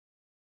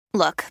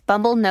Look,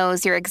 Bumble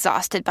knows you're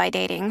exhausted by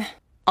dating.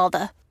 All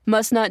the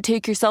must not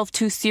take yourself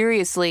too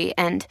seriously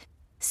and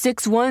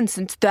 6'1"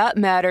 since that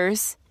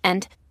matters.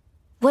 And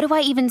what do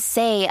I even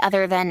say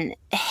other than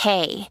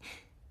hey?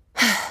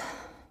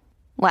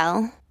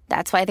 Well,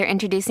 that's why they're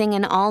introducing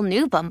an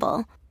all-new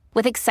Bumble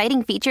with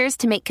exciting features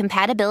to make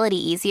compatibility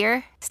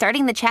easier,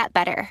 starting the chat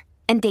better,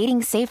 and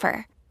dating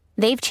safer.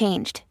 They've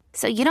changed,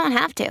 so you don't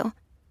have to.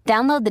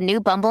 Download the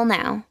new Bumble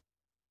now.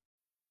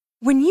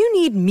 When you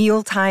need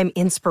mealtime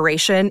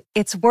inspiration,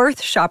 it's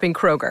worth shopping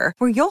Kroger,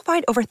 where you'll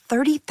find over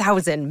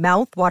 30,000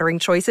 mouth-watering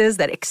choices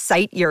that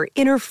excite your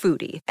inner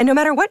foodie. And no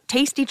matter what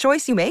tasty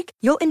choice you make,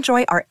 you'll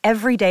enjoy our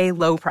everyday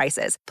low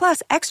prices,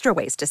 plus extra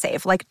ways to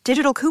save, like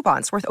digital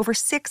coupons worth over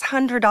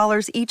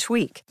 $600 each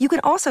week. You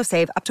can also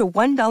save up to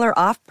 $1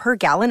 off per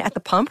gallon at the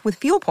pump with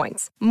fuel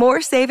points.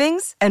 More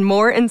savings and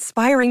more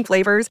inspiring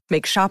flavors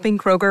make shopping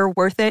Kroger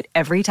worth it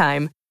every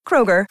time.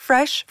 Kroger,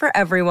 fresh for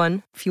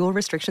everyone. Fuel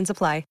restrictions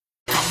apply.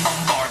 Come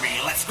on, Barbie,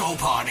 let's go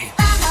party.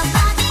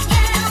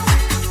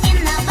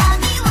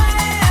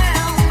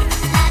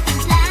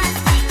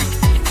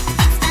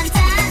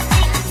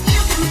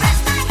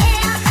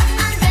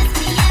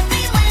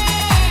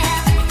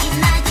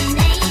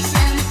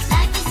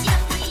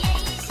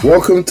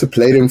 Welcome to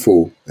Played in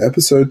Full,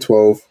 Episode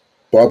 12,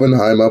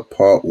 Barbenheimer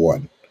Part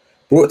 1.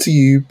 Brought to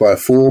you by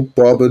 4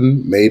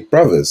 Barben-made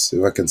brothers,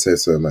 if I can say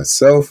so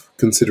myself,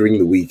 considering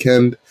the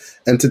weekend.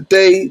 And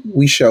today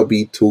we shall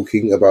be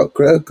talking about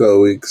Greta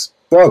Gerwig's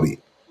Barbie.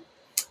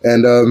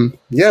 And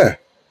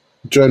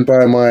joined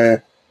by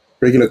my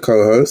regular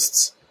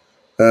co-hosts.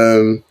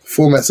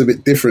 Format's a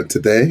bit different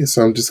today,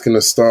 so I'm just going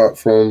to start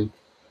from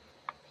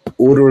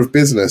order of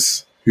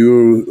business.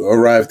 Who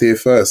arrived here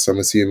first, I'm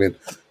assuming.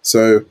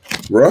 So,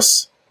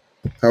 Ross,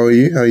 how are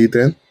you? How are you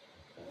doing?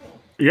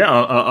 Yeah,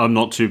 I'm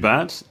not too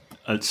bad.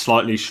 A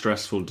slightly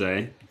stressful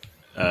day.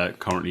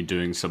 Currently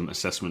doing some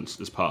assessments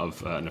as part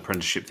of an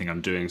apprenticeship thing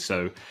I'm doing.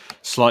 So,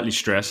 slightly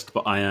stressed,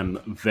 but I am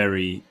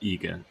very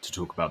eager to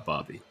talk about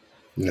Barbie.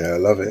 Yeah, I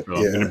love it. So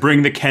I'm going to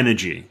bring the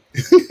Kenergy.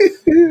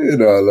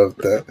 I love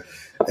that.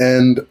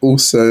 And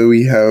also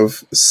we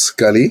have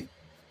Scully.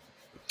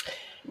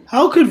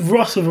 How could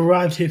Ross have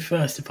arrived here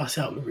first if I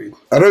sat out the room?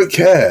 I don't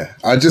care.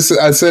 I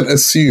said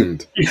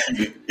assumed.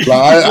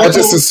 I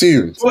just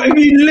assumed. Well,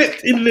 if you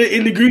looked in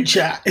the group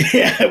chat,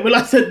 yeah, well,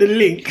 I sent the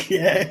link,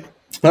 yeah.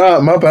 Ah,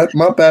 my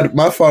bad,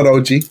 my fault,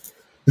 OG.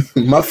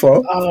 My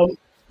fault.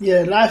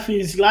 Yeah, life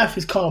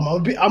is calm.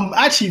 I'm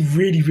actually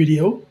really, really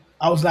ill.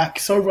 I was like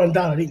so run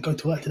down. I didn't go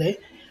to work today.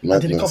 Madness.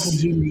 I did a couple of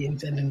Zoom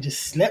meetings and then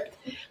just slept.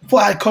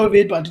 Thought I had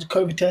COVID, but I did a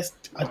COVID test.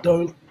 I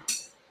don't.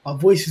 My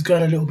voice is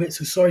going a little bit,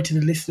 so sorry to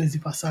the listeners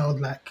if I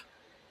sound like,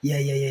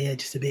 yeah,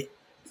 just a bit.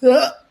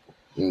 But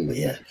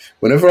yeah.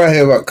 Whenever I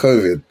hear about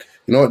COVID,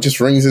 you know what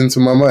just rings into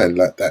my mind?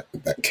 Like that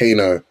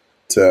Kano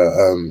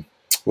to,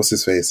 what's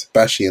his face?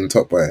 Bashi and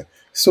Top Boy.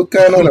 Still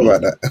going on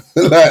about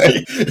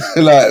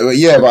that.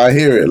 Yeah, but I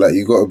hear it. Like,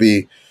 you got to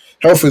be,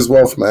 health is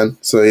wealth, man.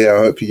 So yeah, I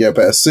hope you get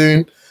better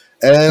soon.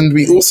 And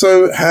we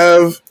also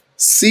have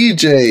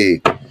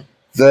CJ,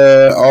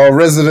 our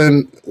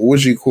resident,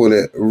 what do you call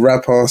it,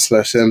 rapper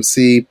 /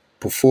 MC,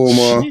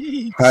 performer,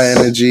 high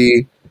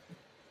energy,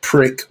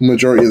 prick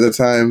majority of the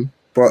time.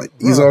 But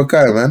he's our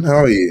guy, man. How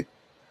are you?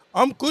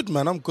 I'm good,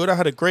 man. I'm good. I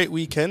had a great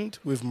weekend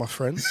with my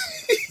friends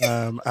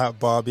at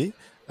Barbie.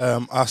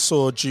 I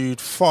saw Jude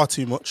far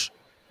too much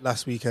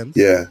last weekend.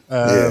 Yeah,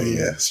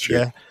 it's true.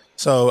 Yeah.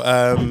 So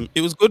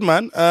it was good,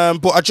 man.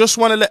 But I just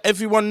want to let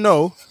everyone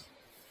know,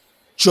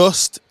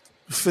 just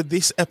for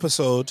this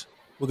episode,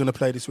 we're going to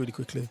play this really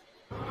quickly.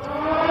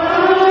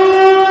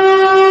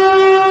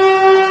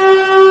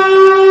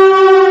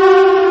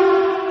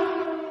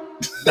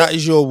 That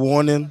is your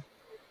warning.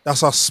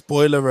 That's our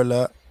spoiler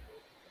alert.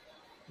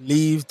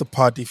 Leave the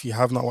pod if you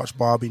have not watched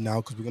Barbie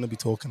now, because we're going to be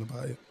talking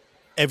about it.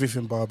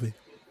 Everything Barbie.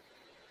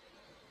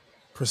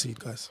 Proceed,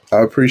 guys.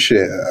 I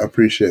appreciate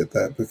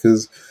that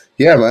because,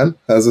 yeah, man,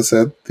 as I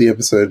said, the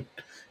episode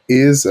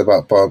is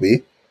about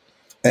Barbie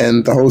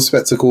and the whole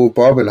spectacle of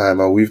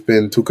Barbenheimer. We've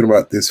been talking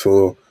about this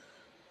for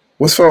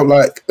what's felt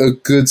like a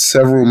good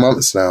several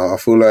months now. I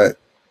feel like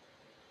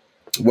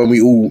when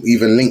we all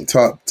even linked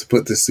up to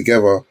put this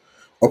together,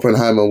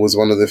 Oppenheimer was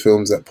one of the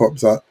films that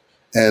popped up,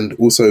 and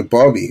also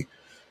Barbie.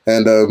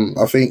 And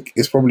I think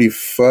it's probably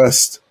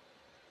first.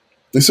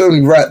 It's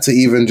only right to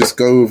even just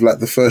go with like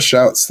the first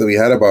shouts that we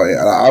had about it.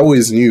 I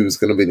always knew it was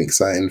going to be an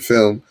exciting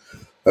film.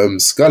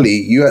 Scully,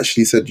 you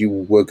actually said you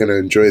were going to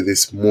enjoy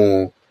this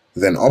more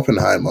than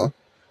Oppenheimer,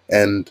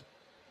 and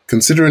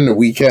considering the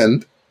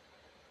weekend,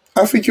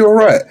 I think you're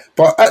right.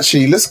 But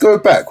actually, let's go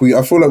back.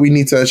 I feel like we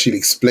need to actually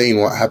explain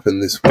what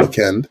happened this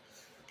weekend,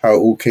 how it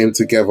all came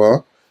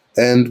together,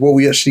 and what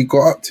we actually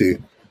got up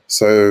to.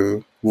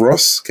 So,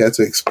 Ross, care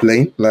to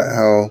explain like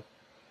how?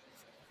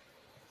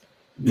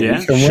 Yeah,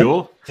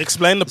 sure.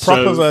 Explain the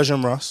proper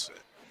version, Ross.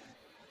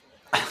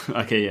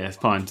 Okay, yeah,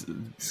 fine.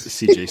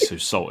 CJ's so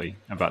salty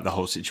about the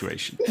whole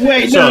situation.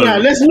 Wait, no,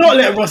 let's not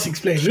let Ross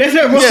explain. Let's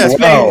let Ross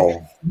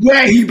explain.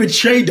 where he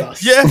betrayed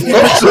us. Yeah, he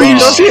Oh, betrayed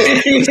us.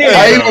 shit. Yeah.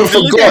 I even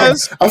forgot.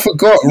 I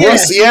forgot. Yeah.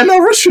 Ross, no,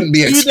 Ross shouldn't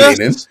be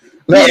explaining.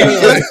 Like,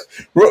 Yeah.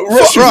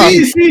 Ross should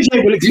be.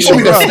 CJ will He should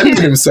be explain.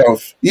 defending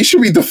himself. He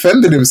should be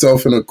defending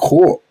himself in a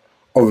court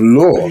of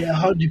law. Yeah,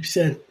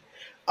 100%.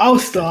 I'll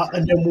start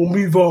and then we'll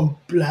move on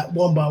like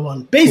one by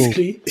one.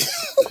 Basically,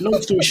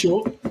 long story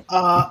short,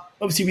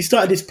 obviously we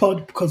started this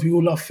pod because we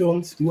all love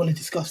films. We want to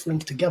discuss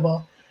films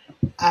together.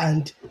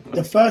 And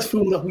the first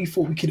film that we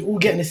thought we could all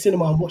get in the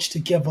cinema and watch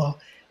together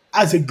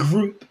as a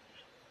group,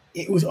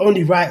 it was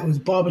only right, it was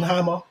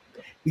Barbenheimer.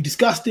 We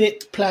discussed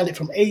it, planned it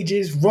from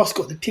ages. Ross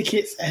got the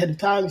tickets ahead of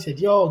time. He said,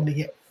 yo, I'm going to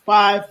get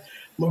 5.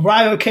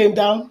 Mariah came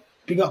down.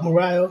 Big up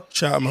Mariah.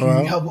 Shout out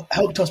Mariah. Who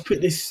helped us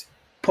put this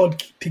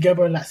pod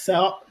together and that set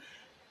up.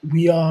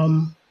 We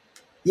all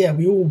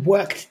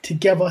worked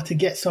together to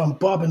get some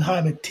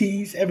Barbenheimer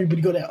teas.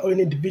 Everybody got their own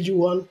individual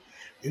one.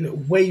 They look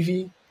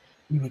wavy.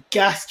 We were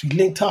gassed. We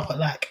linked up at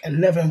like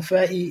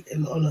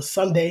 11:30 on a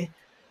Sunday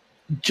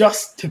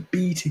just to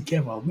be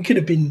together. We could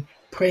have been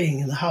praying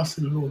in the house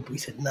of the Lord, but we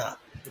said, nah.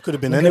 It could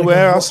have been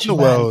anywhere else in the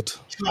world.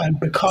 Try and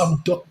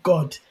become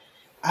God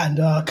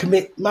and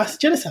commit mass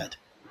genocide.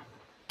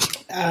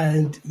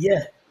 And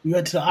yeah, we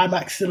went to the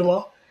IMAX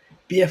cinema,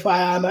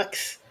 BFI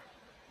IMAX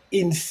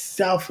in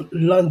South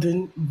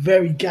London.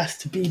 Very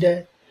gassed to be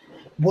there.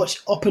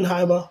 Watched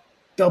Oppenheimer,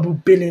 double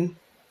billing,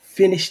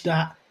 finished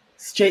that,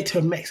 straight to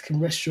a Mexican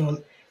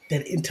restaurant,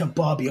 then into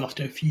Barbie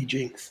after a few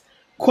drinks.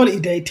 Quality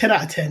day, 10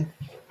 out of 10.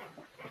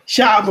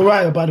 Shout out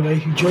Mariah, by the way,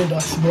 who joined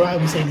us. Mariah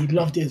was saying he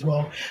loved it as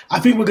well. I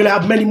think we're going to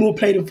have many more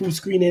played and full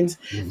screenings.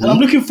 And I'm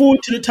looking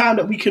forward to the time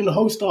that we can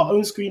host our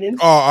own screenings.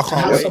 Oh, I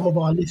can't have wait. some of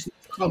our listeners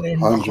come in,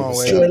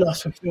 100%. join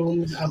us for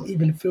films,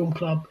 even the film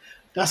club.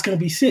 That's going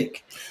to be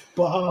sick.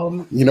 But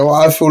you know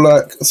what I feel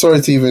like?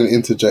 Sorry to even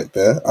interject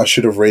there. I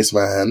should have raised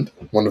my hand.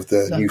 One of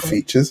the new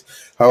features.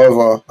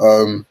 However,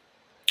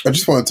 I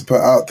just wanted to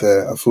put out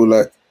there. I feel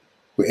like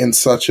we're in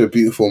such a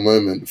beautiful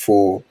moment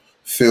for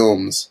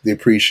films, the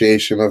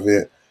appreciation of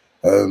it,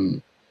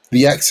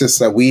 the access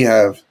that we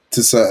have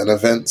to certain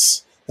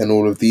events and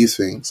all of these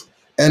things.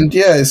 And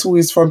yeah, it's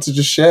always fun to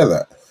just share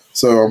that.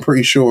 So I'm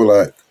pretty sure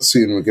like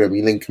soon we're going to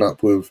be linking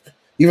up with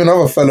even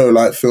other fellow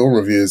like film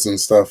reviewers and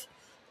stuff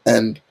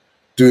and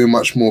doing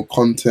much more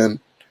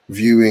content,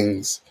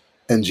 viewings.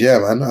 And yeah,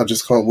 man, I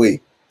just can't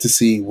wait to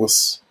see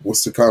what's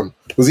to come.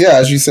 Because yeah,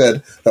 as you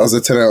said, that was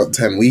a 10 out of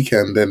 10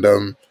 weekend.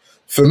 And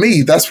for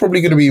me, that's probably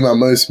going to be my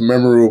most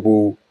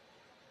memorable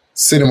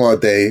cinema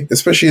day,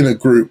 especially in a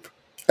group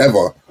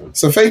ever.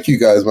 So thank you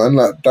guys, man.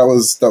 Like that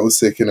was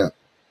sick, innit?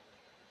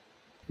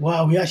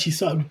 wow, we actually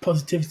started with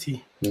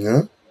positivity.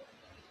 Yeah.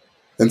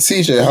 And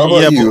CJ, how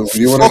about you? Do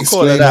you want to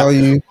explain how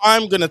you?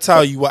 I'm gonna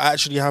tell you what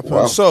actually happened.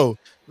 Wow. So,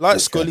 like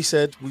Scully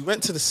said, we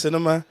went to the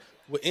cinema.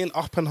 We're in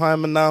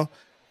Oppenheimer now.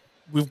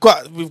 We've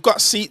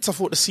got seats. I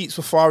thought the seats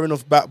were far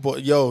enough back,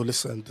 but yo,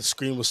 listen, the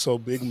screen was so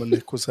big, my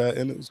neck was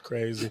hurting. It was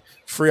crazy.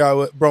 3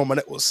 hour, bro, my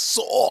neck was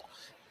sore.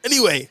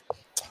 Anyway,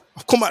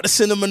 I've come out the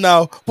cinema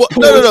now. But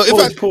no.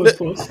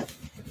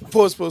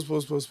 Pause.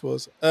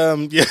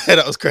 Yeah,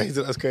 that was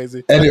crazy.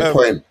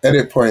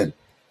 Edit point.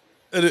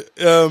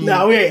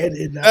 Nah, we ain't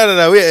editing that.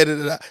 No, we ain't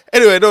editing that.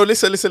 Anyway, no,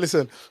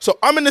 listen. So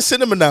I'm in the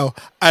cinema now,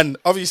 and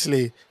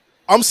obviously,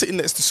 I'm sitting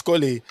next to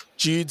Scully.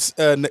 Jude's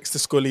next to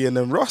Scully, and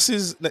then Ross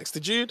is next to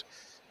Jude,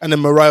 and then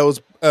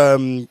Mariah's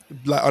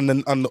like on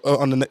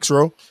the next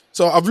row.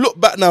 So I've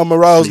looked back now.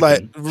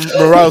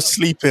 Mariah's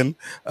sleeping,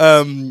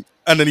 and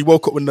then he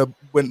woke up when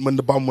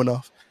the bomb went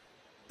off.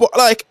 But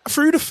like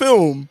through the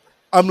film,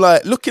 I'm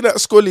like looking at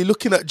Scully,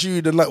 looking at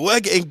Jude, and like we're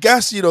getting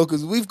gas, you know,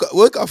 because we've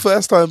got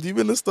first time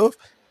viewing and stuff.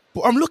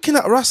 But I'm looking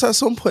at Ross at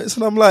some points,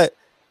 and I'm like,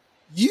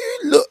 you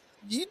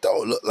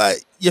don't look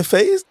like you're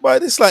phased by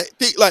this, like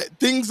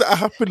things that are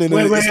happening.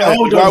 Wait, like,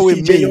 hold on,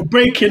 CJ, you're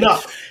breaking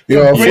up.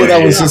 Yo, I thought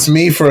that was just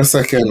me for a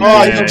second.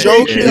 Oh, you're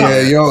joking.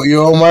 Yeah,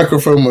 your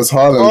microphone was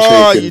Harlem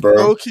shaking,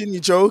 bro. You're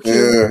joking.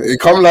 Yeah,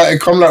 it come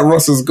like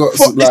Ross has got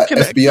like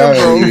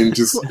FBI on you and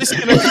just. He's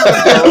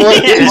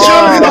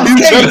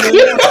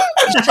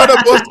trying to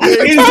bust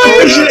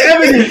Insufficient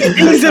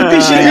evidence.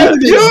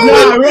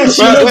 Nah, Ross,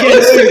 you don't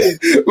get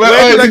it.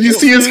 Did you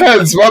see his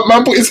hands?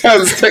 Man put his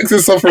hands texting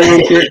something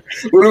real quick.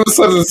 All of a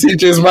sudden,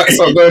 CJ's max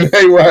up going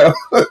haywire.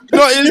 You know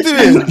what he's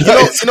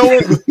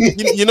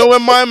doing? You know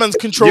when my man's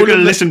controlling. You're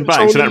gonna listen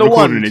back to that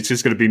recording. One. It's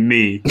just gonna be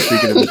me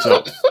speaking at the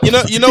top. You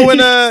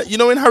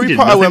know when Harry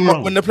Potter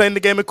when they're playing the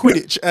game of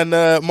Quidditch and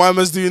my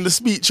man's doing the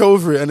speech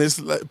over it and it's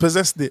like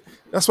possessed it.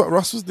 That's what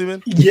Ross was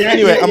doing. Yeah.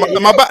 Anyway,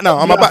 am I back now?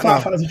 Am I back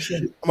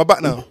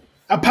now?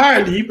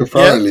 Apparently,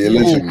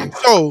 allegedly.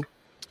 So,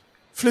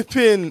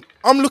 flipping,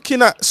 I'm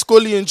looking at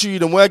Scully and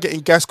Jude, and we're getting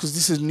gas because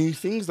this is new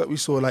things that we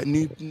saw, like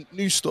new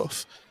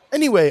stuff.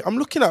 Anyway, I'm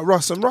looking at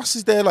Ross, and Ross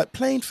is there like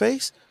plain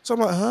face. So I'm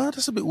like,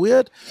 that's a bit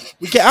weird.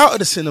 We get out of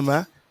the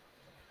cinema.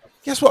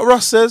 Guess what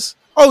Ross says?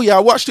 Oh yeah,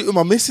 I watched it with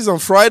my missus on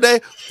Friday.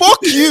 Fuck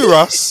you,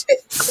 Ross.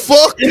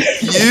 Fuck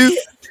you.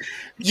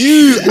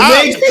 You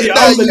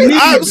Unbelievably.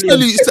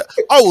 absolutely.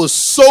 I was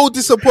so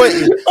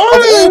disappointed. Of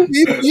all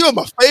people, you're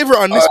my favorite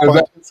on this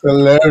part. That's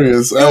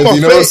hilarious. You're And my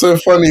you know what's so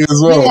funny as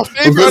You're well? my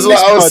favourite Because on like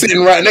this I was pod.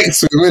 sitting right next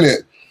to him,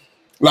 innit?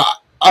 Like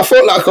I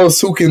felt like I was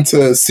talking to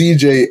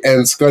CJ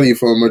and Scully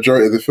for a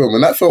majority of the film,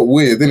 and that felt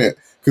weird, didn't it?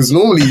 Because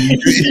normally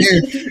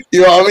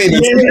you know what I mean?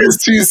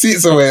 It's two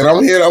seats away, and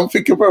I'm here. I'm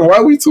thinking, bro, why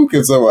are we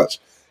talking so much?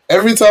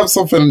 Every time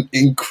something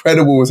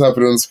incredible was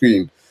happening on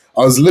screen,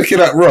 I was looking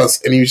at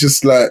Ross, and he was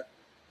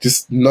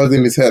just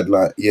nodding his head,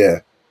 like, yeah,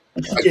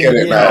 I get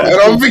it now. And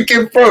I'm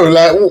thinking, bro,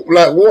 like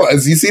what?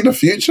 Has he seen the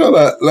future?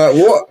 Like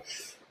what?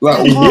 Like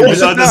Oh, what?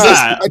 Was either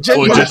that, I or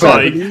genuinely just can't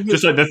like believe it.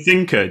 just like the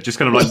thinker, just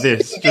kind of like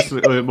this, just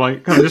like my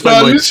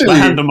literally.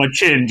 hand on my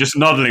chin, just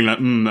nodding like,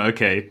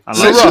 okay. I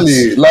like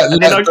Literally, like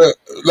And then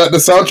the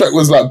soundtrack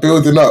was like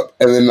building up,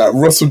 and then like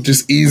Russ would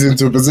just ease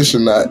into a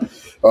position like,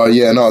 oh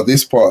yeah, no,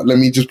 this part, let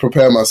me just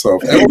prepare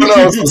myself. Everyone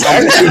else was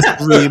anxious.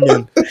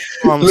 Screaming.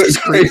 Looks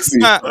crazy.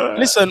 Nah,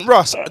 listen,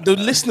 Ross, the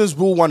listeners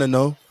will want to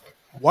know,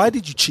 why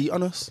did you cheat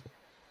on us?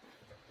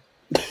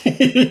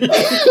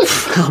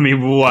 I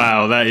mean,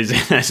 wow,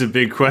 that's a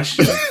big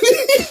question.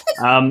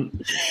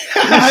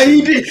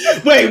 You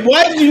did. Wait,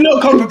 why did you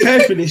not come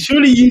prepared for this?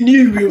 Surely you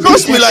knew we were.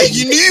 Trust me, like,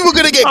 you knew you were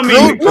going to get I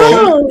grilled, mean,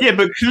 bro. yeah,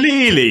 but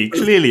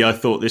clearly, I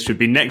thought this would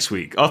be next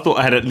week. I thought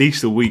I had at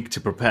least a week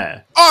to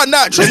prepare. Oh,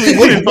 nah, trust me.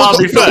 Putting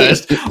Barbie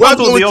first. I thought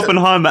going the to-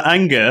 Oppenheimer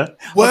anger.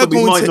 we're I thought we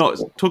going might to- not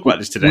talk about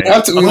this today. We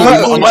have to- I we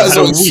thought might- I might as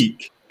have had well- a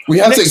week. We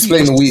had to Next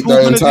explain the week, week, we're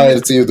the gonna do-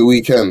 entirety of the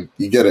weekend.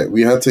 You get it.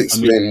 We had to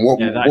explain what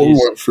we went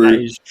That through,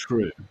 is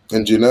true.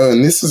 and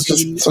and this is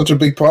just such a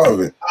big part of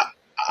it.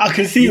 I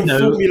can see him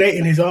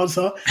formulating his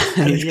answer,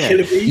 and it's Yeah.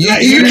 killing me. You-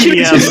 Like, you-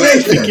 his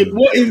face thinking,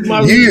 what is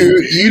my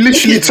You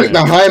literally took the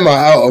Heimer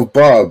out of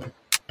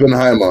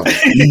Barbenheimer.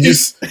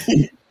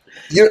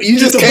 You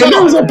just a came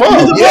out as a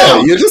Barb. Just a Yeah,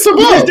 Barb. you're just a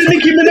Just Barb. the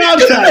Nicki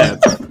Minaj type.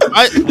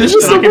 It's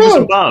just I a give him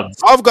some Barb. bubs.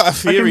 I've got a I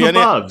theory, give him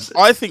innit? bubs.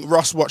 I think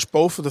Ross watched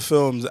both of the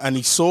films and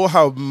he saw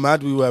how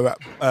mad we were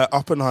at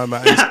Oppenheimer.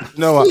 And he said, you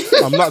know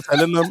what? I'm not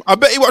telling them. I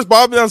bet he watched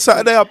Barbie on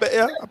Saturday. I bet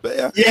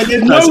you. Yeah,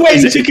 there's no way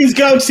he took his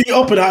girl to see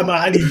Oppenheimer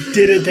and he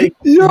didn't take.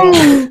 Yo,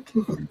 that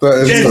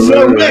is There's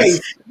no way.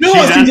 hilarious. No,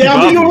 She's TJ, I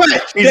think you're anti-Barbie.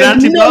 right. She's There's no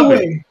anti-Barbie.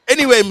 way.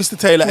 Anyway, Mr.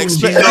 Taylor,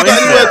 explain. she's not Have you got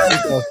any into words for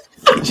yourself?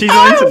 She's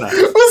not into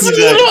that. What's She's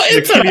she not the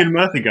into? Cillian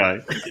Murphy guy.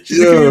 She's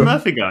the Yeah. Cillian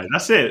Murphy guy.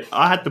 That's it.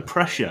 I had the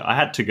pressure. I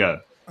had to go.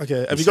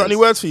 Okay, have you got any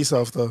words for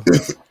yourself, though?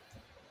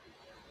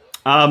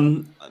 I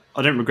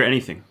don't regret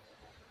anything.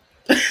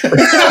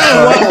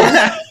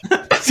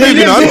 So you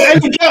Moving on.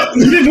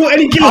 didn't feel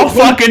any guilt. I'll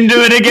fucking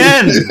do it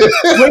again.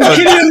 When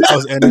Killian That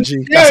was energy.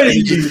 That's staring at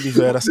energy, you. to be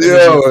fair. That's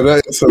energy. Yo,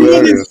 that's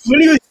hilarious.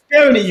 When he was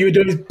staring at you with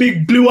those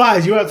big blue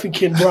eyes, you weren't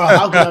thinking, bro,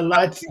 how can I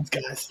lie to these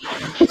guys?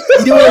 You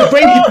didn't want to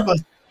break it to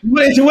us. You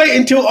wanted to wait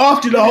until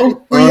after the whole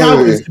 3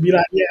 hours to be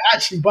like, yeah,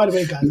 actually, by the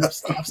way,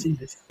 guys, I've seen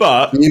this.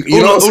 But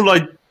You know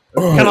what's-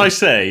 can I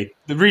say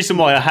the reason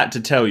why I had to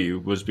tell you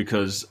was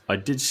because I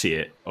did see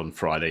it on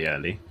Friday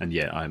early, and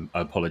yeah, I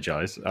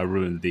apologise. I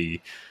ruined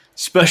the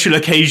special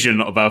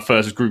occasion of our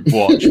first group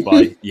watch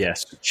by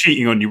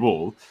cheating on you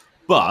all.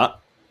 But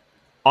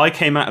I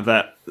came out of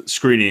that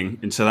screening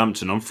in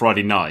Southampton on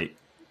Friday night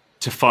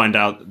to find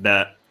out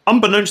that,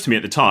 unbeknownst to me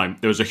at the time,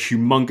 there was a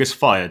humongous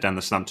fire down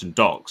the Southampton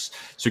docks.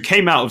 So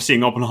came out of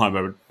seeing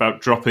Oppenheimer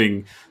about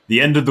dropping the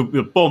end of the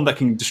bomb that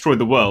can destroy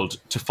the world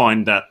to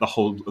find that the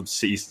whole of the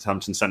city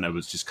Southampton Centre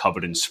was just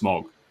covered in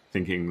smog,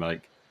 thinking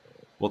like,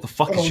 what the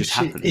fuck is just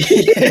shit. happening? Is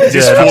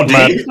this Yeah, that's 4D?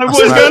 mad. Like, That's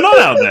what is mad. going on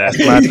out there?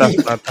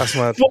 That's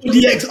mad.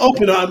 4DX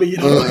Oppenheimer, you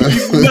know, are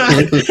you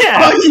mad?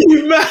 Yeah. Are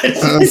you mad?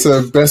 That's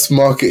the best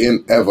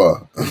marketing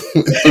ever.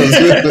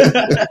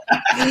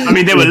 I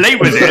mean, they were late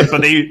with it,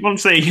 but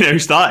once they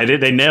started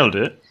it, they nailed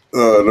it.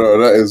 Oh no,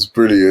 that is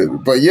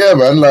brilliant. But yeah,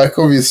 man, like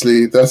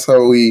obviously that's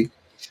how we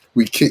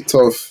kicked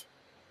off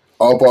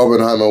our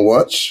Barbenheimer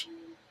watch.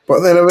 But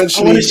then I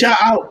eventually, want to shout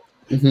out,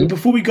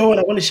 before we go on,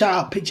 I want to shout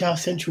out Picture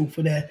House Central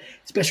for their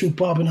special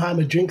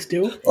Barbenheimer drinks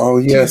deal. oh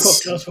 2 yes,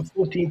 cocktails for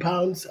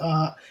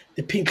 £14,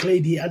 the Pink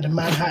Lady and the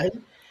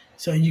Manhattan.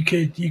 So you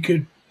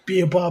could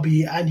be a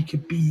Barbie and you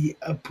could be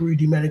a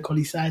broody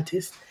melancholy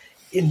scientist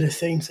in the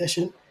same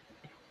session.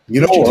 you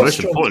know Most what?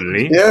 Most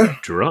importantly, Yeah.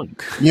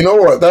 drunk. You know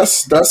what?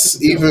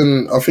 That's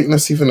even. I think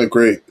that's even a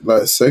great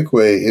like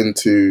segue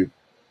into.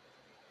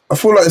 I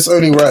feel like it's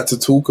only right to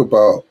talk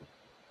about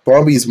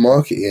Barbie's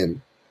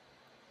marketing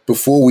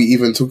before we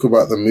even talk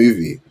about the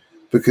movie,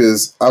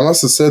 because I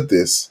must have said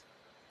this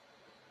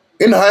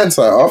in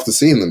hindsight after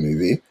seeing the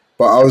movie,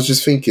 but I was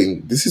just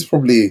thinking this is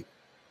probably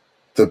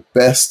the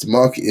best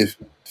marketed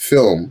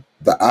film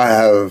that I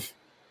have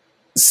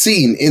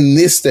seen in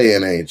this day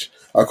and age.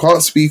 I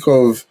can't speak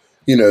of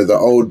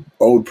the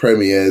old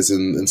premieres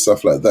and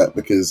stuff like that,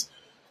 because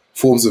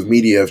forms of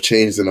media have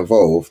changed and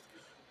evolved.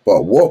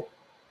 But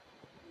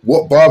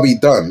what Barbie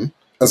done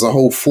as a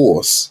whole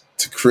force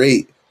to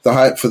create the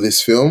hype for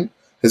this film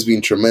has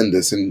been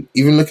tremendous. And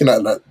even looking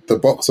at like the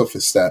box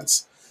office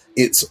stats,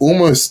 it's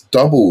almost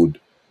doubled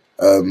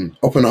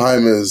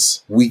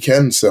Oppenheimer's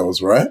weekend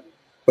sales, right?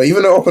 But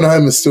even though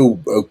Oppenheimer is still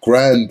a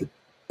grand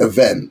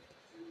event,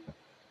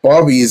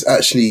 Barbie is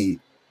actually,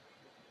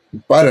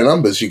 by the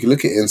numbers, you can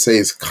look at it and say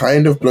it's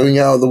kind of blowing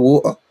out of the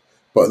water.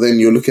 But then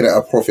you're looking at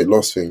a profit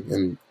loss thing,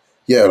 and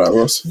yeah, like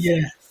Ross.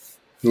 Yeah.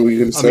 What were you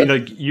going to I say? mean,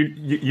 like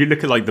you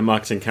look at like the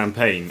marketing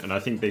campaign, and I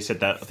think they said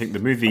that I think the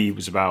movie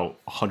was about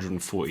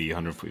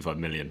 145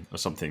 million or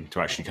something to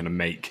actually kind of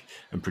make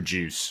and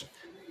produce,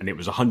 and it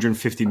was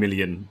 150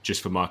 million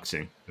just for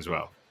marketing as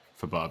well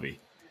for Barbie.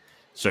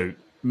 So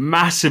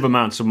massive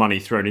amounts of money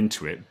thrown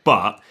into it,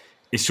 but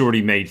it's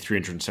already made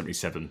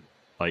 377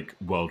 like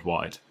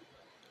worldwide,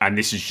 and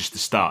this is just the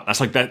start. That's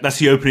like that. That's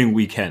the opening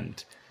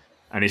weekend.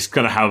 And it's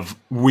going to have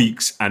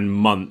weeks and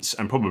months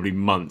and probably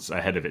months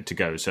ahead of it to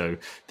go. So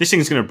this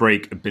thing's going to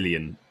break 1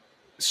 billion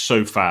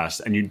so fast.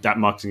 And that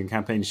marketing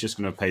campaign is just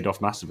going to have paid off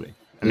massively.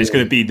 And it's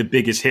going to be the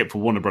biggest hit for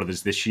Warner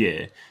Brothers this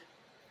year.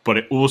 But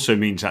it also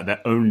means that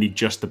they're only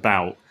just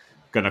about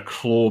going to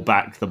claw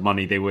back the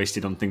money they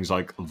wasted on things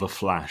like The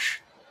Flash.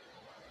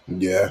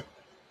 Yeah,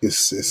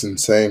 it's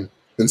insane.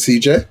 And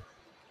CJ?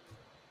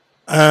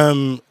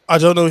 I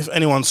don't know if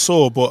anyone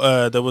saw,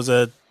 but there was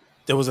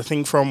a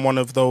thing from one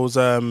of those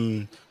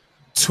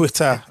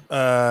Twitter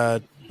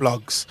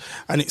blogs,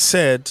 and it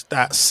said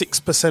that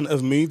 6%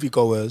 of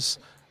moviegoers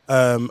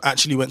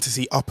actually went to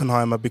see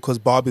Oppenheimer because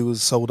Barbie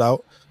was sold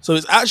out. So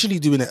it's actually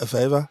doing it a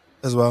favor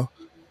as well,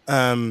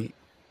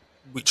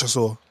 which I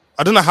saw.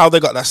 I don't know how they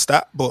got that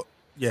stat, but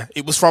yeah,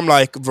 it was from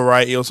like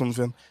Variety or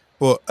something.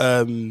 But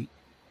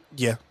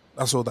yeah,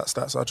 I saw that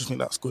stat, so I just think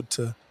that's good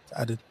to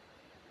add in.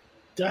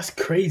 That's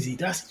crazy.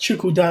 That's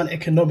trickle down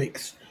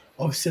economics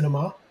of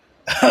cinema.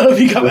 I don't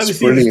think I've ever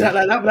seen a stat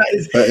like that, but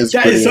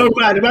that is so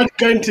bad. Imagine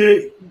going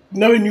to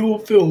knowing your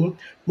film,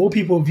 more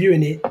people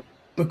viewing it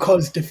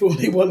because the film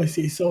they want to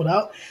see is sold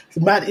out. It's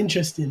mad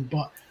interesting,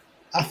 but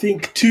I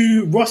think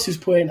to Ross's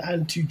point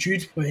and to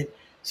Jude's point,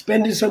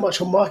 spending so much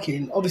on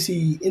marketing,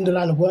 obviously in the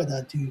line of work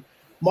that I do,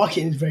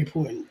 marketing is very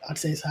important. I'd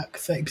say it's like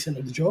 30%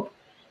 of the job.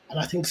 And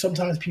I think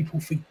sometimes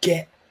people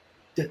forget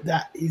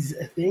that is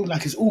a thing.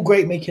 Like, it's all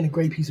great making a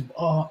great piece of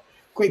art,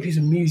 great piece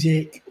of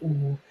music,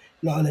 or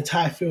an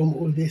entire film,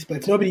 all of this. But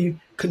if nobody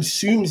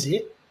consumes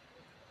it,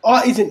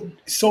 art isn't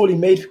solely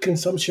made for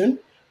consumption.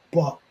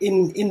 But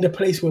in the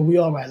place where we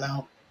are right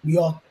now, we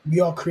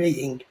are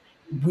creating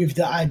with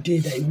the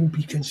idea that it will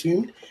be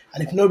consumed.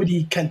 And if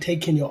nobody can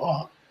take in your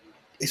art,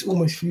 it's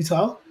almost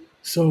futile.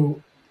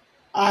 So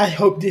I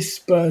hope this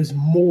spurs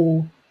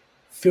more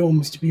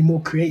films to be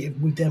more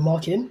creative with their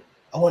marketing.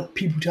 I want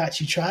people to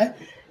actually try.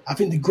 I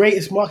think the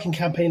greatest marketing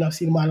campaign I've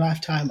seen in my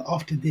lifetime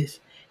after this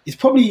is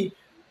probably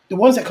the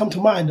ones that come to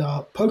mind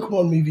are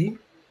Pokemon movie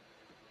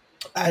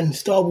and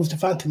Star Wars The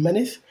Phantom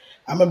Menace.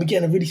 I remember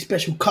getting a really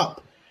special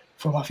cup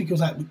from, I think it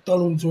was like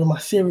McDonald's or my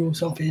cereal or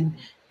something,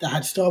 that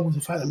had Star Wars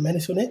The Phantom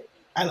Menace on it.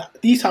 And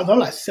these times I'm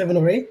like 7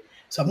 or 8,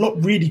 so I've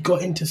not really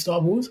got into Star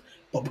Wars.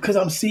 But because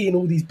I'm seeing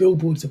all these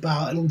billboards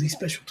about and all these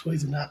special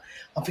toys and that,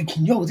 I'm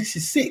thinking, yo, this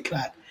is sick.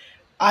 Like,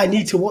 I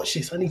need to watch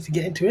this. I need to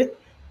get into it.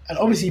 And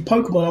obviously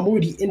Pokemon, I'm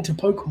already into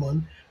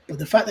Pokemon, but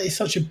the fact that it's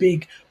such a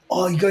big,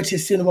 you go to the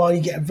cinema and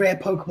you get a rare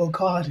Pokemon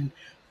card, and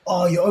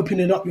you're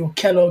opening up your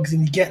Kellogg's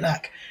and you get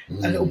like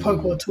a little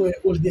Pokemon toy,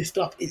 all of this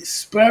stuff, it's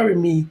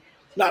spurring me.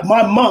 Like,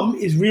 my mum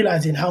is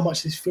realizing how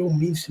much this film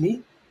means to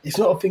me. It's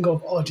not a thing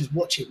of, just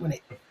watch it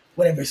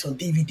whenever it's on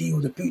DVD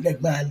or the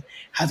bootleg man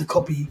has a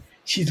copy.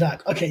 She's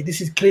like, okay, this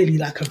is clearly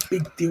like a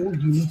big deal.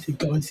 You need to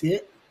go and see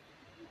it.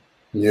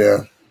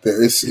 Yeah,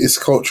 it's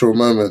cultural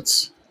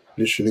moments,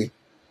 literally.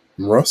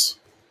 Ross?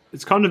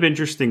 It's kind of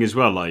interesting as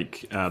well,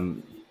 like,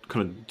 kind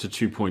of to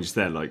 2 points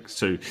there. Like,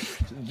 so,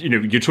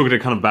 you're talking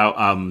kind of about,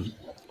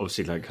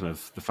 obviously, like, kind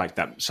of the fact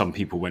that some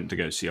people went to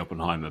go see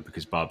Oppenheimer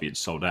because Barbie had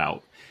sold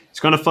out. It's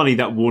kind of funny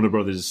that Warner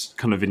Brothers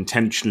kind of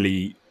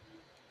intentionally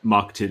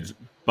marketed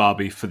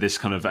Barbie for this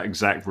kind of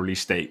exact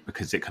release date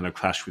because it kind of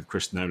clashed with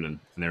Chris Nolan,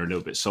 and they're a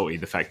little bit salty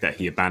the fact that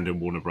he abandoned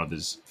Warner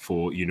Brothers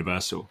for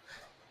Universal.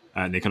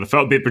 And they kind of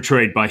felt a bit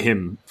betrayed by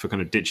him for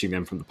kind of ditching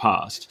them from the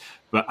past,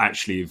 but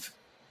actually have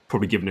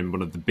probably given him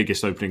one of the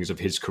biggest openings of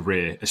his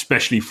career,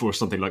 especially for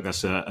something like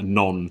that's a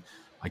non,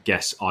 I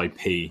guess,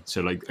 IP. So,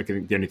 like, I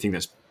think the only thing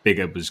that's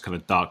bigger was kind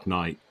of Dark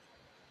Knight,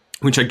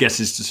 which I guess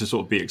is to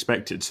sort of be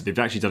expected. So they've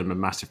actually done him a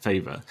massive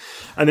favor.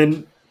 And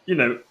then,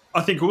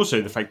 I think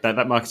also the fact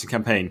that marketing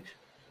campaign,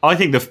 I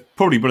think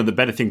probably one of the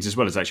better things as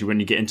well is actually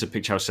when you get into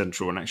Picture House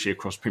Central and actually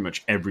across pretty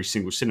much every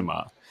single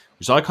cinema.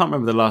 Because I can't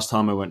remember the last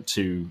time I went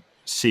to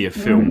see a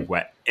film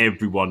where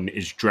everyone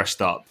is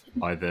dressed up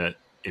either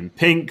in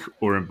pink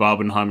or in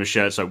Barbenheimer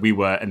shirts like we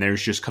were, and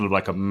there's just kind of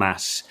like a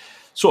mass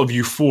sort of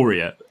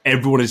euphoria.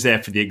 Everyone is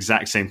there for the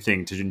exact same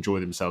thing to enjoy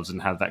themselves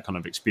and have that kind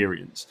of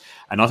experience.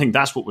 And I think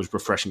that's what was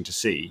refreshing to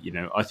see.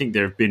 I think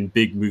there have been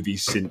big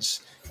movies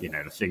since, the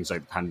things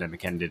like the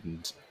pandemic ended,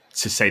 and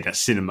to say that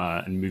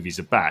cinema and movies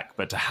are back,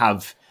 but to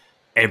have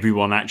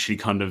everyone actually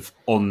kind of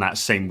on that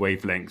same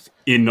wavelength,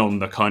 in on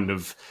the kind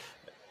of,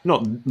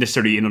 not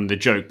necessarily in on the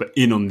joke, but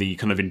in on the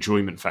kind of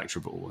enjoyment factor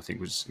of it all, I think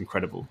was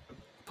incredible.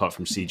 Apart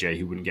from CJ,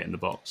 who wouldn't get in the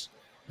box.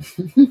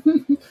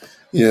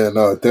 Yeah,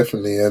 no,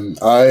 definitely, and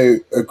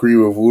I agree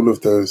with all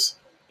of those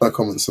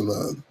comments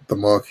on the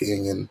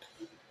marketing and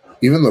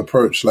even the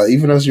approach. Like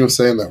even as you were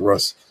saying that,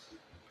 Russ,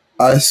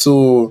 I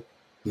saw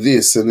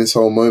this and this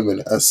whole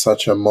moment as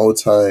such a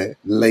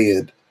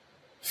multi-layered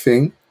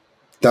thing,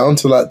 down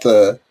to like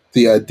the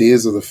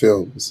ideas of the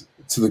films,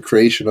 to the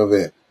creation of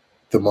it,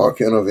 the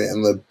marketing of it,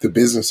 and the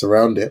business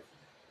around it.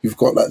 You've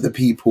got like the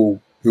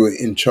people who are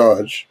in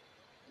charge,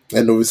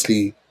 and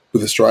obviously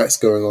with the strikes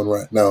going on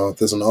right now,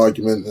 there's an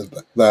argument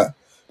that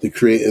the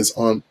creators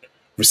aren't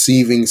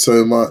receiving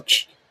so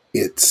much.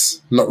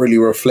 It's not really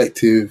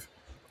reflective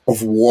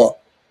of what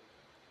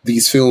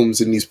these films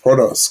and these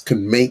products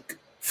can make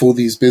for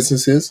these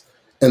businesses.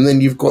 And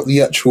then you've got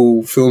the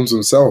actual films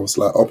themselves,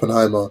 like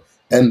Oppenheimer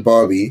and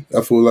Barbie.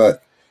 I feel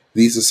like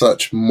these are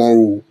such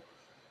morally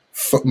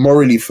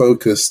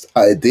focused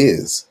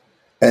ideas,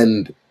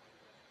 and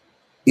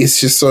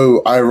it's just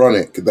so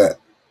ironic that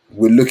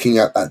we're looking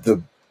at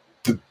the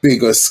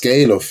bigger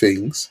scale of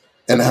things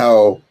and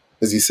how,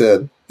 as you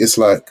said, it's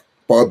like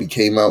Barbie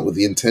came out with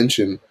the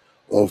intention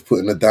of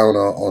putting a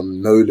downer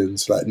on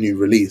Nolan's like new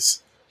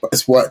release, but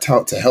it's worked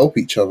out to help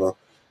each other,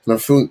 and I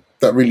feel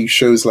that really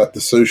shows like the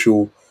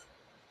social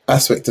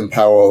aspect and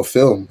power of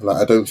film.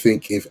 Like I don't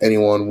think if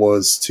anyone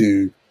was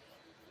to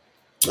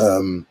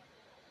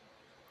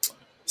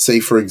say,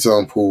 for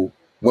example,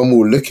 when we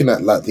were looking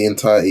at like the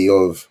entirety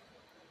of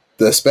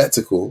the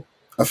spectacle,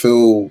 I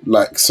feel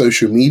like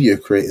social media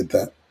created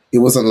that. It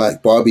wasn't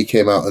like Barbie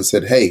came out and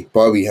said, "Hey,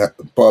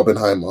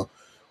 Barbenheimer,"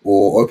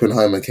 or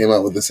Oppenheimer came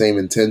out with the same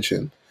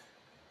intention.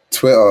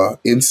 Twitter,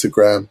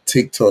 Instagram,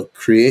 TikTok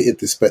created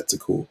the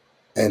spectacle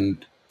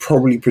and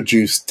probably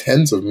produced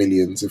tens of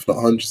millions, if not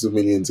hundreds of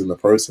millions, in the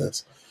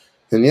process.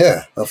 And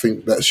yeah, I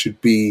think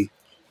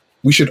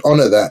we should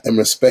honor that and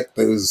respect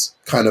those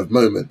kind of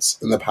moments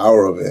and the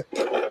power of it.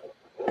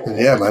 And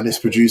yeah, man, it's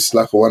produced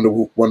like a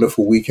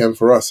wonderful weekend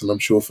for us, and I'm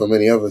sure for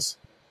many others.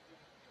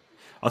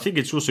 I think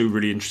it's also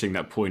really interesting,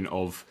 that point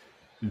of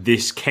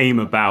this came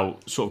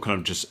about sort of kind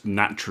of just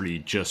naturally,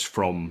 just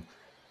from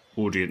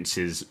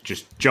audiences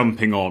just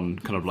jumping on,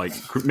 kind of like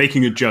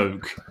making a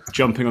joke,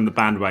 jumping on the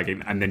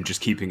bandwagon, and then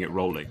just keeping it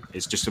rolling.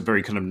 It's just a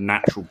very kind of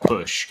natural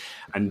push.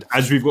 And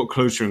as we've got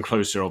closer and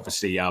closer,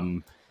 obviously,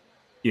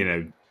 you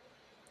know,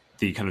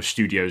 the kind of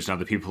studios and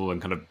other people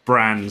and kind of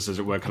brands, as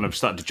it were, kind of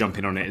started to jump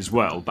in on it as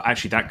well. But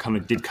actually that kind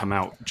of did come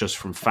out just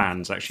from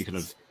fans, actually kind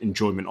of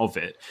enjoyment of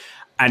it.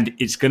 And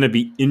it's going to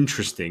be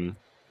interesting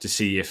to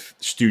see if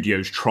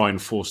studios try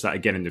and force that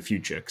again in the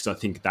future, because I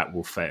think that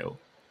will fail.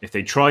 If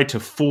they try to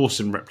force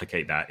and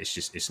replicate that,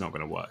 it's not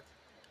going to work.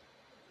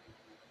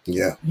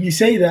 Yeah. You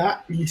say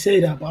that,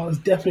 but I was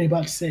definitely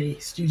about to say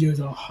studios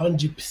are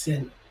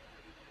 100%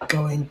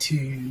 going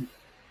to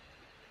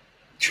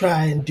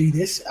try and do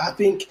this. I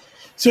think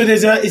so.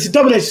 It's a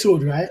double-edged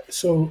sword, right?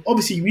 So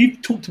obviously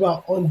we've talked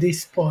about on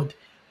this pod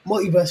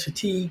multiverse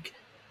fatigue,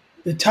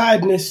 the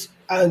tiredness,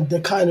 and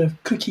the kind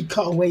of cookie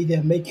cutter way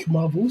they're making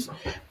Marvels.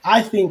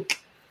 I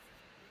think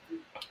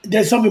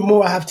there's something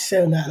more I have to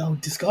say on that, and I'll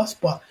discuss.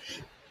 But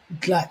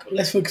like,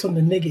 let's focus on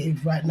the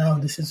negative right now,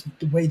 in the sense of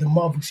the way the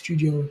Marvel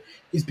studio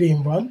is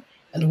being run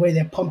and the way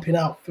they're pumping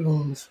out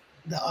films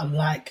that are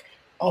like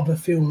other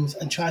films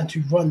and trying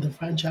to run the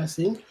franchise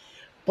thing.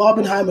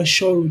 Barbenheimer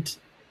showed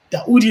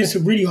that audience are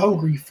really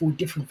hungry for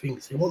different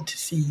things. They want to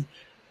see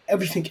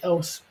everything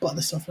else but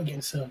the stuff we're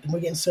getting served. And we're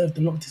getting served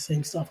a lot of the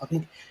same stuff. I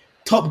think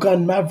Top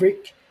Gun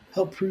Maverick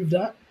helped prove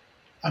that.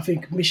 I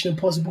think Mission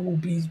Impossible will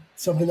be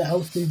something that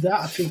helps prove that.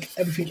 I think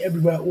Everything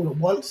Everywhere All at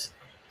Once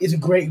is a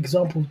great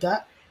example of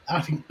that. And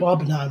I think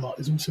Barbenheimer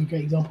is also a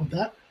great example of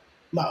that.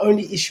 My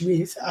only issue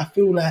is I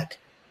feel like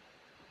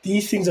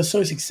these things are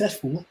so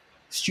successful,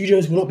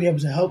 studios will not be able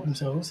to help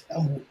themselves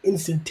and will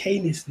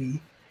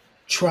instantaneously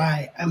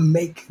try and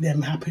make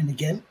them happen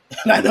again.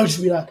 Like they'll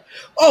just be like,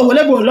 "Oh, well,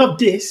 everyone loved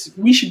this.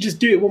 We should just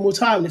do it one more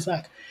time." And it's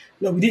like,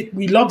 no,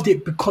 we loved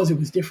it because it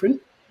was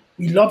different.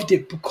 We loved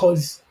it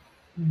because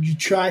you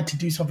tried to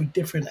do something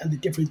different and the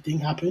different thing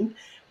happened,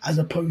 as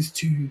opposed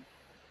to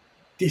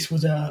this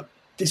was a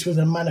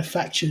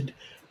manufactured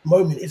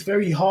moment. It's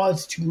very hard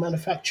to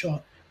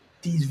manufacture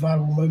these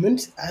viral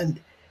moments,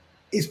 and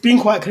it's been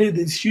quite clear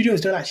that the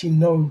studios don't actually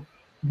know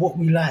what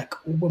we like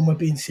or when we're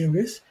being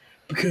serious.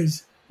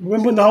 Because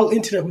remember when the whole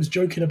internet was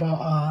joking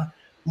about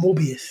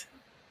Morbius,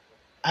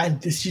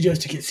 and the studios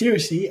took it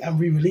seriously and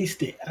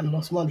re-released it and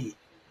lost money.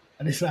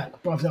 And it's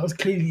like, bro, that was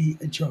clearly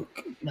a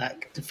joke.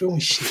 Like, the film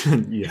was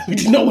shit. Yeah. We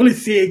did not want to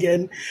see it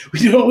again. We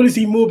did not want to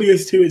see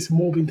Morbius 2. It's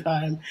morbing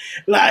time.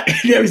 Like,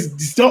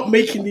 stop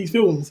making these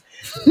films.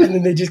 And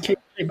then they just came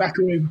back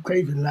away with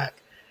Craven.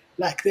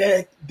 Like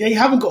they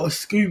haven't got a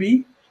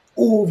Scooby,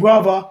 or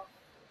rather,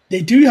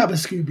 they do have a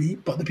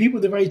Scooby, but the people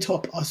at the very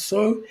top are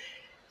so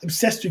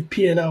obsessed with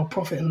P&L,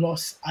 profit and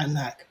loss, and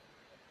like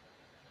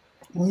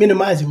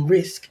minimizing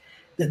risk,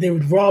 that they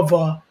would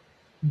rather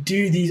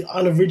do these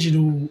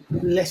unoriginal,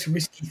 less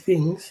risky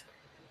things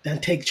than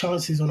take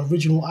chances on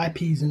original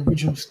IPs and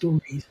original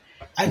stories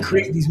and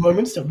create these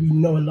moments that we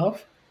know and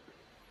love.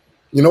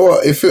 You know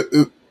what?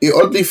 It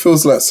oddly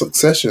feels like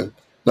Succession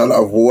now that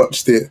I've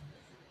watched it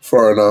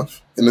far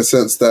enough in the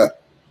sense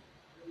that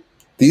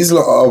these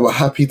lot are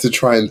happy to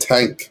try and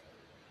tank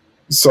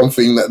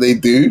something that they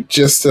do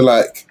just to,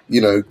 like, you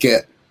know,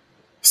 get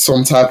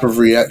some type of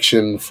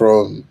reaction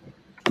from,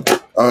 I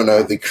don't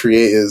know, the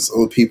creators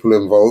or people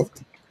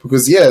involved.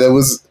 Because, yeah, there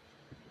was,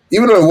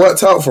 even though it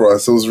worked out for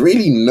us, there was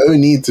really no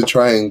need to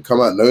try and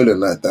come at Nolan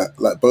like that.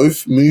 Like,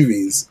 both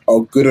movies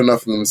are good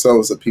enough in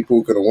themselves that people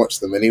are going to watch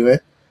them anyway.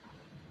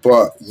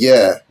 But,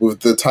 yeah, with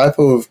the type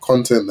of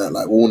content that,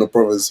 like, Warner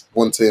Brothers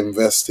want to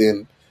invest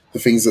in, the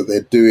things that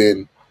they're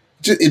doing,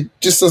 it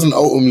just doesn't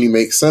ultimately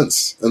make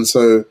sense. And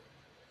so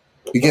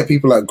you get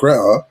people like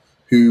Greta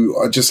who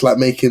are just, like,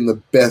 making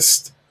the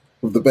best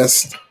of the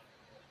best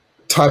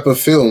type of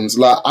films.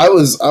 Like, I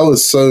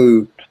was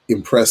so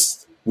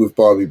impressed with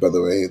Barbie, by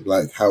the way,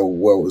 like how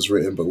well it was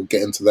written, but we'll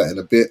get into that in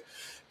a bit.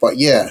 But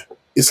yeah,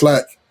 it's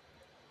like,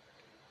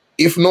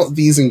 if not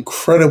these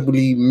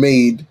incredibly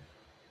made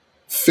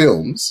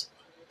films,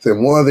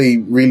 then what are they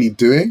really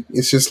doing?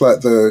 It's just like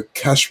the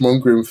cash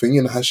mongering thing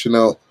and hashing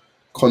out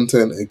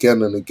content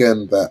again and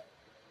again that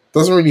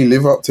doesn't really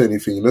live up to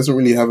anything. It doesn't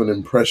really have an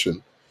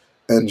impression.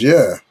 And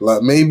yeah,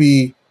 like,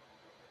 maybe,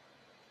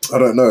 I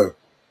don't know,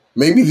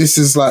 maybe this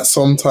is like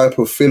some type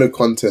of filler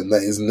content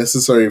that is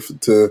necessary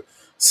to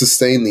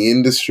sustain the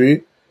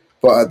industry.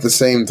 But at the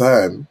same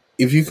time,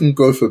 if you can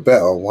go for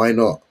better, why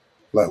not?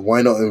 Like,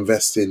 why not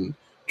invest in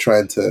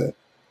trying to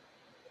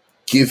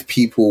give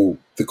people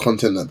the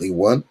content that they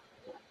want?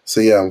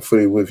 So yeah, I'm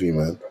fully with you,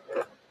 man.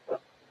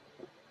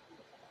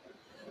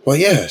 Well,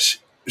 yeah,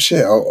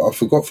 shit, I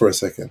forgot for a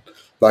second.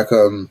 Like,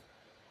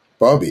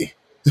 Barbie.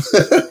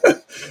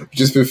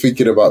 Just been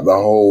thinking about the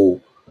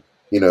whole,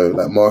 you know,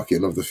 like,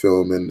 marketing of the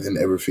film and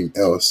everything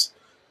else.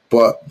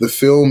 But the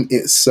film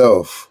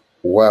itself,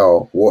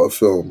 wow, what a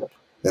film.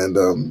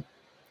 And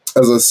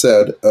as I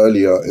said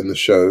earlier in the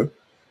show,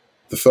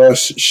 the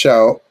first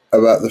shout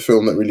about the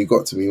film that really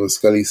got to me was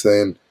Scully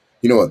saying,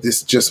 you know what,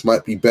 this just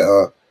might be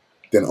better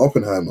than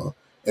Oppenheimer.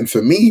 And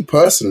for me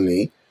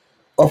personally,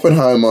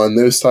 Oppenheimer and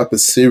those type of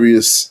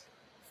serious,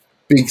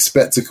 big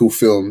spectacle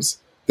films,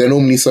 they're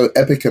normally so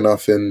epic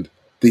enough and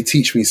they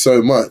teach me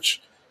so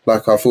much.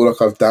 Like, I feel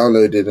like I've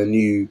downloaded a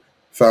new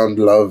found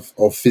love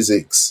of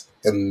physics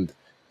and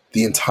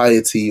the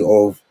entirety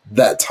of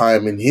that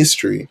time in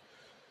history.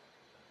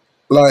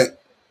 Like,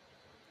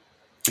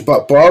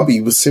 but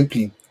Barbie was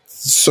simply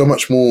so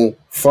much more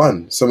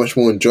fun, so much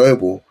more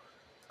enjoyable.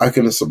 I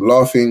couldn't stop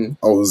laughing.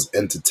 I was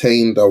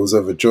entertained. I was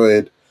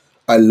overjoyed.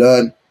 I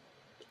learned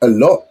a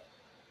lot,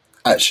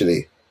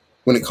 actually,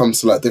 when it comes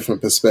to, like,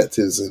 different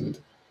perspectives and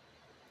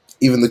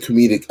even the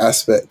comedic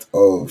aspect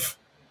of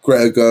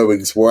Greta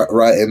Gerwig's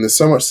writing. There's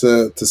so much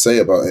to say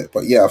about it.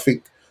 But yeah, I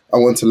think I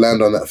want to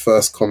land on that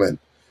first comment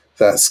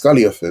that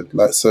Scully offered.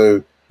 Like,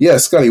 so yeah,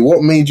 Scully,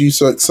 what made you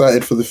so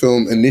excited for the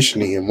film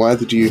initially, and why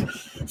did you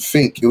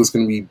think it was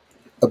going to be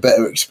a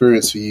better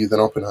experience for you than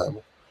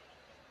Oppenheimer?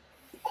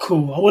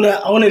 Cool. I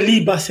wanna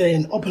lead by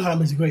saying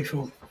Oppenheimer is a great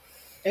film.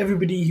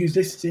 Everybody who's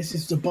listening to this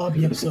is the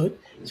Barbie episode.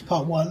 It's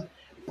part one,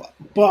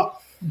 but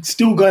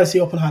still go and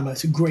see Oppenheimer.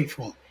 It's a great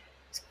film.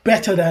 It's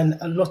better than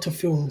a lot of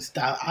films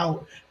that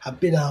have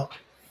been out,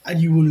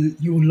 and you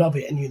will love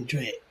it and you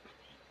enjoy it.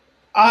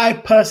 I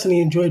personally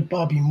enjoyed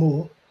Barbie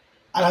more,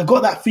 and I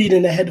got that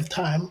feeling ahead of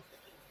time,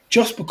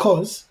 just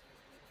because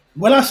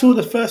when I saw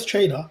the first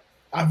trailer,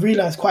 I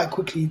realized quite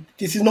quickly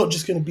this is not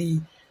just going to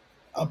be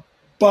a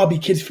Barbie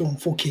kids film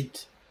for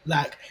kids.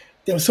 Like,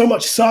 there was so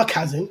much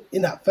sarcasm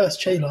in that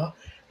first trailer,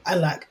 and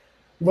like,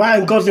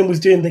 Ryan Gosling was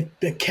doing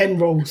the Ken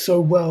role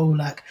so well,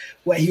 like,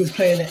 where he was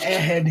playing an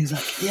airhead. He's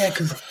like, yeah,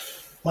 because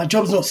my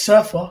job's not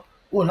surfer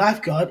or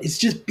lifeguard, it's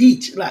just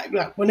beach.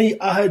 Like when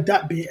I heard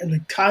that bit and the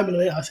timing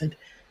of it, I said,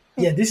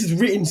 yeah, this is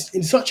written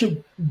in such a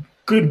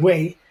good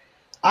way.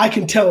 I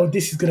can tell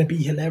this is going to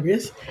be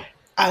hilarious,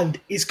 and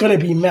it's going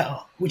to be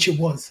meta, which it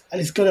was,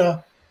 and it's going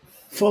to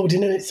fold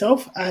in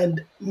itself.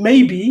 And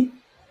maybe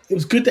it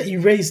was good that you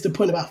raised the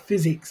point about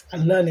physics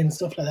and learning and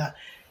stuff like that.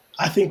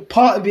 I think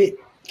part of it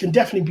can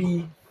definitely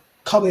be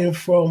coming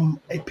from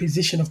a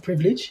position of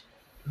privilege.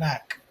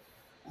 Like,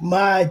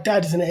 my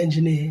dad is an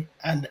engineer,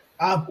 and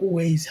I've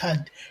always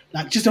had,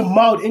 like, just a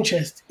mild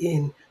interest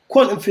in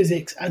quantum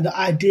physics and the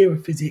idea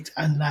of physics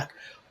and, like,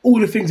 all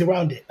the things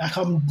around it. Like,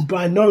 I'm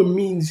by no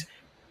means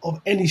of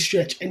any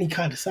stretch any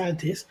kind of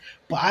scientist,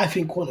 but I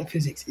think quantum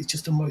physics is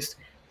just the most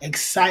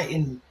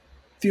exciting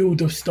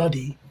field of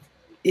study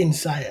in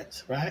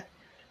science, right?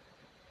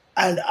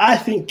 And I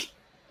think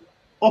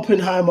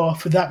Oppenheimer,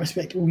 for that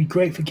respect, will be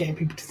great for getting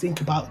people to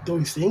think about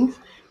those things.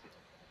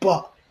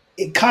 But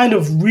it kind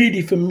of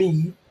really, for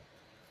me,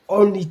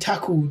 only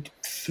tackled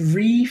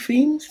three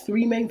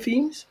main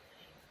themes.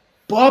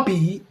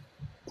 Barbie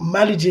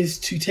manages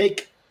to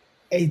take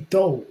a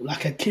doll,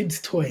 like a kid's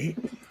toy,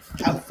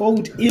 and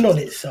fold in on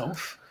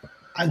itself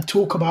and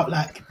talk about,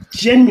 like,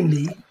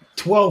 genuinely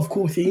 12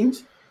 core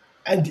themes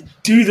and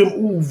do them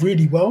all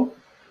really well.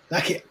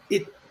 Like,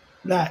 it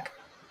like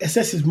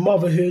assesses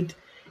motherhood,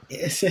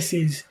 it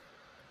assesses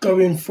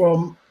going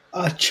from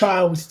a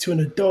child to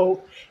an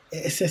adult,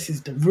 it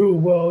assesses the real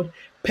world,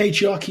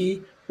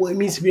 patriarchy, what it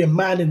means to be a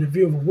man in the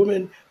view of a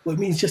woman, what it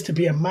means just to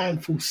be a man,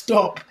 full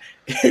stop.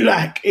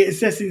 Like, it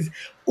assesses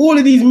all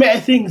of these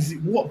meta things,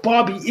 what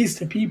Barbie is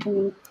to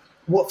people,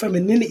 what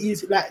femininity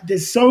is. Like,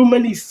 there's so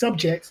many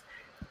subjects,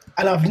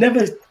 and I've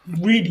never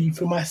really,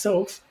 for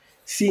myself,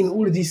 seen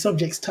all of these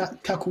subjects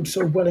tackled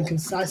so well and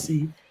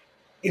concisely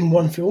in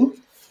one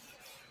film.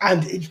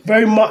 And it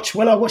very much,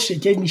 when I watched it,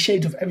 it gave me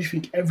shades of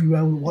Everything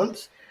Everywhere All at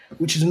Once,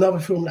 which is another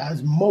film that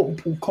has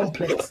multiple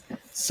complex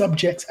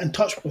subjects and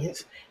touch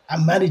points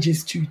and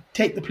manages to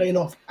take the plane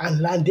off and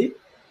land it.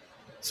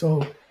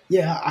 So,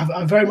 yeah,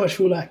 I very much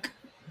feel like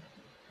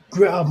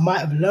Greta might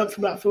have learned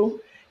from that film.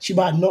 She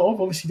might not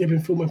have. Obviously, they've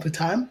been filming for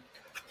time,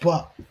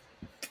 but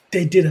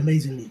they did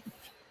amazingly.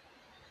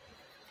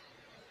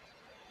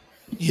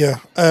 Yeah,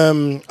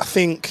 I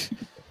think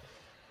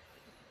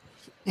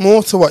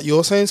more to what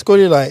you're saying,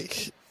 Scully,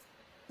 like,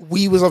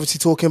 we was obviously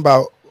talking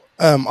about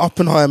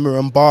Oppenheimer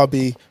and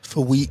Barbie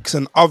for weeks,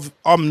 and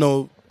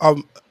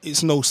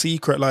it's no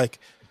secret. Like,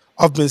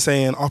 I've been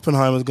saying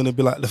Oppenheimer is going to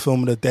be like the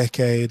film of the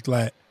decade,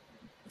 like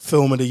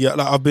film of the year.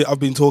 Like, I've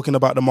been talking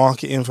about the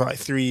marketing for like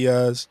 3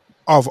 years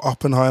of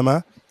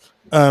Oppenheimer,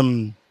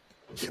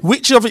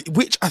 which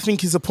I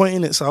think is a point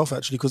in itself,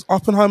 actually, because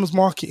Oppenheimer's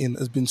marketing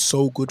has been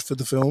so good for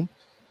the film,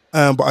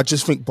 but I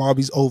just think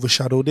Barbie's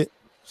overshadowed it.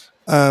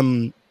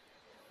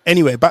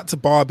 Anyway, back to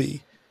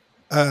Barbie.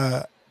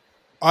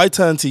 I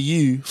turned to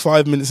you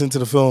 5 minutes into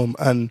the film,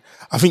 and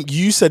I think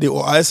you said it,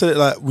 or I said it,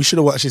 like, we should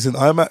have watched this in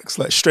IMAX,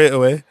 like, straight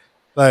away.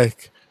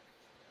 Like,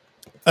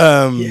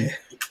 Yeah.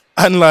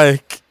 and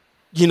like,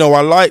 you know,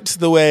 I liked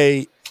the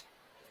way,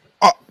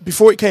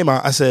 before it came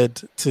out, I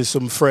said to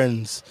some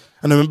friends,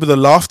 and I remember they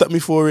laughed at me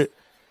for it,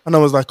 and I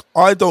was like,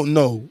 I don't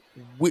know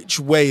which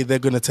way they're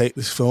going to take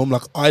this film.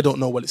 Like, I don't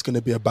know what it's going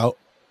to be about.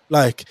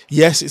 Like,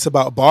 yes, it's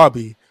about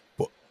Barbie,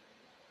 but,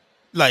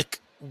 like,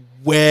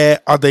 where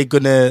are they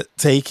going to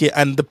take it?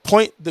 And the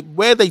point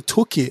where they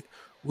took it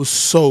was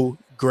so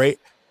great.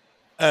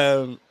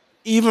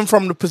 Even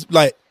from the,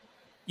 like,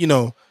 you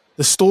know,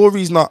 the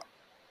story's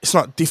it's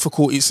not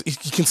difficult. You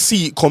can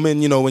see it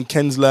coming, you know, when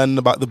Ken's learning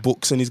about the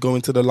books and he's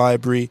going to the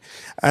library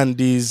and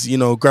he's, you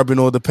know, grabbing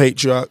all the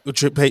patriarch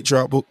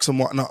books and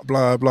whatnot,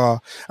 blah, blah.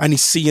 And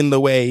he's seeing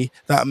the way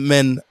that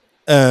men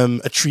are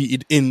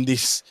treated in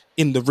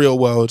the real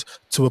world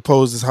to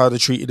oppose as how they're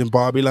treated in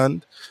Barbie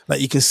Land. Like,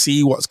 you can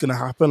see what's going to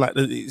happen. Like,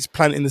 it's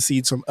planting the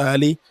seeds from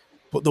early.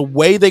 But the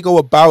way they go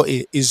about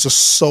it is just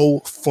so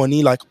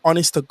funny. Like,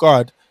 honest to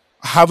God,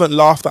 I haven't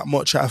laughed that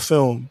much at a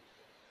film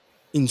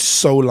in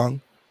so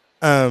long.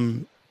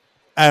 And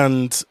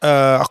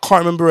I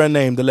can't remember her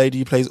name, the lady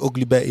who plays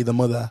Ugly Betty, the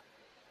mother.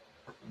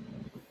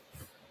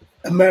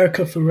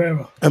 America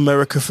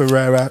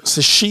Ferrera.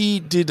 So she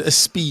did a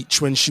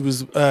speech when she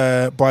was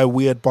by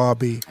Weird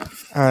Barbie,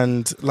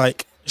 and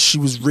like, she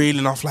was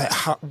reeling off like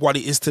what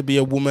it is to be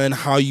a woman,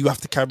 how you have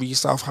to carry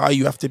yourself, how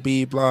you have to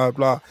be, blah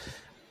blah.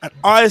 And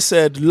I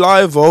said,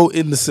 live-o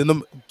in the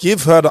cinema,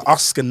 give her the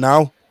Oscar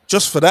now,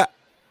 just for that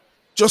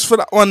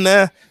one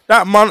there.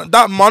 That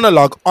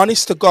monologue,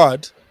 honest to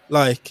God,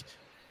 like,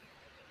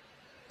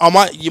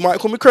 you might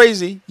call me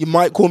crazy,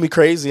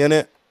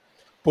 innit?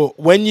 But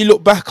when you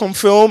look back on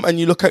film and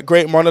you look at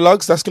great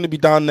monologues, that's going to be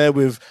down there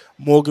with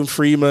Morgan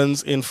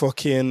Freeman's in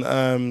fucking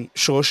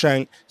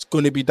Shawshank. It's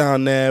going to be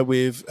down there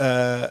with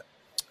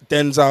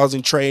Denzel's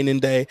in Training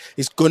Day.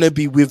 It's going to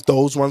be with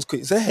those ones.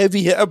 It's a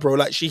heavy hitter, bro.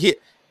 Like, she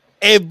hit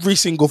every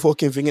single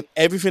fucking thing, and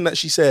everything that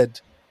she said,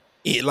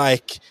 it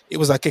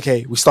was like,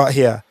 okay, we start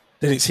here,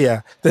 then it's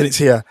here, then it's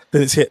here,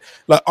 then it's here.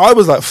 Like, I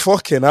was like,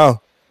 fucking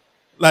hell.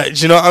 Like,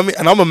 do you know what I mean?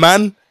 And I'm a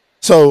man,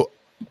 so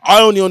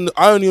I only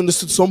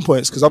understood some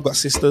points because I've got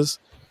sisters.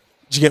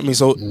 Do you get me?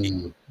 So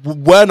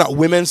we're not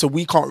women, so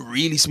we can't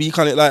really speak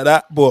on it like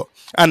that.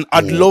 And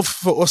I'd love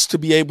for us to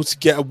be able to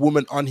get a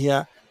woman on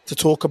here to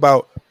talk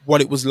about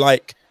what it was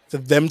like for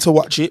them to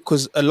watch it,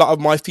 because a lot of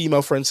my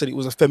female friends said it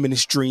was a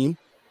feminist dream.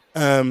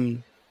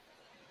 But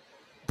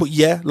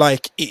yeah,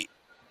 like it.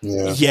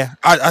 Yeah,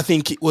 I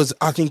think it was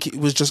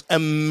just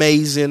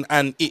amazing,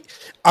 and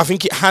I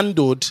think it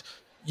handled,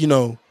 you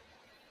know,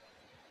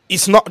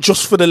 it's not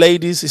just for the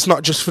ladies, it's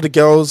not just for the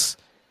girls,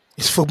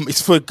 it's for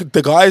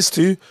the guys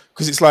too,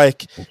 because it's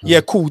like, yeah,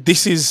 cool,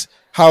 this is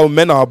how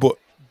men are, but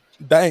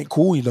that ain't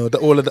cool, you know,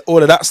 all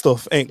of that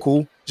stuff ain't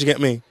cool. Do you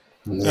get me?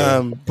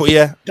 But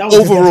yeah,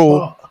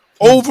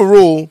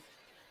 overall,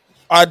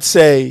 I'd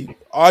say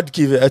I've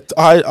gave it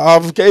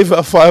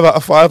a 5 out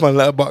of 5 on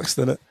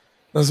Letterboxd, innit?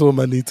 That's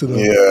all I need to know.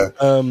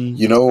 Yeah.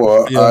 You know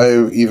what? Yeah.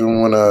 I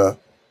even wanna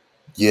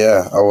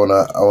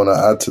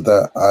add to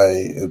that.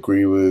 I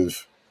agree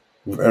with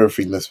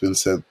everything that's been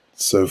said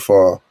so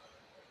far.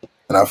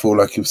 And I feel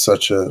like it's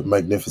such a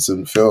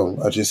magnificent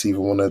film. I just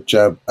even want to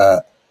jab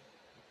at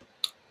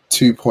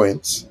 2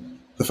 points.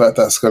 The fact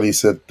that Scully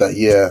said that,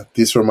 yeah,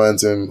 this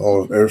reminds him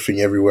of Everything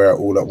Everywhere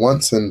All at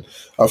Once, and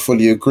I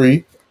fully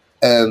agree.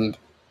 And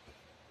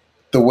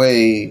the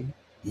way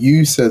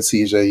you said,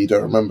 CJ, you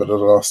don't remember the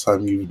last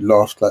time you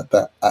laughed like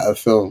that at a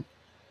film.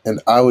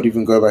 And I would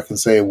even go back and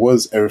say it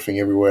was Everything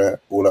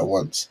Everywhere All at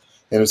Once.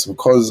 And it's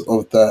because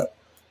of that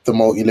the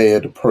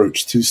multi-layered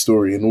approach to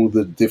story and all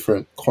the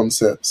different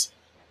concepts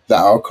that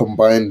are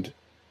combined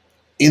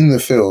in the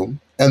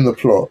film and the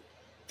plot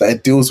that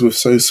it deals with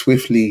so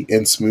swiftly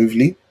and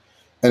smoothly.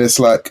 And it's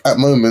like, at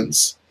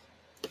moments,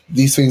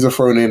 these things are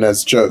thrown in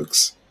as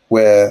jokes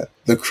where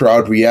the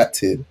crowd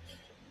reacted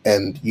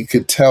and you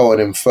could tell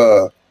and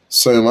infer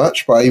so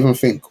much. But I even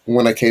think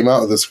when I came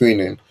out of the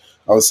screening,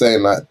 I was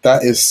saying, like,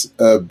 that is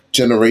a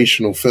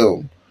generational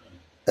film.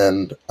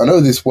 And I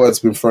know this word's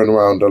been thrown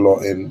around a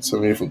lot in so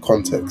many different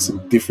contexts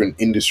in different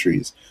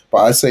industries, but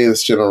I say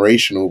it's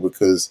generational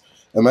because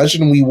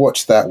imagine we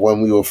watched that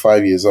when we were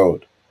 5 years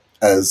old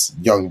as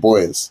young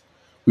boys.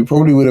 We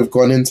probably would have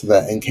gone into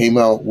that and came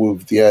out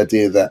with the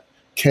idea that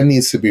Ken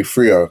needs to be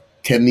freer.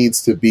 Ken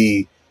needs to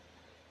be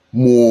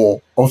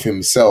more of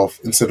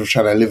himself instead of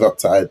trying to live up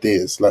to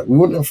ideas. Like, we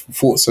wouldn't have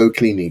thought so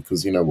cleanly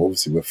because, you know,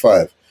 obviously we're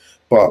 5.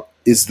 But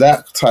is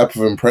that type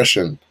of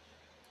impression,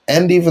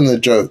 and even the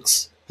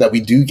jokes that we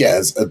do get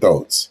as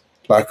adults,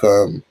 like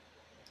the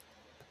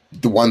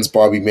ones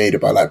Barbie made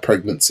about like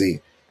pregnancy,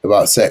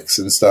 about sex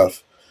and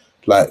stuff,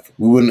 like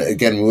we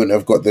wouldn't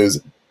have got those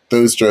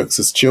jokes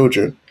as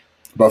children.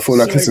 But I feel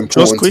like it's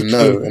important to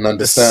know and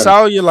understand. The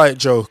cellulite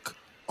joke.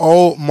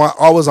 Oh my!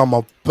 I was on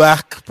my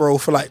back, bro,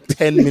 for like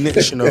 10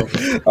 minutes. You know,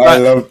 I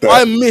love that.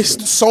 I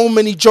missed so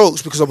many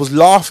jokes because I was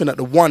laughing at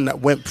the one that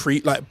went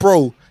like,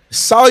 bro, the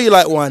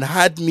cellulite one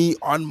had me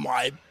on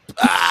my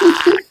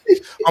back.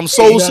 I'm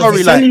so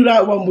sorry. The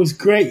cellulite one was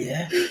great,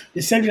 yeah. The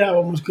cellulite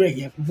one was great,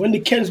 yeah. But when the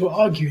Kens were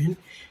arguing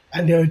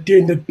and they were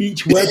doing the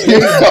beach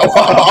wordplay,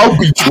 I'll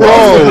beat you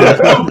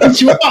up. I'll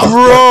beat you up,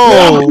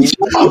 bro.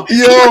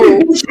 Yo,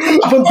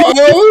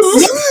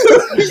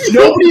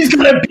 nobody's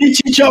gonna beat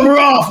each other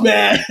off,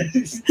 man.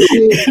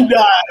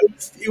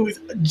 It was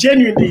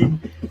genuinely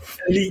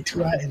elite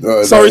writing.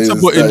 Sorry to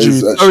butt in,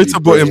 Jude. Sorry to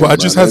butt in, but I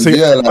just had to.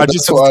 Yeah, like, I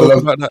just had to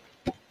talk about that.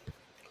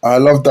 I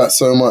love that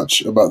so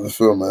much about the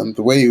film, man.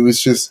 The way it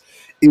was just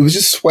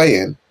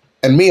swaying.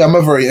 And me, I'm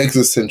a very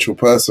existential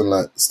person,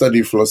 like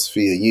studied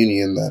philosophy at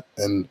uni and that.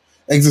 And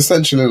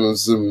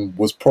existentialism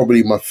was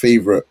probably my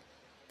favorite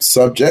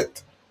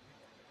subject.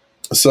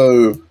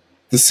 So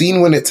the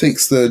scene when it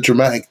takes the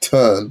dramatic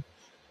turn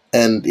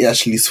and it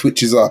actually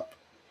switches up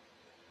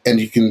and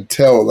you can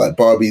tell like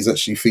Barbie's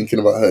actually thinking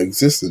about her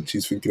existence.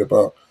 She's thinking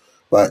about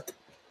like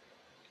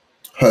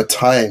her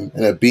time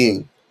and her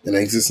being and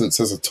her existence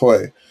as a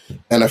toy.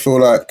 And I feel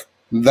like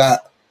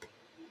that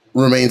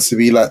remains to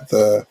be like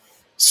the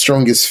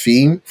strongest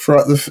theme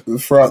throughout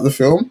the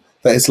film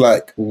that is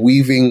like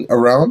weaving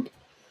around.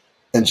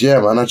 And yeah,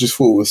 man, I just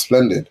thought it was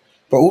splendid.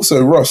 But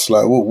also, Ross,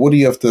 like, what do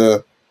you have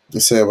to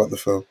say about the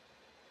film?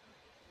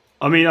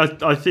 I mean,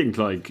 I think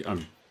like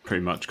I'm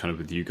pretty much kind of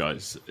with you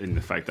guys in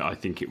the fact that I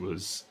think it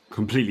was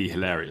completely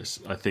hilarious.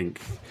 I think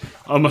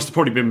I must have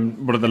probably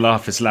been one of the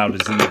laughest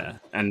loudest in there.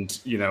 And,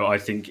 you know, I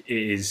think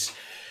it is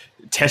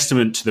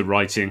testament to the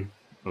writing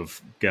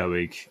of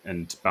Gerwig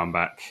and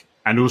Baumbach.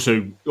 And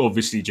also,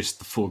 obviously, just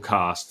the full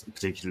cast,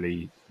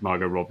 particularly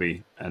Margot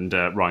Robbie and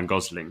Ryan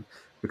Gosling,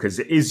 because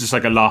it is just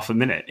like a laugh a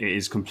minute. It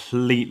is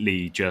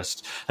completely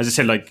just, as I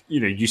said, like, you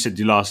know, you said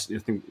I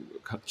think,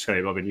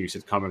 Scully, Robin, you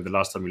said, can't remember the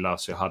last time we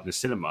laughed so hard in the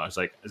cinema. I was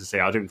like, as I say,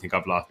 I don't think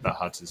I've laughed that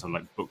hard since I'm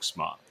like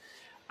Booksmart.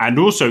 And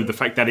also the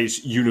fact that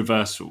it's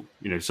universal.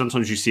 You know,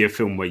 sometimes you see a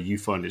film where you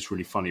find it's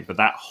really funny, but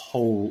that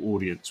whole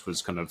audience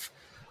was kind of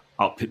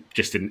up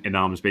just in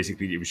arms,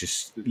 basically. It was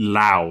just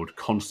loud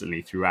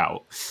constantly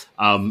throughout.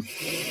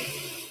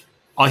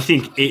 I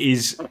think it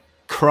is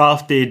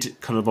crafted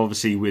kind of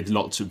obviously with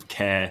lots of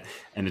care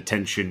and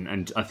attention,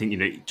 and I think, you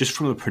know, just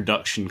from a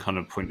production kind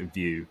of point of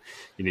view,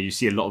 you know, you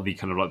see a lot of the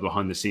kind of like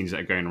behind the scenes that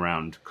are going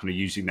around kind of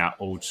using that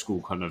old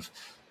school kind of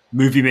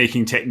movie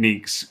making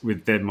techniques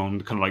with them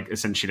on kind of like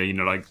essentially, you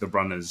know, like the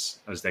runners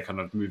as they're kind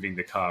of moving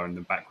the car and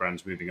the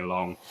background's moving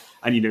along.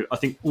 And, you know, I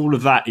think all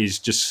of that is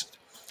just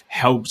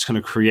helps kind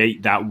of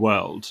create that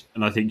world.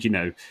 And I think, you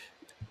know,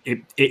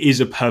 it is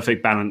a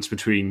perfect balance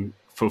between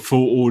for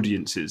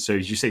audiences. So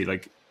as you say,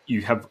 like,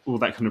 you have all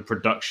that kind of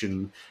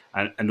production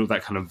and all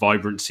that kind of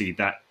vibrancy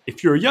that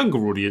if you're a younger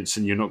audience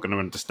and you're not going to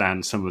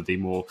understand some of the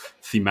more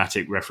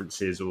thematic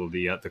references or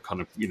the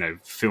kind of, you know,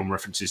 film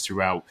references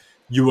throughout,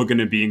 you are going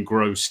to be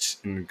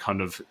engrossed and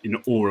kind of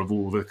in awe of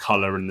all the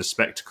color and the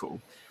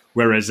spectacle.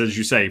 Whereas, as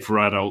you say, for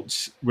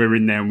adults, we're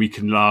in there and we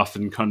can laugh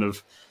and kind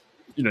of,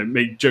 you know,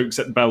 make jokes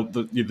about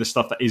the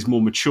stuff that is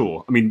more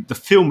mature. I mean, the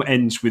film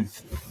ends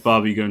with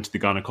Barbie going to the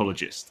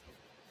gynecologist.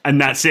 And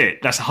that's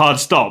it. That's a hard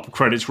stop.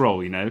 Credits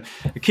roll, you know.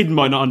 A kid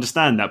might not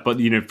understand that, but,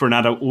 you know, for an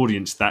adult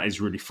audience, that is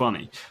really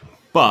funny.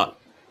 But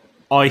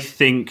I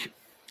think,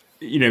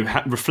 you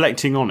know,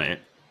 reflecting on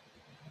it,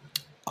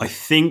 I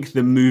think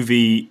the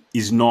movie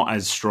is not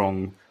as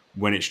strong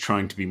when it's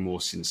trying to be more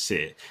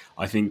sincere.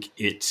 I think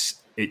it's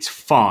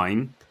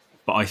fine,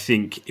 but I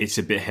think it's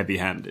a bit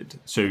heavy-handed.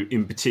 So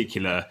in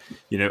particular,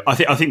 you know,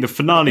 I think the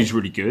finale is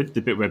really good.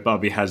 The bit where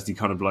Barbie has the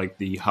kind of like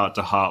the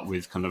heart-to-heart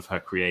with kind of her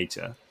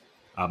creator.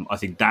 I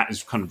think that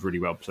is kind of really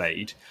well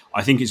played.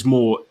 I think it's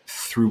more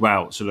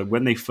throughout. So like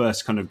when they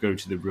first kind of go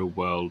to the real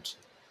world,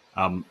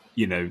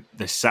 you know,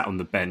 they're sat on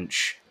the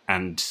bench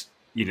and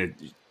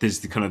there's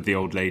the kind of the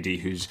old lady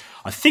who's,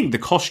 I think, the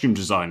costume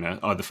designer,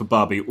 either for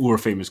Barbie or a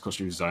famous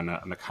costume designer,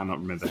 and I cannot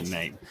remember her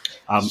name.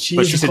 But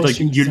she said, like,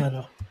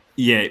 designer.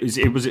 Yeah,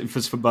 it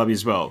was for Barbie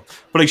as well.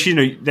 But like,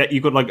 that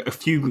you got like a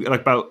few,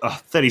 like about a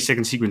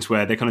 30-second sequence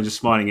where they're kind of just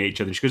smiling at each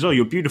other. And she goes, "Oh,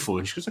 you're beautiful,"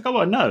 and she goes like, "Oh,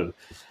 I know,"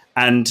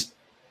 and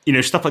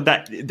stuff like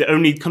that. The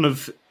only kind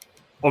of,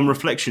 on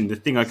reflection, the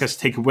thing I guess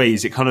take away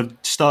is it kind of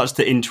starts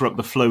to interrupt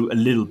the flow a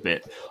little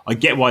bit. I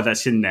get why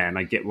that's in there, and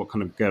I get what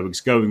kind of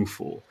Gerwig's going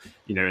for,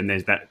 and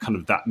there's that kind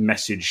of that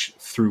message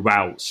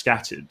throughout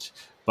scattered.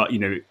 But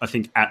I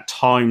think at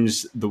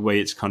times the way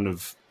it's kind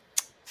of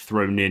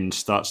thrown in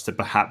starts to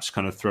perhaps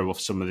kind of throw off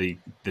some of the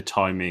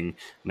timing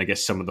and I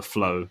guess some of the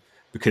flow,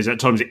 because at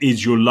times it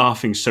is, you're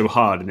laughing so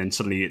hard and then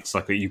suddenly it's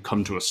like you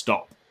come to a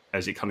stop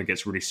as it kind of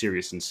gets really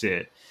serious and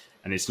sincere.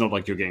 And it's not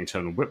like you're getting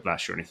tonal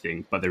whiplash or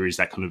anything, but there is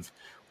that kind of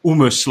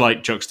almost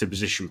slight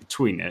juxtaposition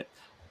between it.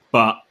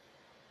 But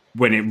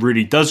when it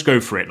really does go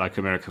for it, like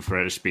America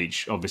Ferrera's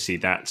speech, obviously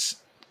that's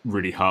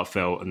really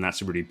heartfelt and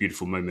that's a really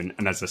beautiful moment.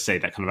 And as I say,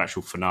 that kind of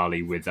actual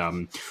finale with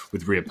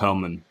Rhea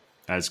Perlman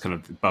as kind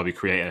of Barbie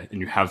creator,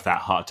 and you have that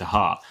heart to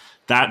heart,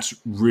 that's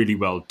really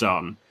well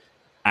done.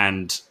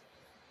 And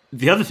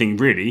the other thing,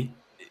 really,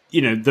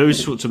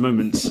 those sorts of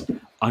moments,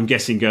 I'm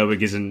guessing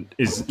Gerwig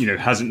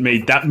hasn't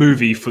made that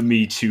movie for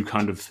me to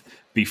kind of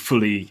be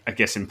fully, I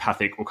guess,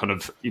 empathic or kind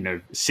of,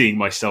 seeing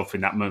myself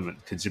in that moment,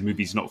 because the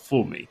movie's not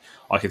for me.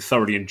 I can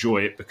thoroughly enjoy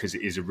it because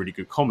it is a really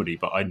good comedy,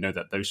 but I know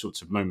that those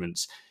sorts of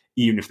moments,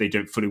 even if they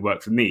don't fully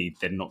work for me,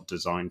 they're not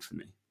designed for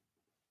me.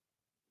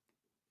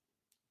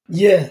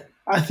 Yeah,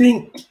 I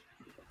think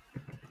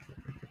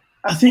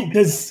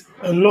there's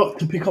a lot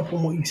to pick up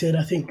on what you said.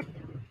 I think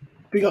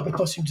pick up the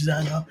costume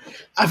designer.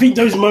 I think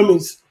those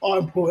moments are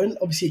important.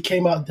 Obviously, it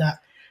came out that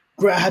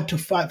Greta had to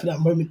fight for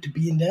that moment to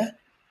be in there.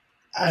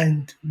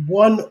 And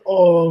one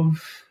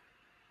of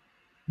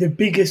the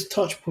biggest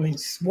touch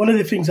points, one of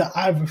the things that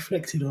I've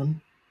reflected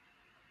on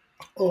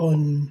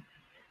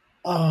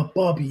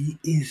Barbie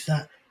is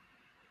that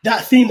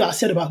theme that I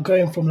said about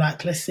going from,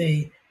 like, let's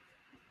say,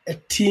 a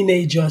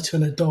teenager to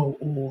an adult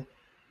or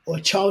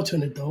a child to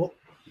an adult,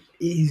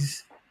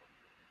 is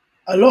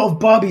a lot of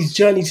Barbie's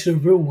journey to the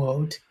real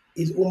world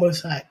is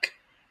almost like,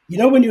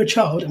 when you're a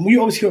child, and we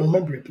obviously don't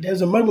remember it, but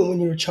there's a moment when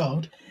you're a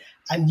child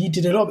and you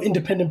did a lot of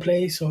independent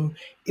play. So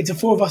it's the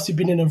four of us who've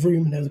been in a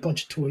room and there was a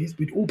bunch of toys.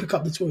 We'd all pick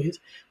up the toys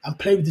and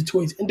play with the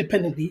toys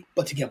independently,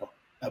 but together.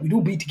 Like, we'd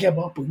all be together,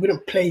 but we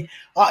wouldn't play.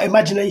 Our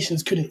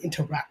imaginations couldn't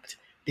interact.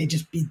 They'd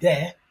just be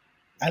there.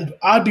 And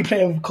I'd be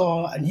playing with a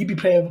car, and you'd be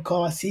playing with a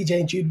car. CJ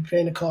and Jude would be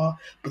playing a car,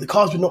 but the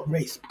cars would not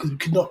race because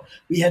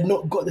we had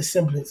not got the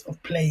semblance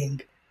of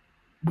playing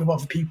with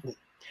other people.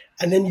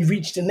 And then you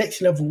reach the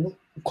next level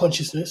of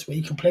consciousness where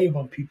you can play with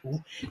other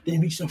people. Then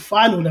you reach the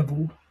final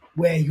level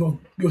where you're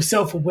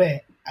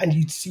self-aware and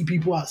you see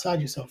people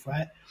outside yourself,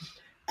 right?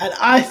 And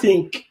I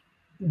think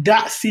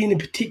that scene in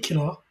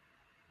particular,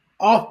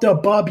 after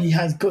Barbie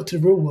has got to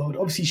the real world,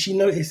 obviously she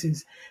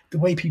notices the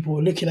way people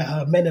are looking at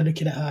her. Men are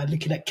looking at her,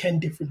 looking at Ken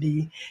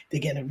differently. They're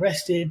getting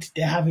arrested.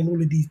 They're having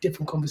all of these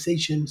different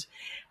conversations.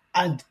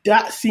 And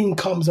that scene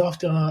comes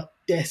after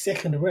their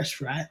second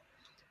arrest, right?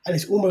 And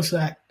it's almost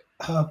like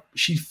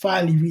she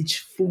finally reached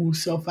full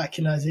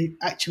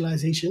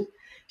self-actualization.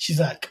 She's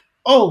like,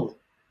 oh,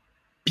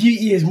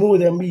 beauty is more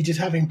than me just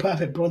having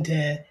perfect blonde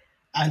hair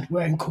and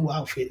wearing cool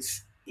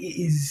outfits. It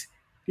is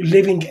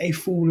living a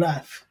full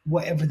life,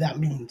 whatever that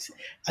means.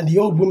 And the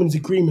old woman's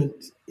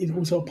agreement is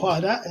also a part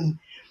of that. And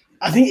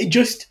I think it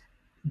just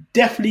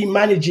definitely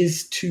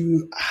manages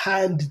to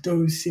hand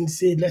those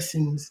sincere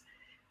lessons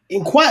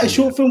in quite a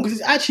short film, because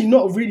it's actually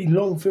not a really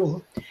long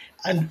film.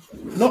 And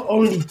not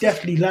only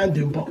definitely land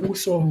them, but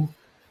also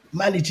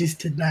manages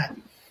to that.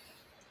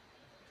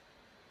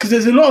 Because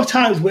there's a lot of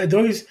times where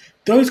those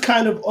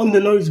kind of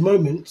on-the-nose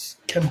moments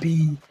can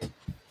be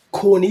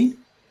corny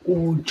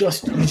or you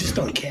just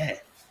don't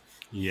care.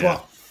 Yeah.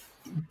 But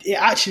it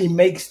actually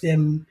makes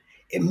them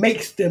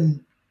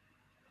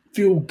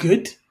feel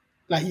good.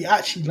 Like, you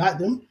actually like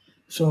them.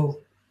 So,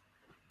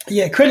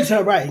 yeah, credit to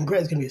her writing.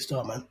 Greta's going to be a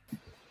star, man.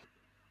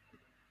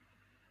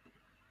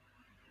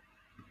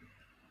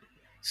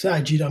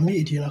 Sorry, Jude, I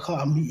muted you and I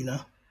can't unmute you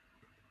now.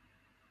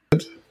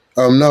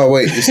 No,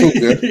 wait, it's all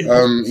good.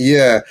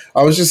 Yeah,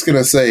 I was just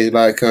gonna say,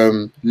 like,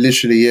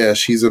 literally, yeah,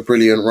 she's a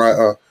brilliant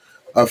writer.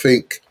 I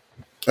think,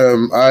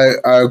 I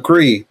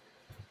agree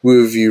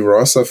with you,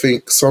 Ross. I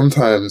think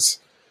sometimes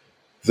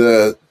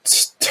the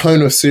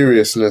tone of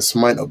seriousness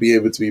might not be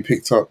able to be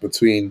picked up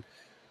between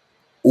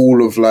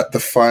all of, like, the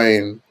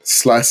fine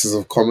slices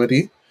of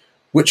comedy,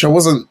 which I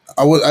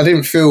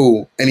didn't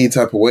feel any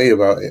type of way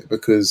about it,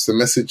 because the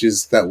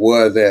messages that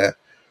were there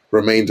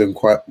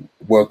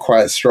were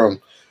quite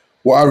strong.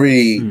 What I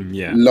really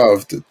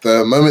loved,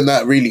 the moment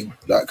that really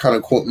kind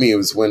of caught me,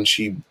 was when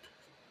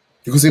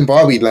because in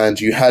Barbie Land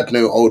you had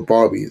no old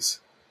Barbies.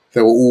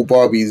 They were all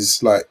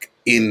Barbies, like,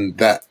 in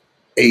that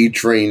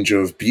age range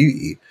of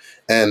beauty.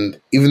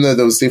 And even though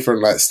there was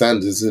different, like,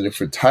 standards and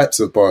different types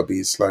of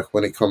Barbies, like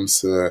when it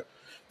comes to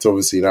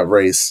obviously that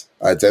race,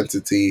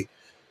 identity,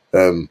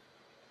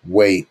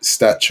 weight,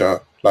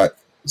 stature, like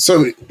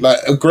so, like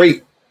a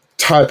great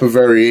type of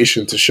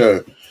variation to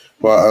show.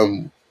 But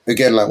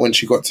again, like when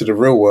she got to the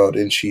real world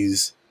and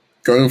she's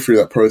going through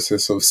that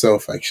process of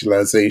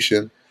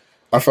self-actualization,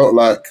 I felt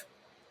like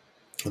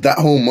that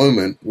whole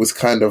moment was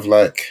kind of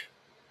like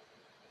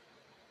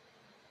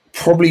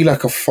probably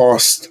like a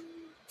fast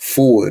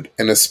forward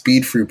and a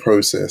speed through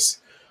process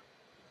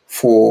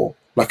for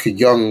like a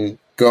young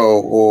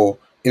girl or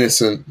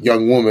innocent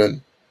young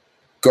woman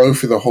going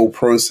through the whole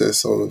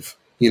process of,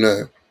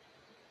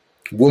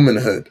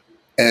 womanhood,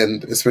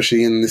 and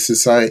especially in this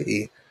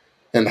society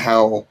and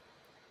how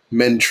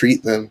men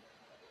treat them,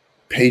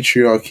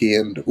 patriarchy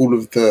and all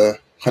of the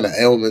kind of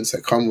ailments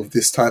that come with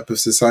this type of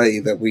society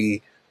that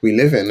we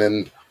live in.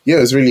 And yeah,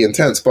 it was really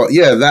intense. But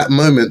yeah, that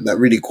moment that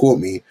really caught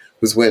me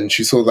was when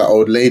she saw that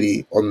old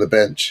lady on the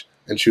bench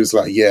and she was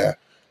like, yeah,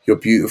 you're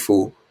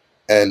beautiful.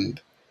 And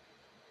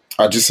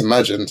I just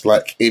imagined,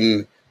 like,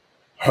 in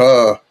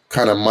her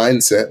kind of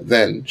mindset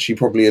then, she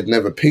probably had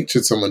never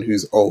pictured someone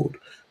who's old,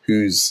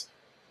 who's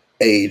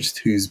aged,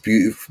 who's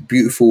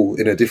beautiful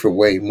in a different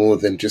way, more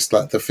than just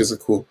like the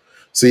physical.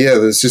 So yeah,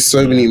 there's just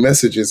so many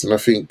messages, and I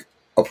think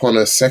upon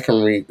a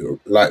secondary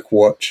like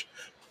watch,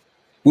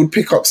 would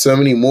pick up so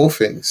many more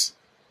things,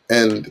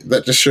 and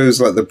that just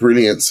shows like the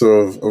brilliance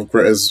of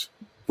Greta's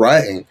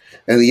writing,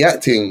 and the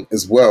acting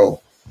as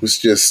well was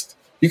just,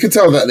 you could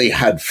tell that they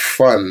had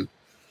fun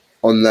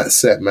on that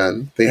set,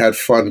 man. They had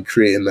fun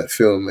creating that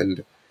film,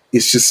 and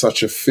it's just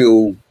such a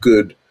feel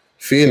good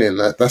feeling.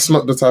 That's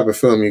not the type of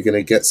film you're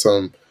gonna get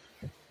some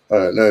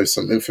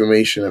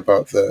information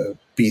about the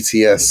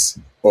BTS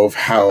of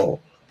how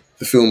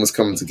the film was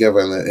coming together,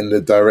 and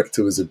the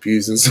director was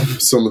abusing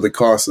some of the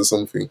cast or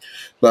something.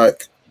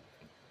 Like,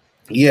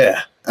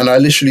 yeah. And I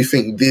literally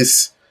think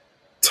this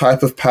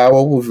type of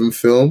power within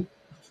film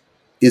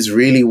is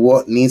really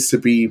what needs to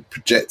be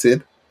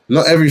projected.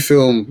 Not every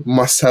film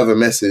must have a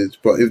message,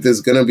 but if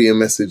there's going to be a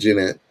message in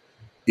it,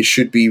 it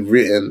should be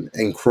written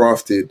and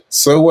crafted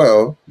so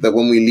well that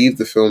when we leave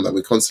the film, that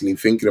we're constantly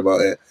thinking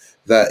about it,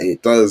 that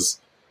it does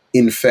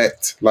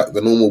infect like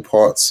the normal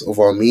parts of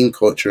our meme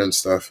culture and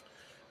stuff.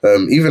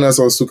 Even as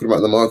I was talking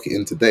about the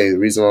marketing today, the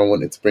reason why I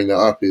wanted to bring that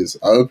up is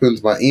I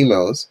opened my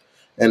emails,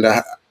 and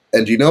on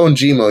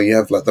Gmail you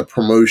have like the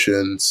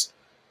promotions,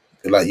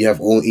 like you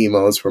have all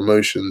emails,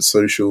 promotions,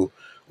 social.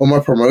 On my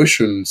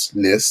promotions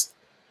list,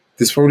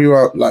 there's probably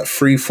about like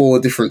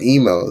 3-4 different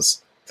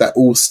emails that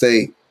all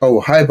state, "Oh,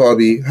 hi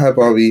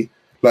Barbie,"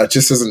 like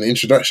just as an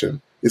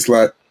introduction. It's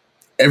like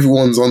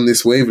everyone's on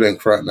this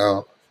wavelength right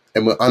now,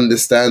 and we're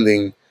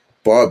understanding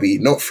Barbie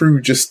not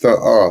through just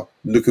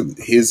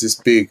here's this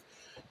big,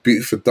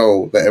 beautiful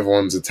doll that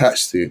everyone's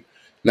attached to.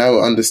 Now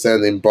we're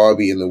understanding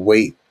Barbie and the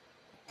weight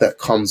that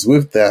comes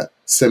with that,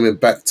 stemming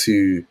back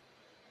to,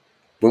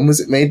 when was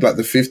it made? Like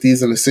the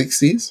 50s and the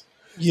 60s?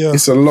 Yeah.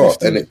 It's a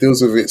lot, 50. and it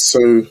deals with it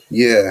so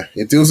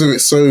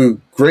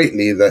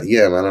greatly that,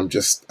 yeah, man, I'm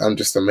just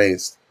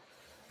amazed.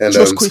 And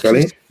Just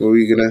quickly, Scully, what were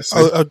you gonna say?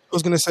 I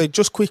was going to say,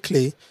 just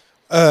quickly,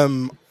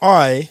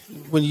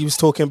 when you was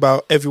talking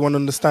about everyone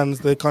understands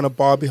the kind of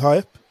Barbie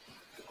hype,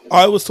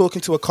 I was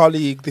talking to a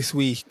colleague this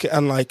week,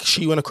 and like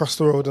she went across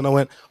the road and I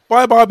went,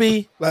 "Bye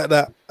Barbie," like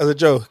that as a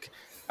joke.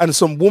 And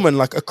some woman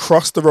like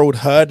across the road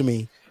heard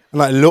me and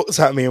like looked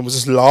at me and was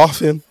just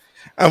laughing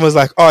and was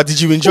like, "Oh, did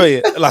you enjoy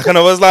it?" Like, and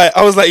I was like,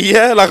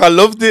 "Yeah, like I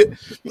loved it."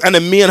 And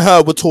then me and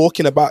her were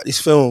talking about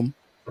this film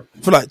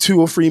for like 2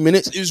 or 3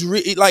 minutes. It was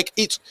really like,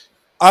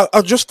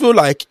 I just feel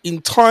like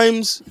in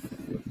times,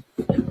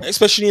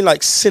 especially in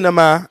like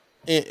cinema,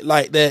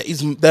 like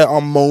there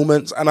are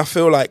moments, and I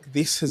feel like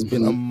this has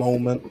been a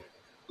moment.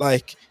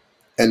 Like,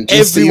 and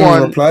just everyone, to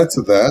even reply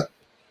to that,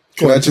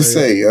 can I just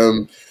say,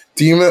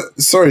 do you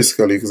sorry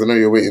Scully, because I know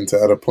you're waiting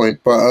to add a point,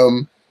 but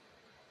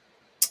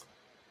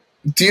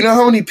do you know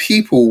how many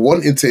people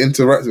wanted to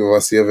interact with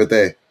us the other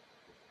day?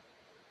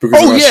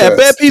 Oh yeah,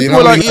 bare people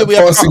were like, "Yeah, we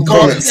have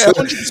comments." Yeah,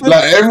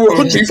 like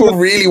everyone, people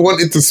really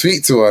wanted to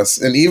speak to us,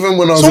 and even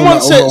when I was on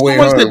my way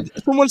home,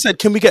 someone said,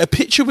 "Can we get a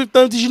picture with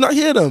them?" Did you not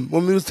hear them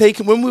when we were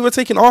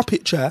taking our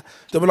picture?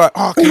 They were like,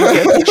 "Oh, can we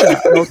get a picture?"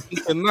 And I was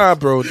thinking, "Nah,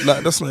 bro,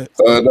 like that's not."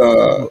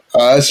 No,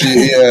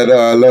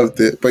 I loved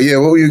it. But yeah,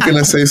 what were you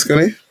gonna say,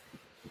 Scully?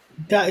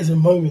 That is a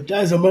moment,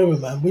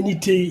 man. We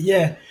need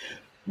to,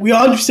 we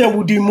 100%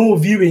 will do more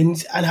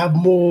viewings and have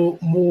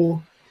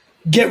more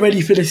get ready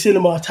for the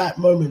cinema type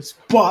moments.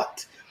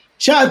 But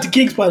shout out to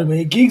Gigs, by the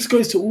way. Gigs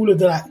goes to all of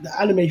the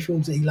anime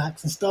films that he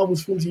likes and Star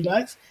Wars films he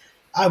likes,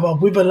 either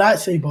with a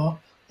lightsaber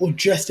or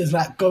dressed as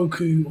like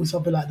Goku or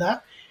something like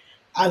that.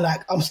 And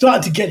like, I'm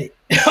starting to get it.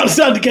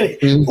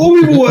 All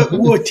we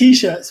wore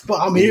t-shirts, but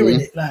I'm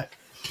hearing it. Like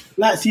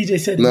CJ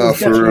said, it was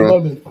definitely a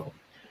moment.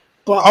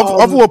 But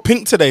I've wore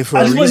pink today for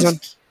a reason.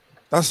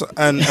 That's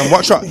and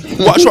watch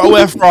what I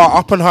wear for our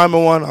Oppenheimer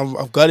one.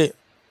 I've got it.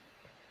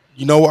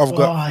 You know what I've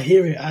got. Oh, I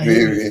hear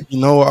it. You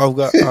know what I've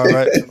got. All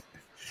right.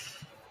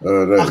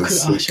 I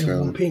should have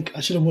worn pink.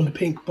 The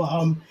pink. But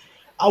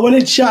I wanted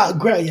to shout out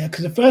Greta,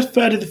 because the first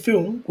third of the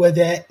film, where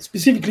they're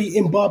specifically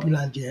in Barbie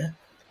Land,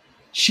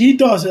 she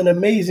does an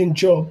amazing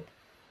job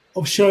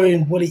of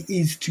showing what it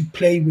is to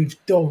play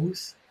with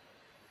dolls,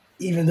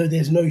 even though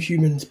there's no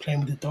humans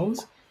playing with the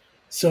dolls.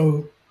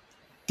 So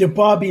the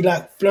Barbie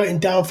like floating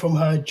down from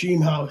her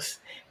dream house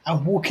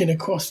and walking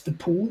across the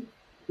pool,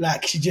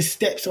 like she just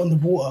steps on the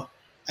water,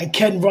 and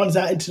Ken runs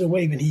out into the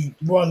wave and he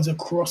runs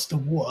across the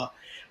water,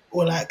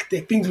 or like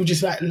the things will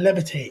just like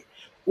levitate,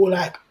 or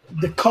like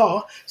the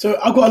car. So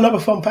I've got another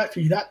fun fact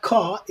for you. That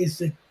car is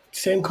the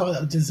same car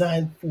that was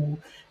designed for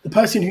the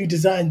person who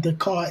designed the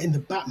car in the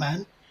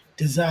Batman,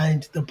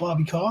 designed the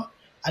Barbie car,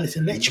 and it's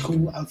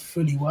electrical and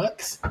fully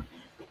works.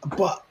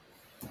 But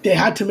they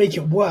had to make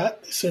it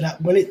work so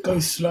that when it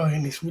goes slow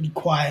and it's really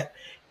quiet,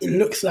 it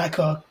looks like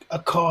a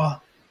car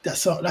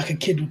that's like a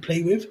kid would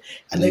play with.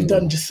 And they've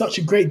done just such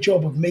a great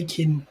job of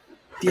making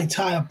the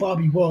entire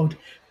Barbie world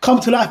come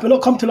to life, but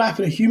not come to life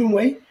in a human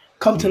way,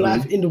 come to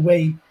life in the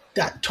way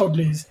that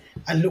toddlers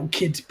and little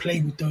kids play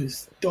with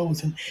those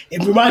dolls. And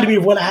it reminded me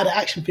of when I had an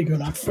action figure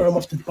and I'd throw him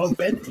off the bunk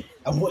bed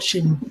and watch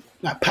him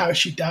like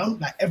parachute down,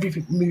 like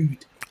everything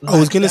moved. I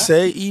was gonna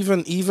say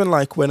even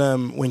like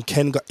when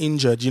Ken got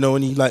injured, you know,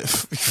 when he like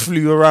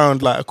flew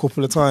around like a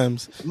couple of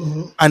times,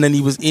 and then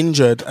he was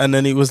injured, and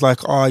then it was like,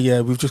 oh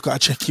yeah, we've just got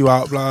to check you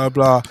out, blah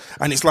blah.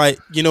 And it's like,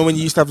 you know, when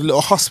you used to have a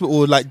little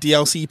hospital like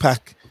DLC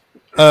pack,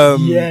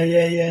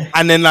 yeah.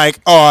 and then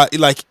like, oh,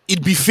 like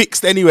it'd be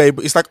fixed anyway,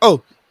 but it's like,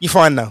 oh, you're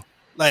fine now,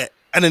 like,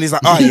 and then he's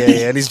like, oh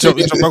yeah, and he's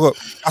jumped back up.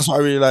 That's what I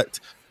really liked.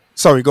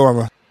 Sorry, go on,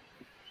 man.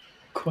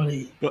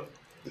 Quality, but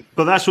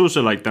that's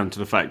also like down to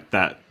the fact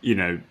that, you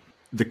know,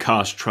 the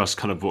cast trust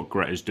kind of what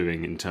Greta's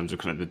doing in terms of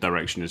kind of the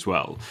direction as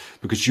well,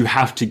 because you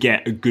have to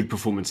get a good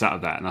performance out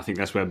of that. And I think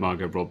that's where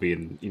Margot Robbie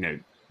and, you know,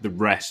 the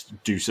rest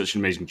do such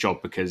an amazing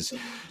job, because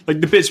like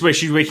the bits where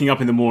she's waking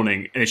up in the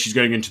morning and she's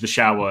going into the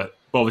shower,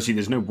 well, obviously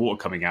there's no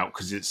water coming out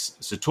because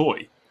it's a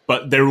toy,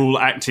 but they're all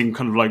acting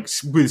kind of like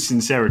with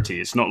sincerity.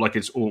 It's not like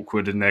it's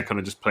awkward and they're kind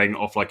of just playing it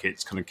off like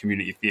it's kind of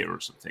community theatre or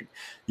something.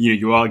 You know,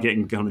 you are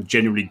getting kind of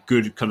genuinely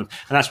good kind of,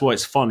 and that's why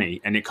it's funny,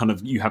 and it kind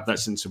of, you have that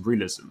sense of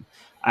realism.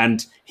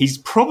 And he's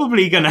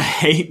probably going to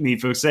hate me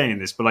for saying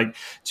this, but like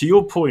to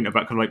your point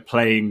about kind of like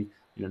playing,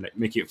 you know, like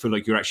making it feel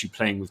like you're actually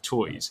playing with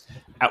toys.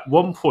 At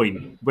one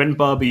point, when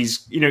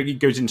Barbie's, you know, it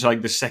goes into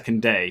like the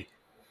second day,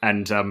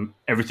 and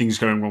everything's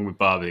going wrong with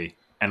Barbie,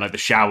 and like the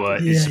shower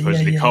is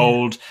supposedly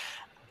cold.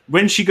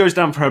 When she goes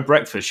down for her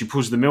breakfast, she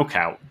pulls the milk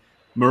out.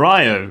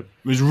 Mariah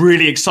was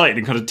really excited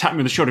and kind of tapped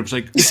me on the shoulder. It was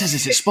like, it says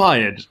it's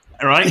expired.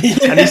 All right.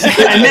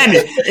 And then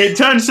it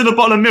turns to the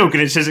bottle of milk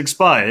and it says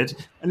expired.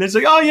 And it's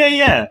like, oh,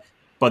 yeah.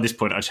 By this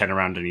point, I turn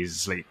around and he's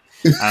asleep.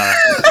 No.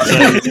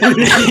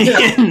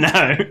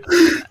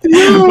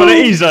 But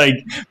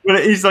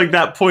it is like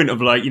that point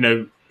of like, you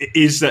know, it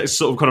is that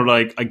sort of kind of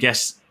like, I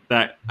guess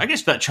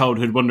that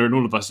childhood wonder in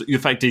all of us. The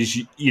fact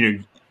is, you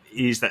know,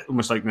 is that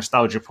almost like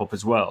nostalgia pop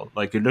as well.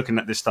 Like you're looking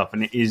at this stuff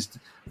and it is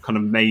kind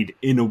of made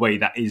in a way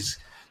that is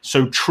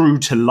so true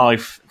to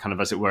life, kind of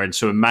as it were, and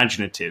so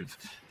imaginative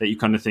that you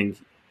kind of think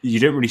you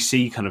don't really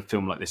see kind of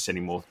film like this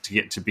anymore to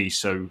get to be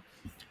so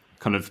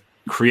kind of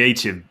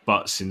creative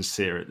but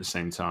sincere at the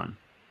same time.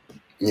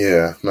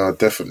 Yeah, no,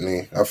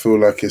 definitely. I feel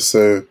like it's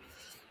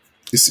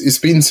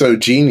been so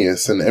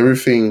genius, and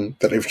everything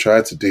that they've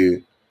tried to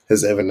do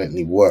has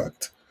evidently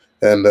worked.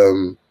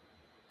 And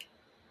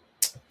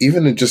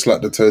even in just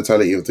like the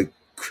totality of the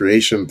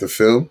creation of the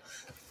film,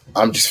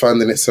 I'm just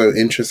finding it so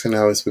interesting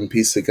how it's been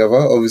pieced together.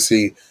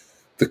 Obviously,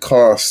 the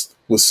cast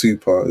was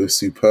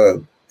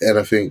superb, and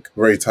I think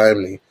very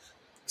timely,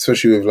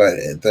 especially with like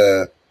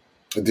the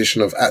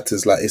addition of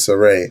actors like Issa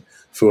Rae.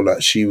 I feel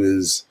like she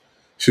was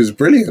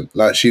brilliant.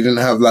 Like she didn't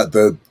have like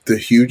the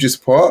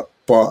hugest part,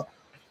 but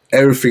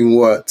everything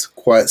worked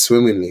quite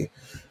swimmingly.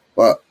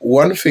 But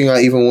one thing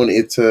I even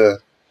wanted to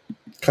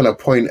kind of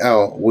point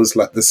out was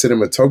like the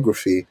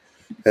cinematography,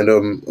 and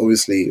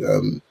obviously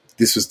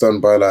this was done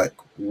by like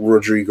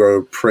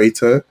Rodrigo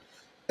Prieto,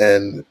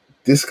 and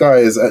this guy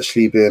has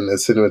actually been a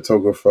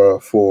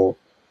cinematographer for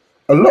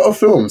a lot of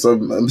films.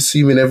 I'm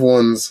assuming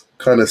everyone's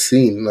kind of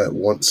seen like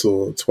once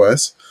or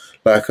twice.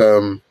 Like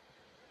one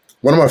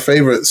of my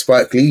favorite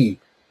Spike Lee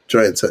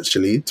joints,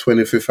 actually,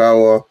 25th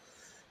Hour.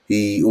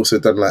 He also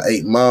done like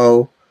 8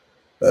 Mile,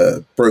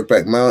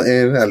 Brokeback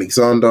Mountain,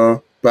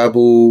 Alexander,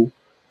 Babel,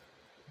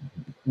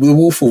 The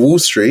Wolf of Wall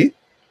Street.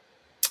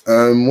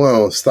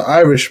 Well, it's The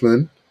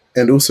Irishman,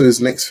 and also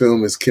his next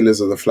film is Killers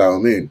of the Flower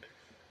Moon.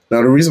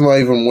 Now, the reason why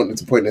I even wanted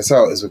to point this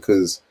out is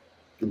because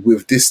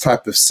with this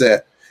type of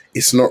set,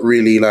 it's not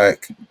really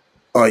like,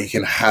 oh, you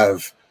can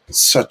have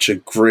such a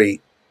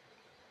great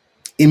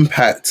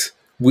impact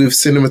with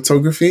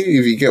cinematography,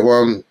 if you get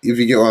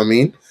what I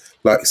mean.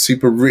 Like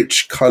super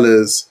rich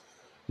colors,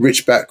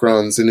 rich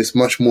backgrounds, and it's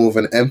much more of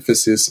an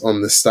emphasis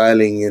on the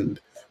styling and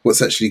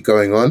what's actually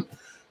going on.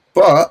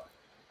 But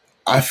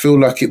I feel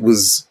like it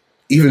was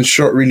even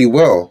shot really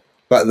well.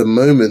 Like the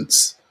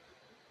moments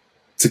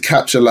to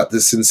capture like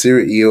the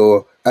sincerity,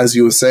 or as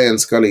you were saying,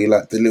 Scully,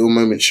 like the little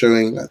moments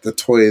showing like the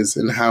toys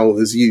and how it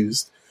was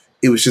used.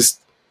 It was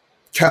just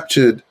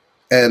captured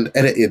and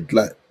edited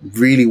like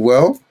really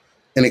well,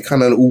 and it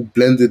kind of all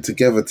blended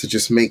together to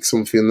just make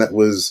something that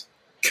was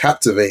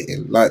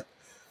captivating. Like,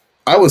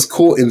 I was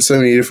caught in so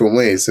many different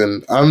ways,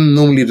 and I'm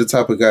normally the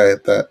type of guy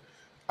that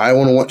I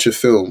want to watch a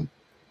film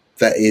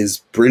that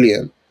is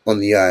brilliant on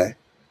the eye,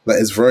 that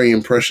is very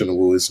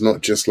impressionable. It's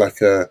not just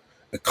like a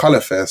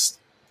color fest,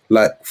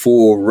 like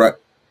for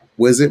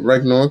was it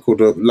Ragnarok or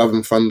the Love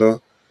and Thunder?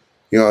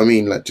 You know what I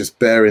mean? Like just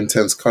bare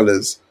intense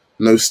colors,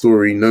 no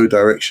story, no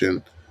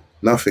direction,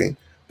 nothing.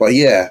 But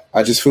yeah,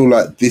 I just feel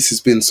like this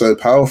has been so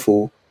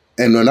powerful.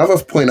 And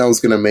another point I was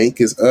going to make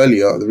is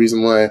earlier, the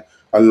reason why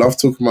I love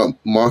talking about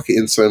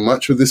marketing so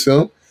much with this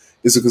film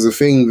is because the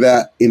thing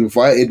that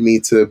invited me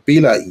to be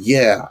like,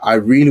 yeah, I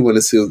really want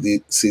to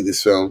see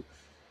this film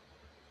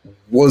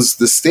was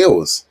the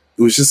stills.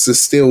 It was just the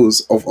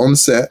stills of on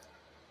set,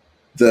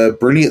 the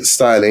brilliant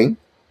styling,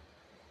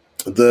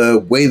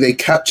 the way they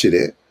captured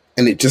it,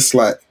 and it just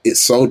like, it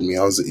sold me.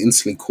 I was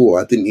instantly cool.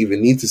 I didn't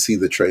even need to see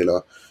the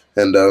trailer.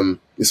 And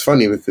it's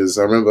funny because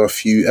I remember a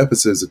few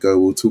episodes ago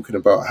we were talking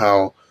about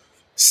how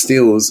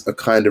stills are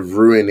kind of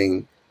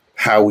ruining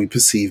how we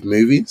perceive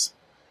movies.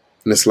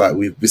 And it's like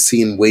we've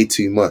seen way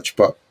too much.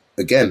 But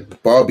again,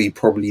 Barbie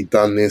probably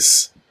done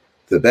this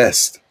the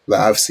best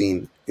that I've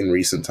seen in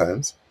recent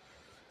times.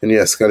 And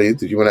yeah, Scully,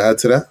 did you want to add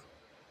to that?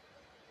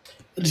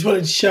 I just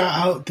wanted to shout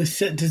out the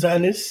set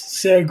designers,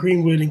 Sarah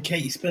Greenwood and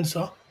Katie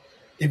Spencer.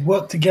 They've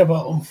worked together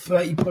on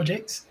 30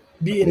 projects,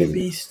 Beauty and the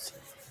Beast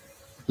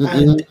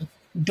and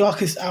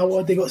Darkest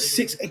Hour. They got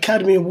 6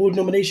 Academy Award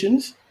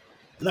nominations.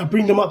 And I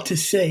bring them up to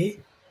say,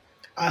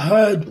 I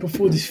heard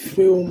before this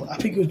film, I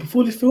think it was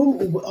before this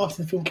film or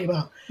after the film came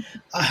out,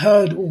 I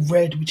heard or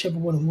read, whichever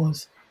one it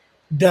was,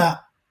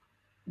 that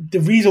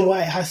the reason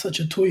why it has such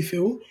a toy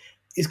feel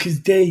is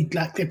because they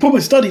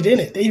probably studied in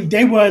it.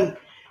 They weren't,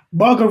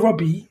 Margot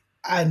Robbie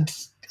and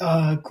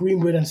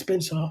Greenwood and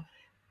Spencer,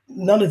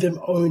 none of them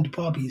owned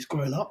Barbies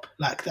growing up.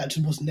 Like, that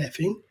just wasn't their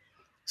thing.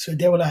 So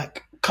they were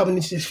like coming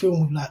into this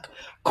film with like,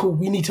 cool,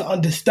 we need to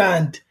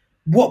understand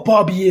what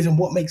Barbie is and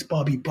what makes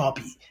Barbie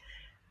Barbie.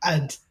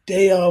 And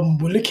they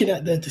were looking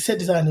at the set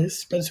designers,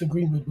 Spencer and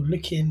Greenwood, were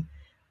looking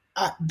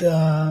at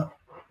the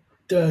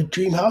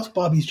dream house,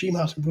 Barbie's dream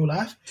house in real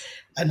life,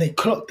 and they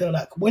clocked, they're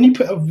like, when you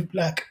put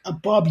a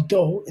Barbie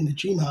doll in the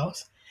dream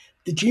house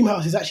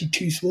is actually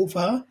too small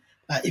for her.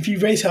 Like, if you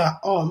raise her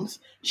arms,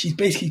 she's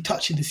basically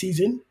touching the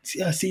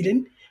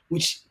ceiling,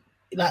 which,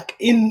 like,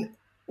 in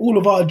all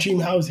of our dream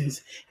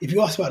houses, if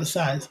you ask about the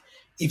size,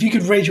 if you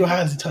could raise your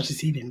hands and touch the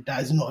ceiling,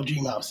 that is not a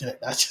dream house, innit?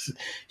 That's just,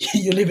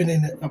 you're living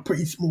in a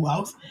pretty small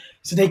house.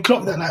 So they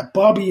clocked that, like,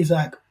 Barbie is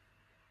like,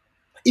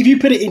 if you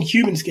put it in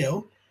human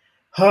scale,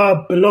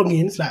 her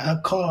belongings, like her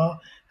car,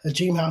 her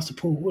dream house, the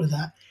pool, all of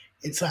that,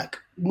 it's like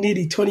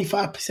nearly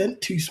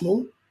 25% too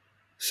small.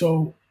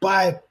 So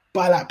by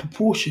like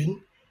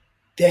proportion,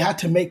 they had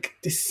to make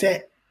the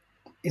set,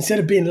 instead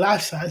of being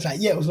life size, like,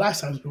 yeah, it was life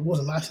size, but it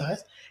wasn't life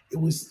size. It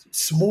was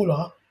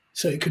smaller,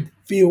 so it could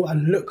feel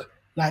and look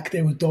like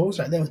they were dolls,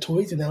 like they were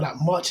toys, and they were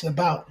like marching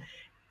about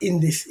in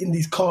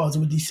these cars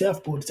with these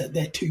surfboards that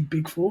they're too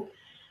big for.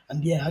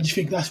 And yeah, I just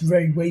think that's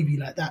very wavy,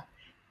 like that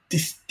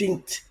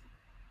distinct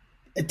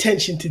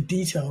attention to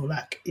detail.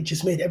 Like, it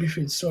just made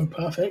everything so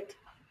perfect.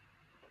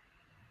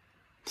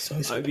 So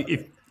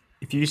perfect.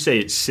 If you say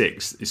it's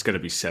 6, it's going to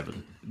be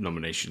 7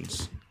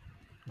 nominations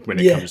when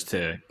it comes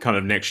to kind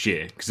of next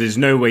year, because there's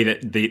no way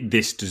that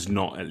this does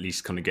not at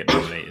least kind of get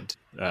nominated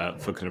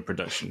for kind of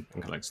production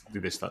and kind of like do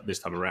this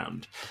time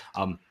around.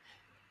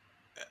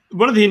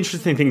 One of the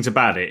interesting things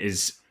about it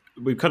is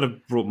we've kind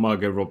of brought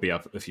Margot Robbie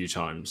up a few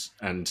times,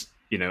 and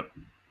you know,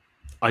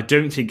 I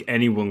don't think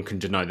anyone can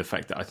deny the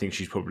fact that I think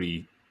she's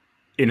probably,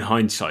 in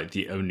hindsight,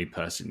 the only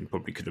person who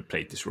probably could have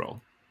played this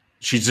role.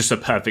 She's just a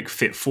perfect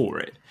fit for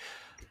it.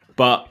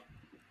 But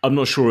I'm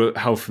not sure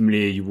how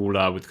familiar you all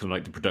are with kind of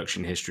like the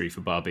production history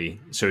for Barbie.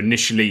 So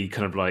initially,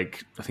 kind of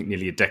like, I think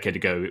nearly a decade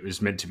ago, it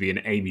was meant to be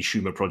an Amy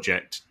Schumer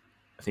project.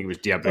 I think it was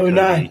Diablo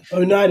Cody.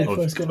 09 it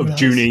first got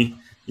announced. Of Junie.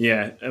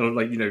 Yeah,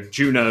 like, you know,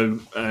 Juno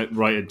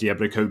writer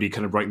Diablo Cody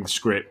kind of writing the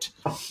script.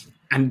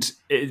 And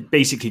it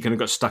basically kind of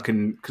got stuck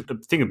in, I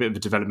think, a bit of a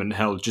development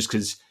hell, just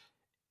because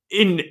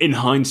in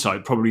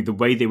hindsight, probably the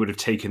way they would have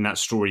taken that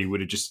story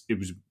would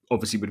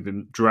have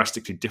been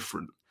drastically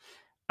different.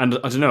 And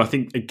I don't know, I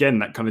think, again,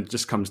 that kind of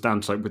just comes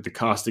down to like with the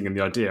casting and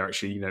the idea,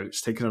 actually, you know,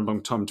 it's taken a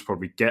long time to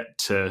probably get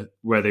to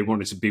where they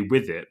wanted to be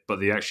with it, but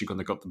they actually kind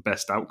of got the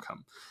best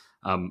outcome.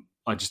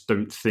 I just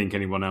don't think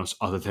anyone else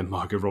other than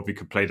Margot Robbie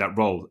could play that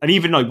role. And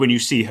even like when you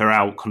see her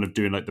out kind of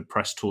doing like the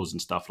press tours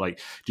and stuff, like,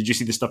 did you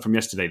see the stuff from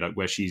yesterday, like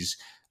where she's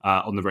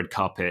on the red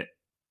carpet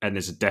and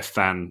there's a deaf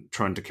fan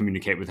trying to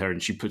communicate with her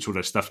and she puts all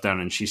her stuff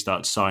down and she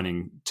starts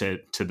signing to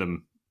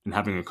them and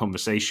having a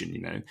conversation,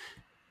 you know?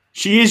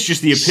 She is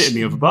just the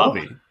epitome of a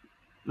Barbie.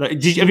 Like,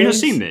 have you not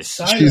seen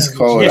this? She's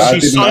cold. Yeah, I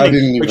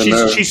didn't even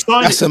know. She's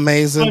signing, That's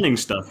amazing. Signing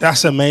stuff.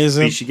 That's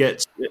amazing. She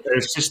gets her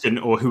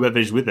assistant or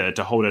whoever's with her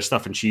to hold her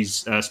stuff, and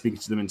she's speaking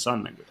to them in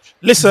sign language.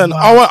 Listen,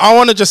 wow. I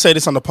want to just say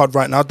this on the pod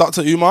right now,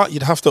 Dr. Umar.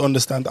 You'd have to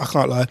understand. I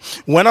can't lie.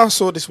 When I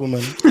saw this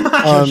woman, Wait,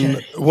 how do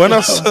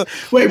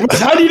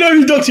you know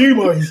who Dr.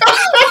 Umar is?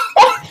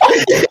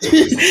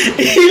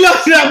 He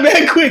lost that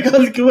man quick. I was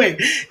like,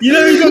 wait, you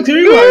know who Dr.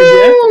 Umar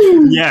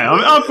is, yeah? Yeah,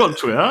 I've got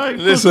Twitter.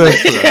 Listen,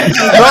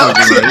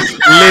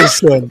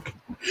 listen.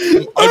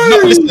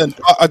 Listen,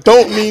 I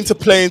don't mean to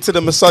play into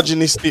the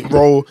misogynistic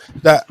role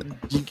that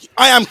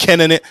I am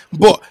kenning it,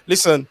 but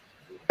listen,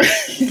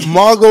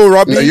 Margot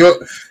Robbie, No,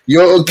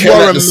 you're okay you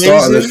are at the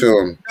start of the amazing.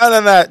 film.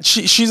 No.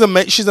 She's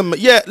amazing.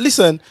 Yeah,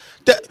 listen.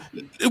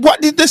 What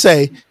did they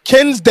say?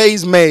 Ken's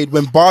day's made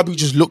when Barbie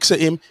just looks at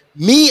him.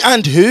 Me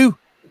and who?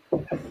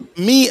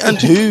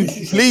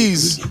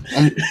 Please.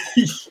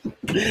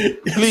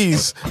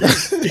 Please.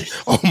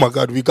 Oh my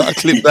God, we got to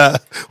clip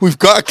that. We've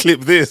got to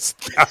clip this.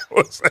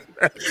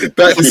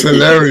 That is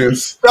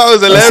hilarious. That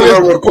was That's hilarious.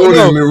 what I'm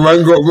recording. No.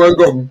 Man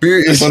got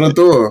beauty for the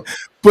door.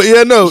 But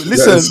yeah, no, That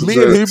is listen, me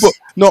and who, jokes. but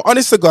no,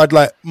 honest to God,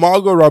 like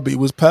Margot Robbie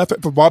was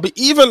perfect for Barbie.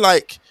 Even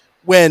like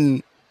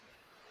when,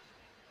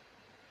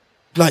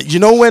 like, you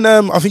know, when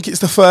I think it's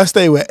the first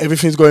day where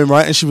everything's going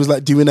right and she was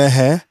like doing her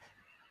hair.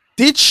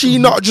 Did she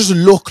not just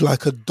look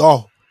like a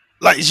doll?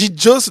 Like she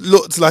just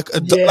looked like a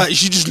doll. Yeah. Like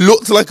she just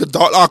looked like a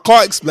doll. I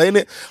can't explain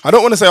it. I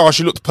don't want to say, oh,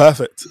 she looked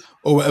perfect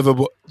or whatever,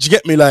 but do you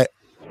get me? Like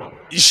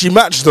she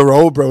matched the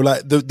role, bro.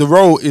 Like the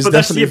role is But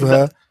that's definitely the- for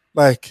her.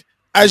 Like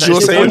as you're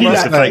That's the saying, point, only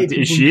is like, the like- fact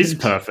that she is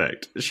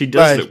perfect. She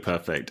does Like, look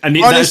perfect, and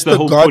that's honest the to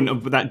whole God- point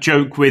of that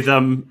joke with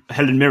Helen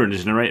Mirren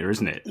as narrator,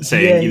 isn't it?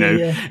 Saying, Yeah, you know,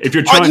 yeah. if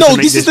you're trying no, to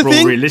make this is this the role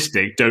thing.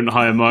 realistic, don't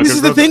hire Margot. this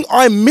is the Robbie. thing.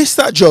 I missed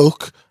that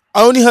joke.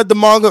 I only heard the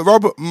Margot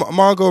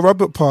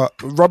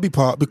Robbie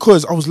part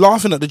because I was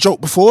laughing at the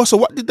joke before. So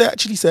what did they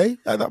actually say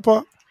at that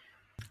part?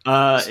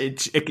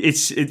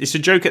 It's a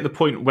joke at the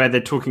point where they're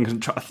talking.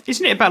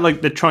 Isn't it about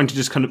like they're trying to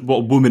just kind of what a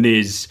woman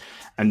is,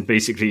 and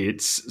basically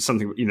it's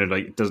something, you know,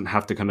 like it doesn't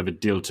have to kind of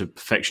adhere to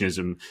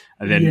perfectionism.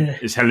 And then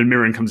as Helen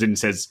Mirren comes in and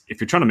says, if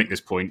you're trying to make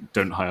this point,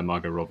 don't hire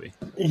Margot Robbie.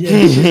 Yeah,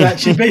 she's like,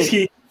 she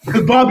basically,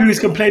 because Barbie was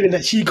complaining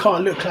that she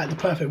can't look like the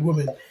perfect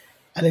woman,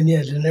 and then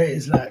the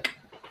narrator's like,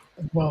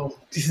 "Well,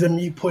 this is a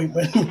mute point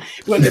when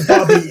the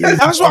Barbie is."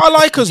 That's what I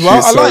like as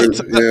well. She's I so-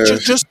 liked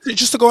yeah.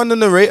 just to go on the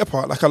narrator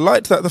part. Like I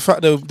liked that the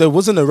fact that there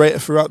was a narrator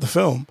throughout the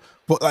film,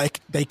 but like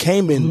they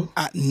came in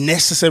at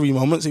necessary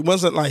moments. It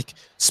wasn't like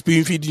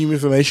spoon feeding you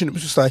information. It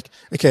was just like,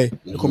 okay,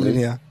 they're coming in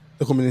here,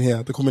 they're coming in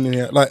here, they're coming in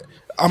here. Like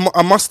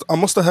I must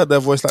have heard their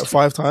voice like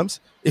 5 times,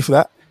 if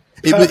that.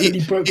 Perfectly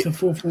broke the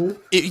fourth wall.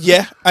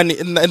 And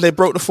they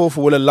broke the fourth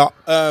wall a lot.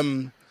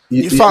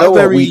 You It felt know what?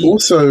 very. We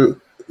also,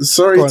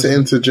 sorry Go on. to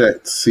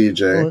interject, Go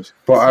CJ, on.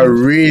 but I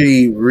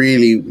really,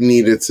 really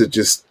needed to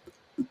just.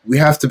 We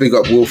have to big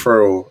up Will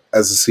Ferrell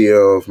as the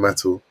CEO of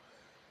Metal,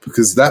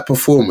 because that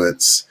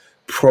performance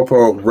proper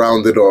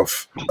rounded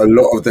off a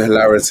lot of the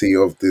hilarity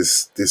of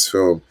this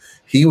film.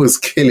 He was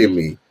killing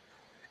me.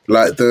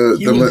 Like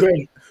He was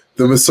great.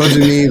 the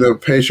misogyny, the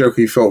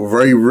patriarchy felt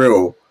very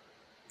real.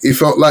 It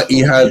felt like he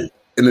had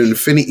an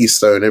infinity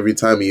stone every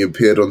time he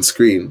appeared on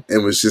screen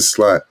and was just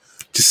like,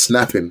 just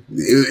snapping.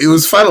 It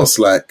was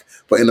Thanos-like,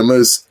 but in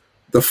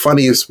the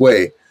funniest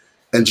way.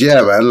 And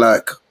yeah, man,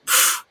 like,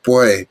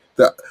 boy,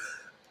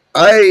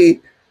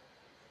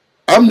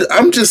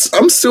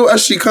 I'm still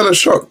actually kind of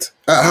shocked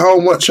at how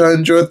much I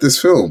enjoyed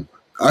this film.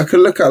 I could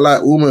look at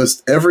like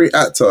almost every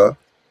actor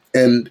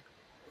and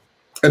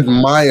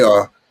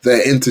admire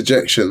their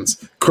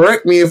interjections.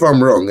 Correct me if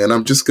I'm wrong, and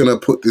I'm just gonna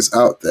put this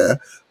out there,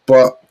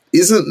 but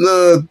isn't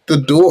the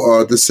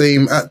daughter the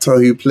same actor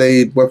who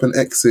played Weapon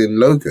X in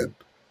Logan?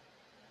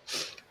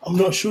 I'm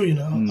not sure, you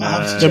know. I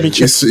have to Let check. me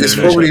check. It's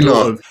probably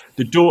not.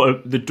 The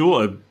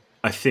daughter,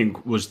 I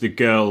think, was the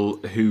girl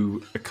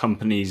who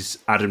accompanies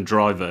Adam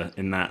Driver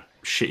in that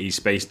shitty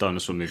space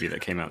dinosaur movie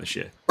that came out this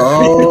year.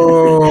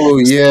 Oh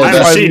yeah, I haven't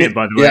that's- seen it,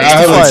 by the way. Yeah, I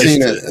haven't Just-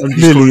 seen it. I'm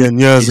just Million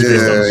years ago.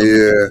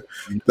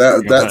 Yeah.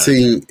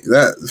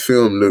 That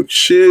film looked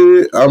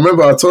shit. I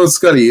remember I told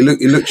Scully it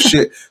looked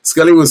shit.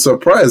 Scully was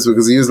surprised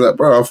because he was like,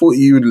 "Bro, I thought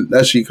you would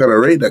actually kind of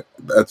rate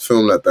that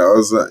film like that." I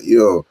was like,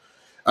 "Yo,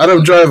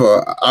 Adam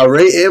Driver, I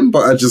rate him,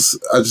 but I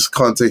just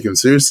can't take him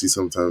seriously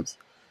sometimes.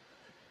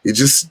 It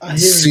just I hear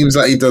seems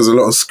like he does a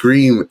lot of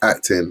scream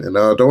acting, and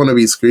I don't want to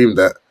be screamed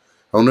at.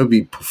 I want to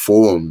be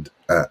performed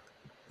at.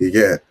 You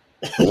get?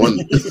 I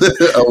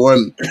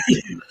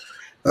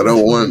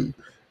don't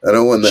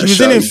want that. She was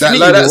shout. in Infinity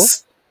War.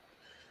 that's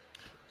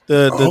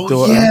The oh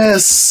daughter.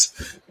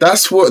 yes,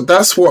 that's what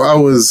I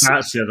was.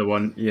 That's the other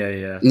one.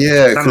 Yeah.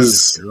 Yeah, Thanos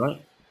is because good,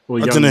 right? Or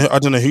I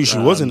don't know who she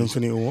was in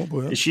Infinity War, but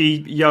yeah. Is she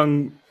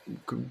young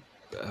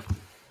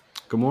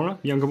Gamora?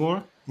 Young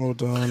Gamora?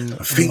 Hold on.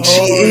 I think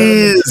she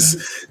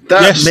is.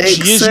 That Yes, makes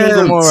she is sense.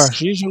 young Gamora.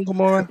 She is young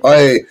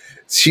Gamora.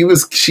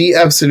 She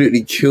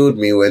absolutely killed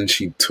me when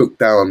she took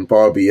down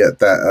Barbie at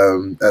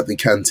the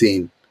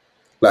canteen.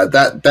 Like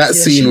that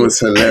scene was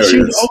hilarious. She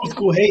was old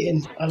school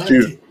hating. I liked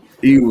it.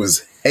 He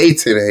was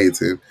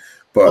hating.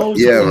 But Old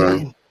yeah, school man.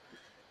 hating.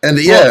 And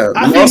yeah,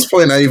 I the last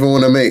point I even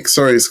want to make,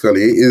 sorry,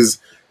 Scully, is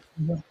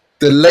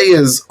the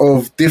layers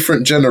of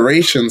different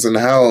generations and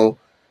how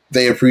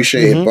they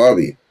appreciated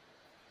Barbie.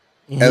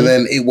 And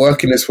then it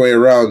working its way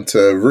around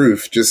to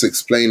Ruth, just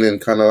explaining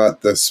kind of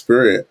like the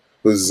spirit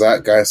the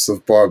zeitgeist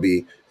of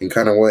Barbie and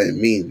kind of what it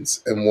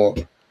means and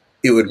what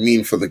it would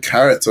mean for the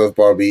character of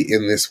Barbie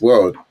in this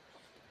world.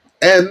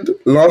 And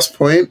last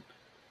point,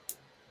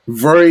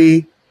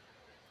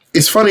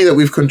 it's funny that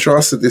we've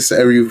contrasted this to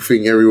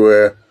Everything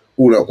Everywhere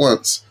All at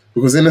Once,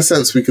 because in a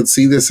sense we could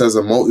see this as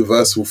a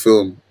multiversal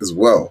film as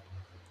well,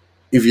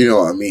 if you know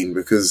what I mean,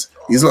 because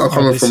these lot are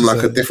coming from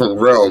like a different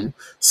realm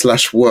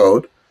 /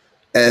 world,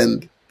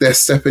 and they're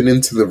stepping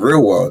into the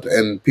real world,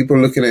 and people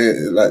are looking at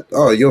it like,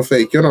 oh, you're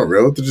fake, you're not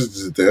real.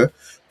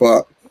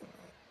 But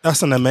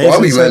that's an amazing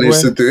Barbie segue.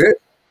 managed to do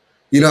it.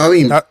 You know what I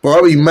mean?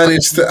 Barbie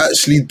managed to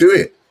actually do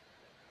it.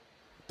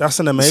 That's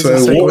an amazing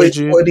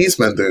segue. What are these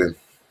men doing?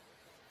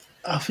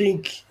 I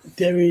think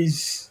there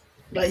is,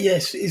 like,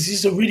 yes, it's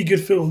just a really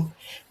good film.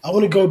 I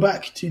want to go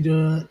back to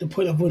the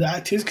point of all the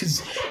actors,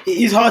 because it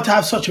is hard to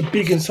have such a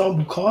big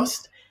ensemble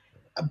cast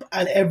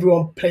and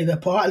everyone play their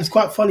part. And it's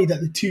quite funny that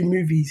the two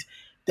movies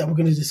that we're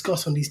going to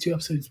discuss on these two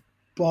episodes,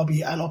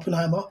 Barbie and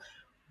Oppenheimer,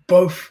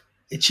 both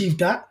achieved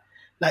that.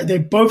 Like, they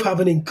both have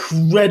an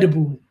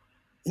incredible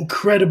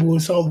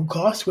ensemble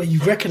cast where you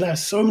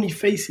recognize so many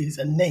faces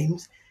and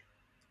names,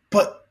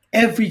 but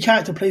every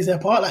character plays their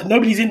part. Like,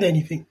 nobody's in there and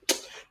you think,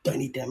 don't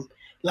need them.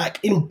 Like,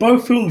 in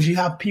both films, you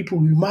have people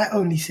who might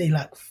only say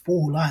like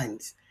 4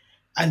 lines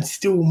and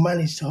still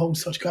manage to hold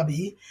such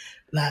gravity.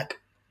 Like,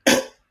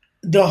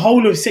 the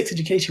whole of Sex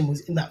Education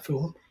was in that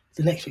film,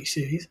 the Netflix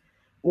series,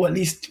 or at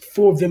least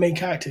 4 of the main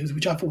characters,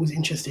 which I thought was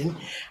interesting.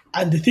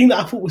 And the thing that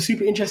I thought was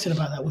super interesting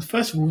about that was,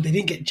 first of all, they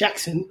didn't get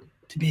Jackson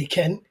to be a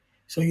Ken.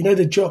 So, you know,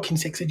 the jock in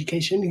Sex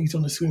Education who's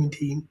on the swimming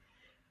team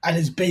and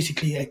is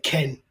basically a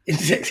Ken in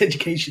Sex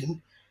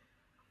Education.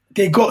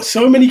 They got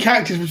so many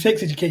characters from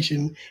Sex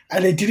Education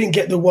and they didn't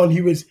get the one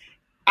who was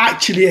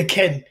actually a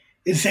Ken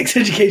in Sex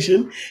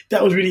Education.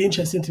 That was really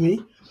interesting to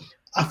me.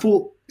 I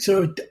thought,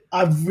 so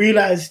I've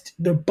realised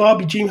the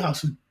Barbie Dream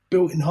House was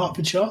built in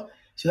Hertfordshire.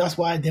 So that's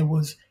why they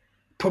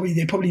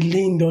probably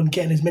leaned on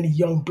getting as many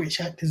young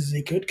British actors as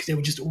they could, because they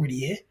were just already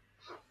here.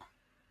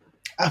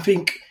 I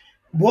think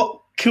what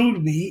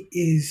killed me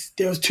is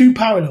there was 2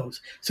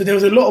 parallels. So there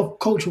was a lot of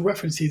cultural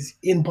references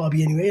in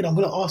Barbie anyway, and I'm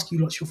going to ask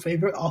you what's your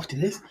favourite after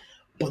this.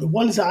 But the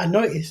ones that I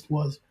noticed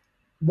was,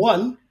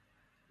 one,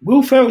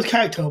 Will Ferrell's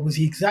character was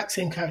the exact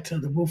same character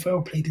that Will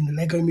Ferrell played in the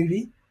Lego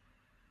movie.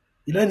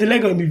 You know, in the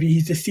Lego movie,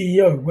 he's the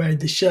CEO wearing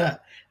the shirt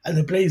and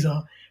the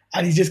blazer,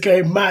 and he's just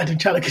going mad and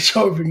trying to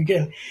control everything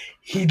again.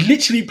 He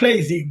literally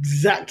plays the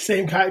exact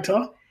same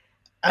character.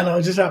 And I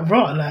was just like,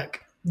 right,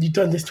 like, you've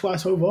done this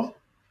twice over.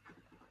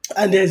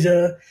 And there's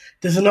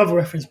another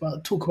reference, but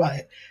I'll talk about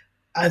it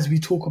as we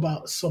talk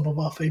about some of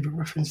our favourite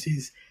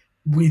references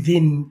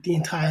within the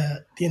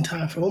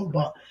entire film.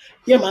 But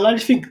yeah, man, I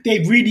just think they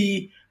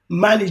really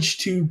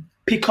managed to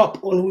pick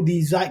up on all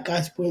these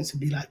zeitgeist points and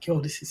be like, yo,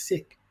 this is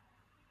sick.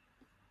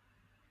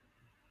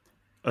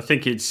 I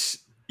think it's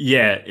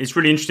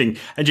really interesting.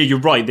 And yeah, you're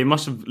right. They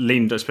must have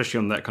leaned, especially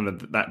on that kind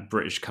of that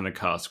British kind of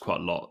cast, quite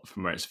a lot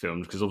from where it's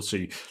filmed, because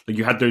obviously, like,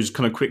 you had those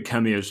kind of quick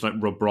cameos like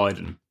Rob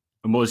Brydon.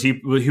 And what was he?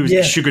 He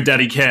was Sugar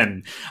Daddy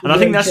Ken. And I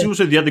think that's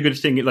also the other good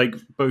thing, like,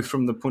 both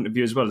from the point of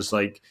view as well as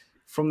like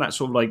from that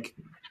sort of like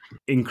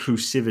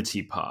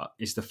inclusivity part,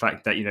 is the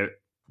fact that, you know,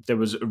 there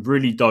was a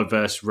really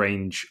diverse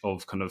range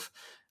of kind of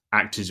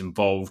actors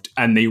involved,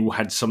 and they all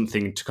had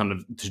something to kind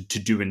of to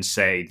do and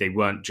say. They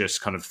weren't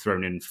just kind of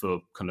thrown in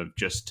for kind of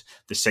just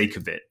the sake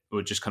of it,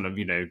 or just kind of,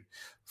 you know,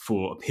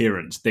 for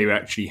appearance. They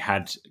actually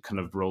had kind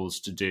of roles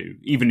to do,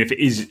 even if it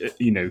is,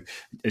 you know,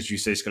 as you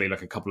say, Scully,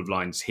 like a couple of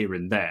lines here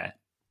and there,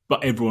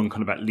 but everyone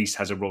kind of at least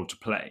has a role to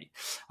play.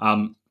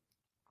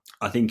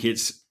 I think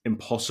it's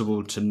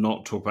impossible to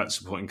not talk about the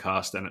supporting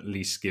cast and at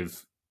least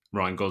give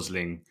Ryan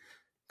Gosling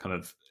kind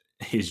of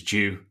his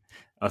due.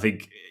 I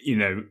think, you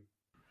know,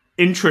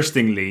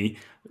 interestingly,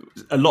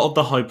 a lot of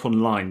the hype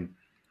online,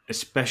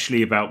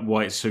 especially about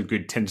why it's so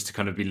good, tends to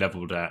kind of be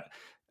leveled at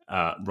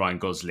Ryan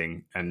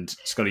Gosling. And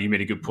Scully, you made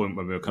a good point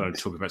when we were kind of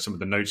talking about some of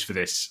the notes for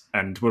this.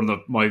 And one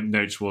of my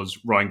notes was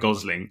Ryan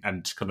Gosling,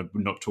 and kind of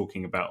not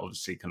talking about,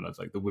 obviously, kind of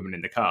like the women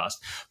in the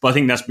cast. But I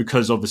think that's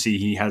because obviously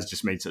he has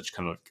just made such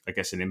kind of, I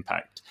guess, an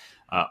impact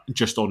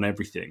just on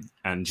everything.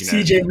 And, you know,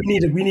 CJ,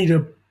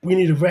 we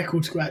need a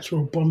record scratch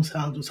or a bomb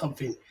sound or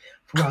something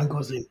for Ryan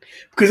Gosling,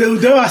 because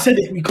although I said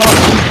it, we can't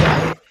talk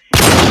about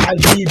it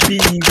and he be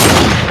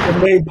the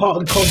main part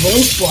of the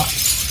convo,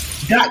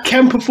 but that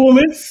Ken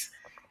performance,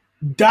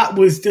 that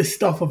was the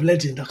stuff of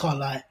legend. I can't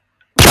lie.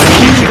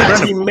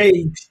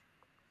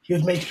 He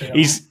was made for it.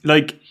 He's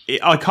like,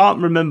 I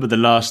can't remember the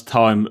last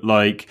time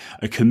like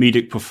a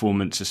comedic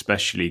performance,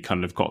 especially,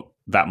 kind of got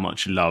that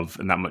much love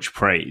and that much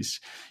praise.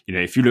 You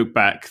know, if you look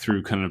back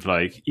through kind of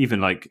like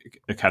even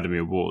like Academy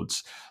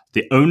Awards,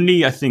 the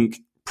only, I think,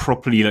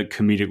 properly like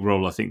comedic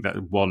role I think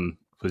that won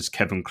was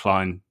Kevin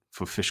Kline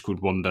for Fish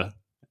Called Wanda.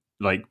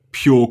 Like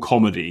pure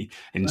comedy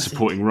in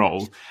supporting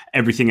role.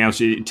 Everything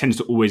else, it tends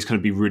to always kind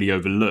of be really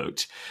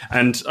overlooked.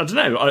 And I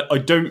don't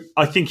know.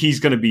 I think he's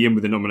going to be in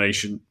with a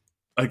nomination.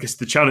 I guess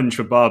the challenge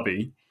for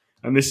Barbie,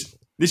 and this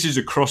is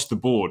across the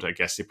board, I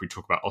guess, if we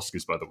talk about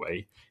Oscars, by the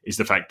way, is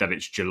the fact that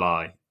it's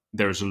July.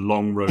 there is a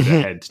long road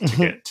ahead to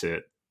get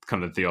to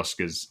kind of the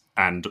Oscars,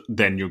 and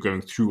then you're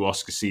going through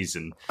Oscar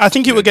season. I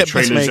think it would get the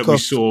best trailers that we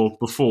makeup. saw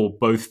before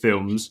both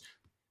films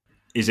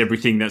is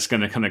everything that's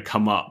going to kind of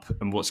come up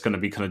and what's going to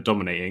be kind of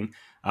dominating.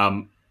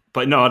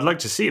 But no, I'd like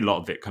to see a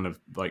lot of it kind of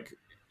like,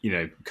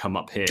 come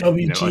up here. I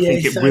think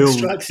it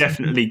will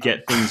definitely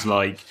get things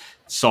like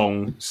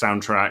song,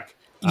 soundtrack,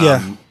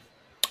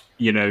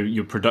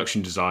 your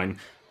production design.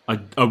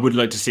 I would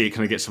like to see it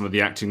kind of get some of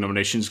the acting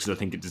nominations because I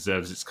think it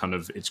deserves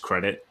its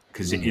credit,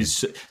 because it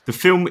is, the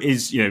film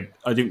is,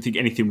 I don't think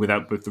anything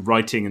without both the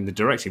writing and the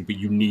directing, but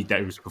you need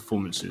those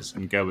performances,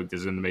 and Gerwig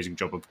does an amazing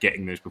job of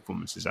getting those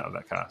performances out of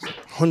that cast.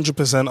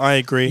 100%, I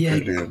agree.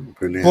 Yeah.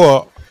 Brilliant.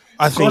 But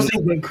I think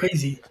Gosling went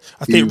crazy.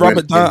 I think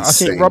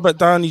Robert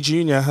Downey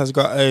Jr. has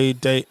got a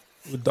date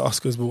with the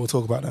Oscars, but we'll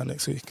talk about that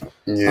next week.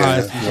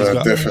 Yeah,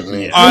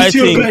 definitely. I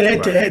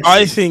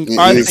think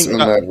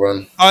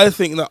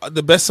that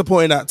the best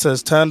supporting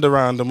actors turned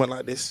around and went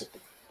like this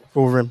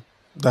for him.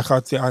 Like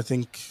I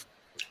think.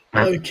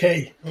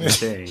 Okay. Yeah.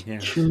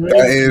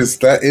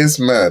 That is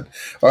mad.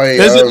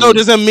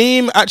 There's a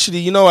meme. Actually,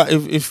 you know what?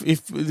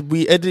 If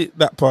we edit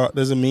that part,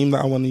 there's a meme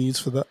that I want to use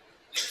for that.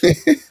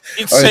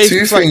 It's safe.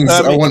 Two things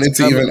I wanted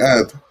to even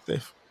add.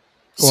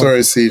 Sorry,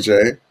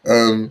 CJ.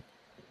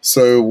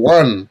 So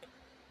one,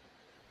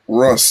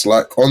 Ross,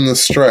 like on the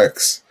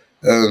strikes.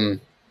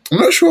 I'm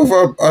not sure if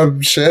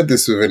I've shared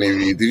this with any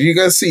of you. Did you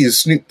guys see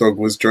Snoop Dogg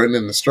was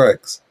joining the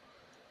strikes?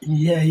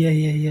 Yeah.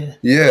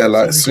 Yeah,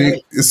 like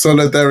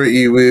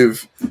solidarity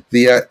with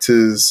the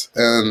actors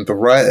and the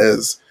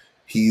writers.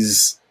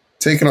 He's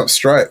taken up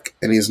strike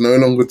and he's no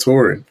longer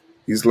touring.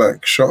 He's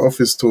like shut off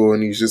his tour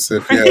and he's just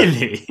said,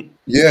 really?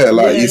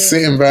 He's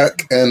sitting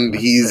back and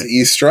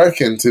he's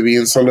striking to be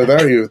in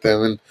solidarity with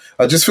them. And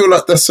I just feel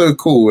like that's so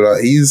cool.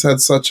 Like he's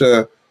had such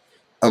a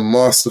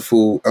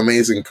masterful,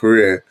 amazing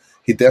career.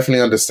 He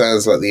definitely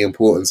understands like the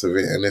importance of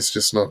it, and it's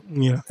just not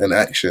an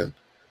action.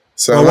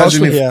 So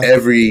imagine if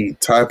every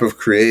type of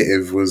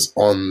creative was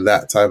on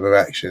that type of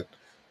action.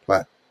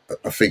 Like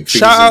I think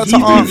shout out to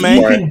Aunt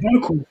May.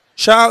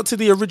 Shout out to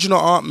the original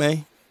Aunt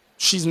May.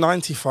 She's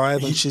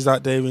 95 and she's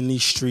out there in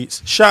these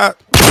streets. Shout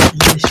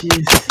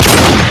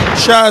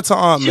out to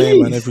Aunt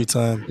May, man, every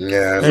time.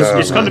 Yeah,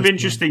 it's kind of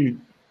interesting.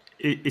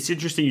 It's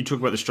interesting you talk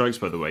about the strikes,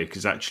 by the way,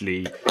 because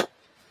actually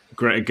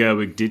Greta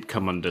Gerwig did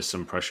come under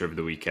some pressure over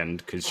the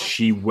weekend because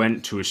she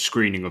went to a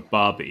screening of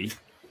Barbie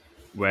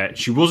where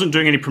she wasn't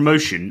doing any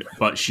promotion,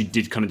 but she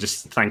did kind of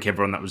just thank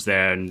everyone that was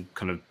there and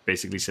kind of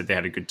basically said they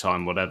had a good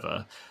time,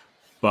 whatever.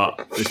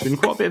 But there's been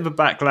quite a bit of a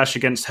backlash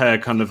against her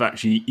kind of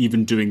actually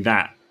even doing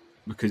that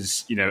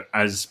because,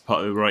 as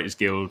part of the Writers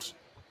Guild,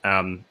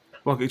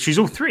 she's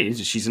all three,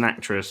 isn't she? She's an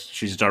actress,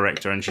 she's a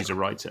director, and she's a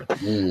writer.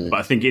 But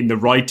I think in the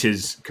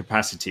writer's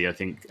capacity, I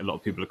think a lot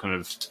of people have kind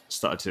of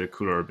started to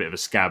call her a bit of a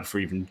scab for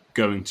even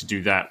going to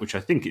do that, which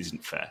I think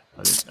isn't fair.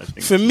 I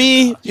think for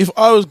me, if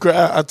I was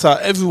Greta, I'd tell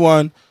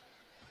everyone,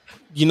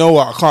 you know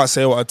what, I can't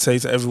say what I'd say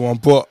to everyone,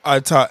 but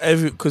I'd tell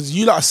because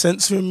you like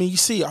censoring me. You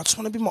see, I just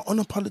want to be my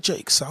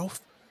unapologetic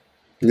self.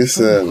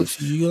 Listen,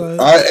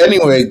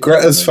 anyway,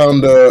 Greta's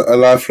found a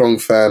lifelong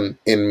fan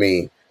in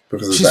me.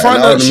 She's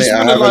found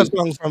a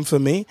lifelong fan for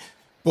me,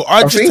 but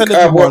I think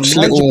I've watched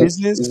Little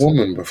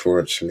Woman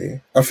before. Actually,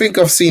 I think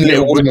I've seen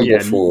Little Women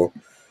before,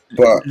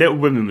 but Little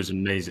Women was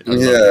amazing.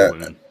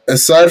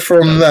 Aside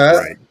from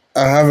that,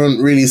 I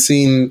haven't really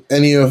seen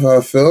any of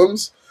her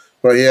films.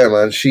 But yeah,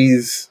 man,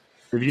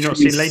 Have you not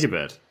seen Lady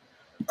Bird?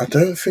 I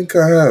don't think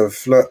I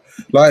have.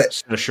 Like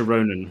Saoirse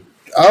Ronan.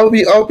 I'll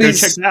be. Go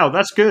check it out.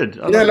 That's good.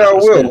 I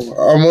will. Good.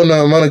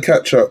 I'm on a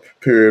catch up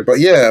period, but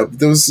yeah,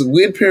 there was a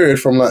weird period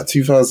from like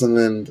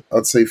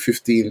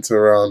 2015 to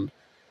around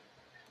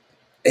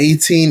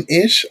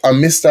 18-ish. I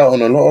missed out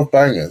on a lot of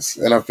bangers,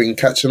 and I've been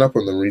catching up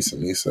on them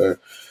recently, so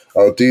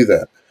I'll do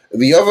that.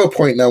 The other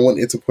point I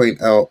wanted to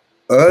point out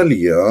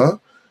earlier,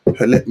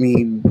 let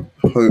me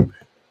hope.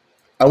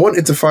 I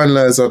wanted to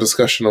finalize our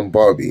discussion on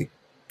Barbie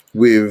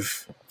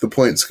with the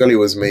point Scully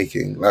was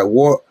making. Like,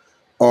 what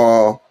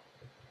are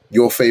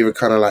your favorite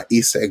kind of like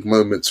Easter egg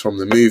moments from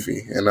the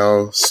movie? And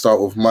I'll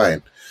start with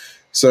mine.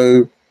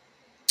 So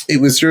it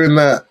was during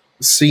that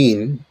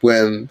scene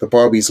when the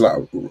Barbies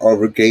like are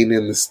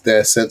regaining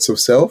their sense of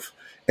self,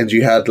 and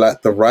you had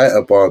like the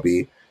writer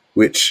Barbie,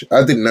 which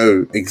I didn't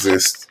know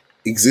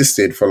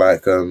existed for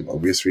like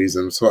obvious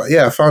reasons. So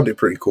yeah, I found it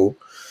pretty cool.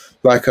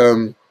 Like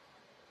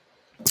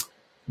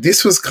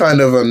this was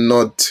kind of a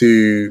nod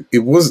to it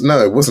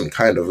wasn't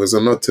kind of, it was a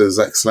nod to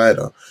Zack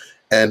Snyder.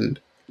 And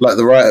like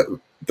the writer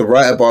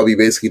Barbie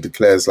basically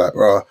declares like,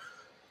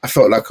 I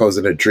felt like I was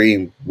in a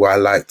dream where I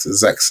liked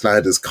Zack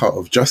Snyder's cut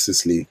of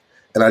Justice League.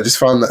 And I just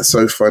found that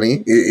so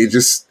funny. It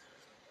just,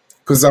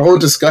 because the whole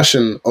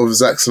discussion of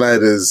Zack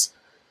Snyder's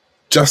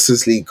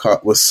Justice League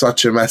cut was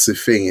such a massive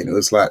thing. And it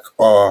was like,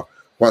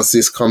 once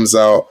this comes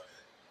out,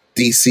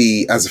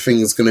 DC as a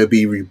thing is going to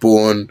be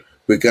reborn.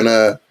 We're going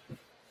to,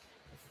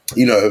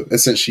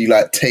 essentially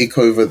like take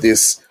over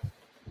this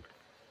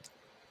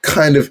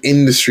kind of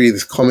industry,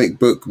 this comic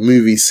book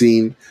movie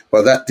scene.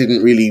 But that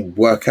didn't really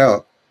work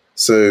out.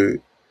 So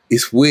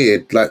it's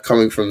weird, like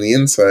coming from the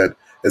inside,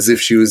 as if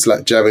she was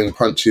like jabbing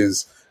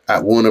punches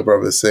at Warner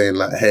Brothers, saying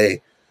like,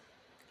 "Hey,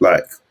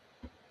 like,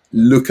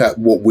 look at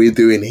what we're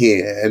doing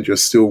here, and you're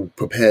still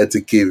prepared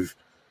to give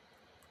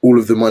all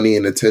of the money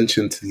and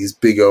attention to these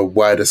bigger,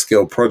 wider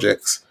scale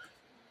projects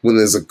when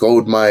there's a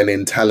gold mine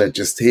in talent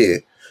just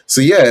here."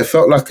 So yeah, it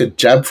felt like a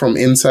jab from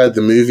inside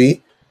the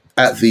movie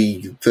at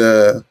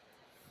the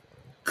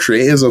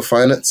creators of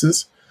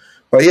finances.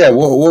 But yeah,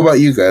 what about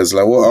you guys?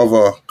 Like, what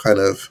other kind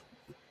of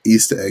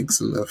Easter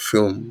eggs in the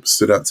film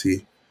stood out to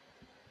you?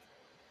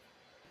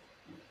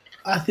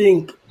 I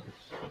think,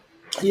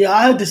 yeah,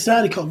 I had the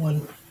Snyder Cut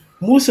one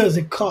more so as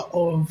a cut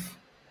of,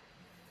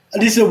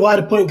 and this is a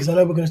wider point because I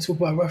know we're going to talk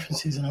about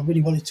references, and I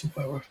really wanted to talk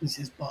about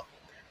references. But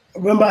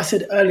remember, I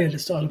said earlier at the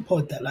start of the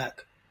pod that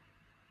like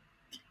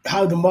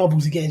how the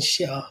Marvels are getting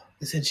shitter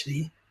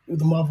essentially with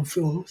the Marvel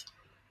films,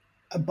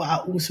 but I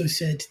also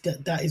said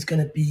that that's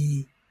going to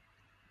be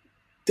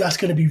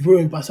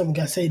ruined by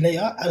something I say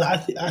later. And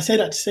I say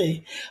that to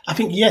say, I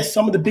think, yes,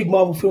 some of the big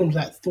Marvel films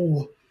like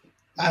Thor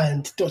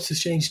and Doctor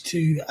Strange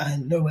 2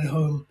 and No Way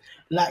Home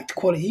lacked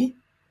quality.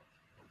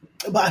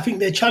 But I think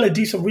they're trying to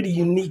do some really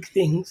unique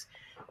things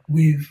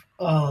with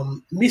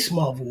Miss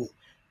Marvel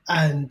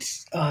and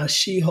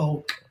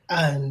She-Hulk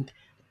and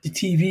the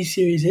TV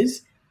series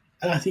is.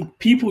 And I think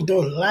people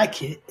don't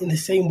like it in the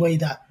same way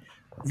that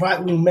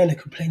right-wing men are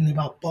complaining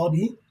about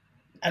Barbie.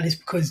 And it's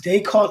because they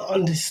can't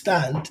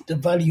understand the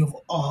value of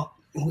art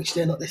in which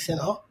they're not the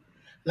center.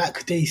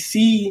 Like, they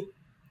see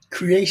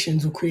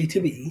creations or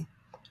creativity,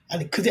 and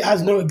because it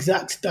has no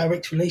exact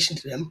direct relation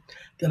to them,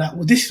 they're like,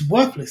 well, this is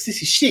worthless.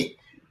 This is shit.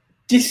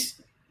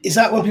 This is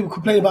like when people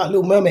complain about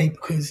Little Mermaid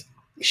because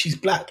she's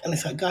black, and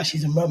it's like, guys,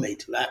 she's a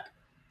mermaid. Like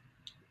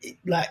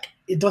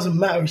it doesn't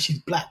matter if she's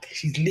black.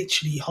 She's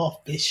literally half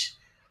fish.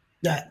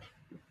 Like,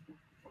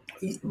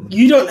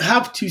 you don't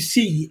have to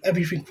see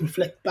everything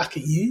reflect back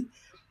at you.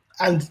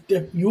 And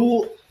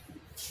your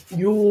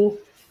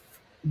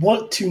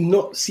want to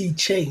not see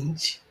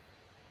change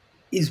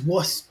is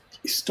what's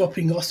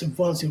stopping us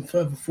advancing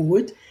further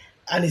forward.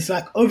 And it's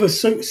like over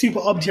super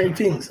arbitrary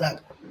things. Like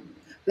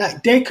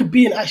there could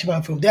be an Action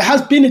Man film. There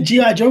has been a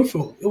G.I. Joe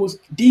film. It was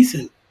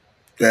decent.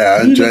 Yeah,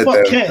 I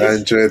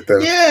enjoyed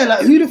them. Yeah,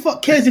 like who the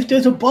fuck cares if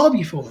there's a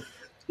Barbie film?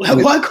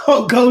 Like, why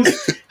can't girls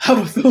have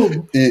a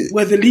film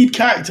where the lead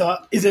character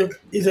is a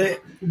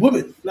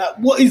woman? Like,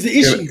 what is the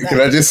issue?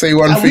 Can I just say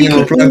one thing in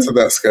reply to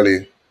that,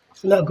 Scully?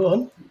 No, go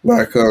on.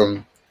 Like,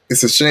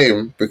 it's a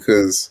shame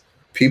because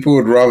people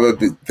would rather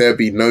there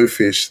be no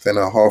fish than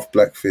a half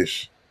black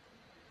fish.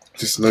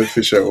 Just no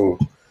fish at all.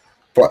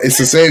 But it's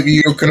the same.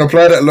 You can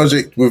apply that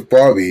logic with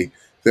Barbie.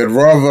 They'd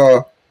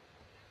rather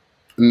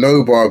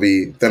no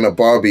Barbie than a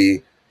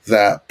Barbie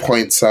that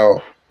points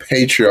out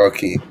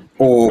patriarchy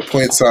or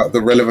points out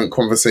the relevant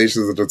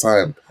conversations of the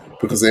time,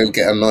 because they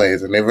get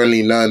annoyed and they've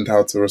only learned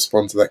how to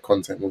respond to that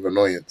content with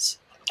annoyance.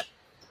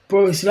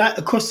 Bro, it's like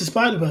across the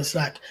Spider-Verse,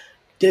 like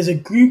there's a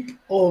group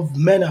of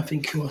men, I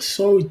think, who are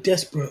so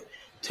desperate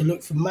to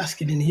look for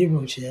masculine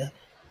heroes here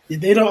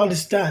that they don't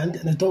understand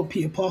an adult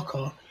Peter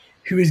Parker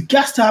who is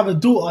gassed to have a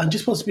daughter and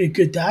just wants to be a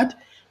good dad.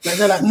 Like,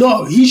 they're like,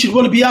 no, he should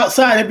want to be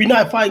outside every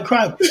night fighting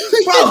crime.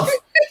 Bro,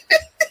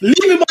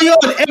 leaving my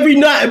yard every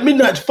night at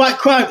midnight to fight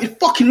crime is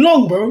fucking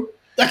long, bro.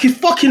 Like, it's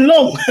fucking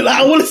long. Like,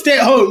 I want to stay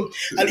at home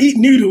and eat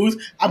noodles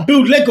and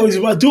build Legos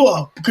with my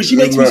daughter because she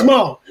makes me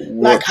smile.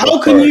 Like,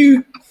 how can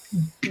you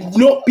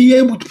not be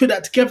able to put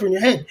that together in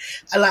your head?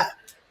 And like,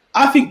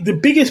 I think the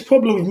biggest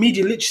problem with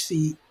media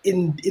literacy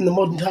in the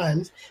modern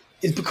times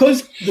is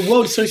because the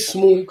world is so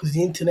small because of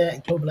the internet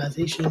and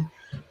globalization,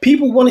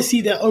 people want to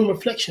see their own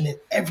reflection in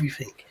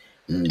everything.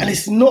 And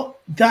it's not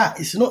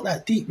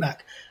that deep.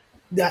 Like,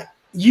 that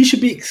you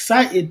should be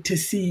excited to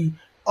see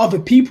other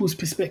people's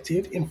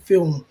perspective in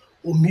film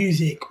or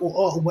music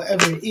or art or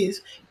whatever it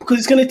is, because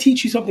it's going to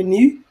teach you something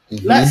new.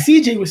 Like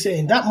CJ was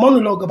saying, that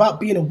monologue about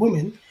being a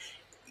woman,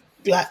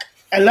 like,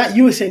 and like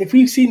you were saying, if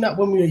we've seen that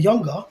when we were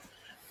younger,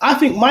 I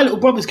think my little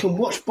brothers can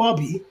watch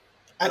Barbie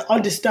and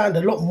understand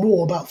a lot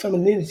more about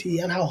femininity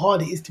and how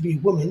hard it is to be a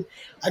woman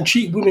and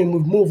treat women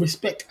with more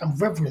respect and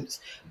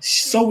reverence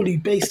solely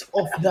based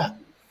off that.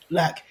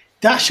 Like,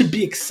 that should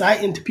be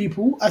exciting to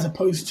people as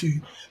opposed to,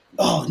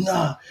 oh,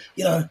 nah,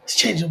 it's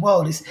changing the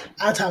world, it's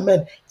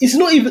anti-men. It's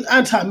not even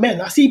anti-men.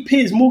 I see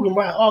Piers Morgan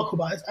write an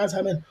article about it's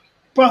anti-men.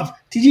 Bruv,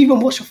 did you even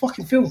watch the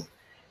fucking film?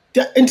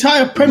 The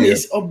entire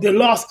premise of the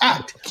last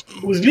act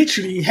was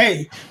literally,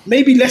 hey,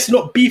 maybe let's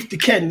not beef the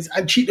Kens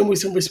and treat them with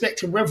some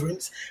respect and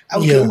reverence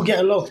and we can all get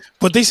along.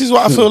 But this is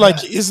what I feel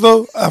like it is,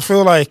 though. I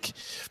feel like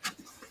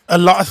a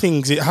lot of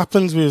things, it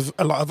happens with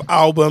a lot of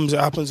albums, it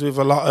happens with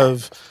a lot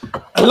of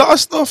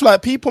stuff.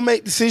 Like, people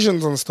make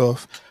decisions on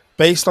stuff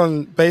based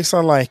on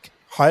like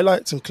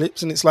highlights and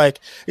clips, and it's like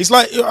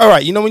all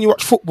right, when you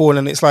watch football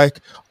and it's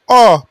like,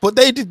 oh, but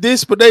they did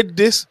this.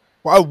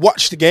 But I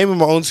watched the game with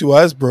my own two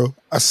eyes, bro.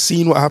 I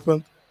seen what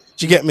happened.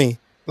 Do you get me?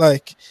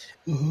 Like,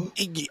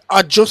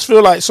 I just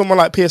feel like someone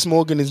like Piers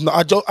Morgan is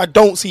not. I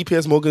don't see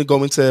Piers Morgan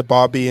going to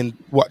Barbie and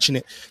watching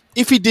it.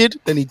 If he did,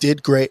 then he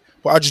did great.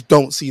 But I just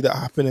don't see that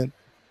happening.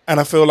 And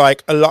I feel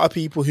like a lot of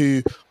people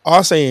who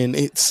are saying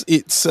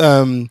it's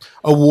a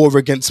war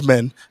against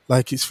men,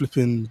 like it's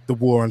flipping the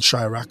war on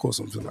Chirac or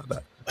something like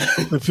that.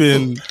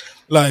 Flipping,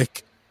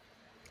 like,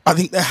 I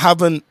think they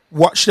haven't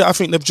watched it. I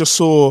think they've just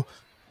saw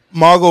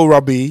Margot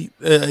Robbie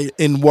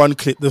in one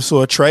clip. They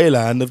saw a trailer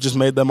and they've just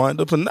made their mind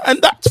up, and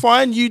that's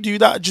fine. You do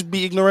that. Just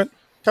be ignorant.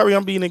 Carry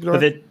on being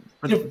ignorant.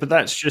 But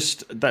that's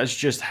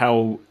just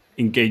how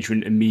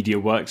engagement in media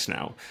works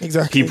now.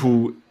 Exactly.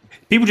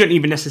 People don't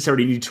even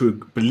necessarily need to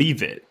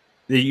believe it.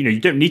 You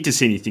don't need to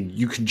see anything.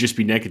 You can just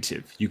be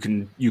negative. You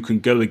can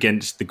go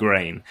against the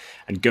grain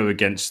and go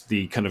against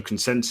the kind of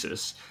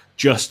consensus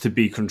just to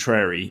be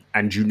contrary,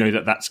 and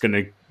that's going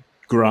to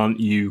grant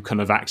you kind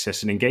of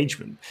access and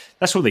engagement.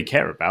 That's all they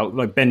care about.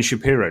 Like Ben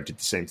Shapiro did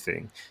the same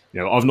thing.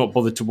 I've not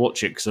bothered to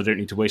watch it because I don't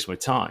need to waste my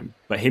time.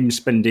 But him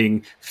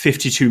spending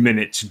 52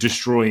 minutes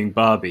destroying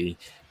Barbie,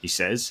 he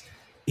says,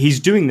 he's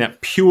doing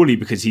that purely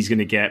because he's going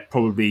to get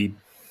probably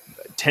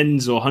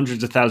tens or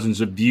hundreds of thousands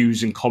of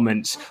views and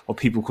comments of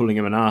people calling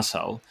him an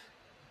asshole.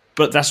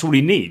 But that's all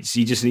he needs.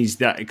 He just needs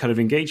that kind of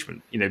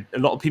engagement. A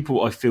lot of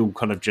people, I feel,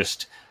 kind of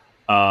just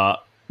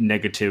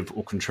negative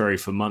or contrary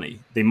for money.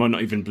 They might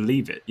not even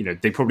believe it.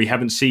 They probably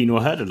haven't seen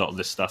or heard a lot of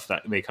this stuff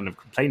that they kind of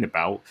complain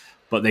about,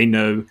 but they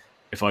know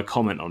if I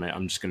comment on it,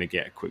 I'm just going to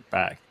get a quick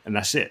bag, and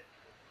that's it.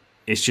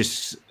 It's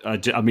just, I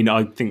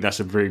think that's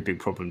a very big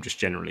problem just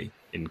generally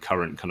in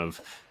current kind of,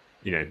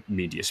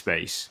 media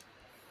space.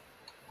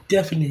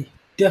 Definitely.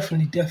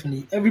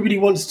 Everybody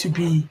wants to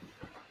be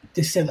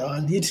the center,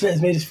 and the internet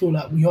has made us feel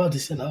like we are the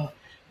center.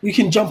 We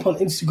can jump on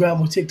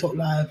Instagram or TikTok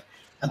live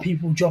and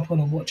people jump on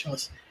and watch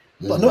us.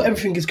 But not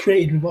everything is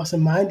created with us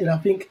in mind, and I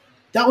think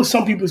that was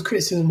some people's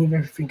criticism with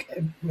everything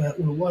all at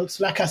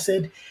once. Like I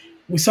said,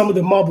 with some of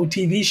the Marvel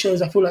TV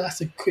shows, I feel like that's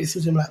a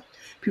criticism. Like,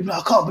 people are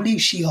like, I can't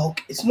believe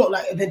She-Hulk. It's not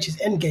like Avengers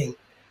Endgame.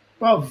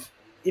 Bruv,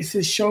 it's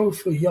a show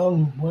for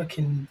young,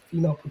 working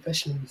female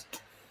professionals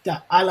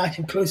that I like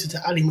him closer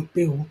to Ally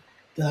McBeal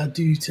than I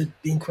do to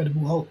The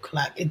Incredible Hulk.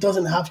 Like, it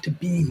doesn't have to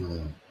be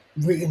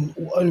written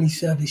or only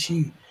service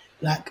you.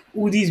 Like,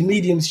 all these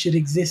mediums should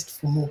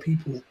exist for more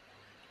people.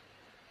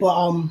 But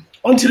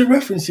onto the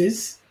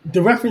references.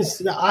 The reference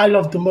that I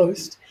love the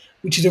most,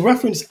 which is a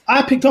reference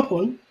I picked up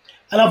on,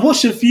 and I've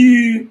watched a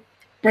few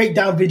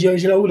breakdown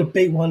videos, all the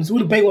bait ones that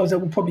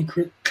we'll probably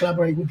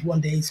collaborate with one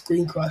day,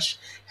 Screen Crush,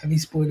 heavy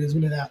spoilers,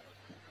 all of that.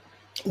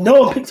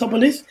 No one picks up on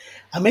this,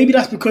 and maybe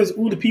that's because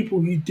all the people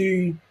who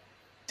do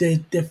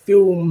the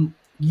film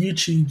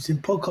YouTubes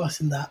and podcasts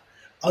and that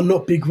are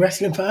not big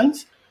wrestling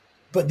fans.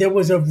 But there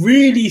was a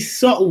really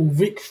subtle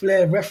Ric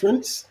Flair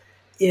reference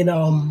in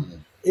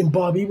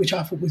Barbie, which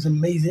I thought was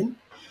amazing.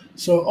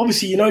 So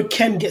obviously,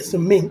 Ken gets the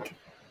mink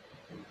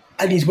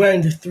and he's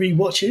wearing the 3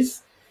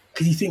 watches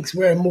because he thinks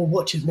wearing more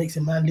watches makes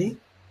him manly.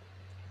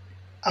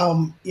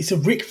 It's a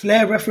Ric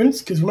Flair reference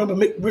because remember,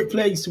 Ric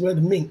Flair used to wear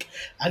the mink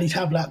and he'd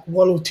have like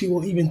 1 or 2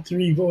 or even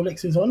 3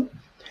 Rolexes on.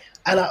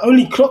 And I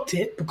only clocked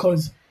it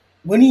because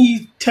when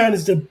he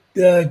turns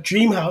the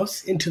dream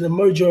house into the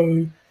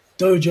Mojo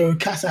Dojo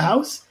Casa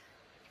house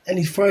and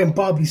he's throwing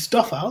Barbie's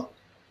stuff out,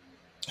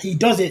 he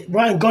does it.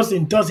 Ryan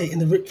Gosling does it in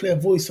the Ric Flair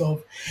voice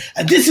of,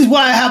 and this is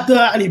why I have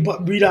and he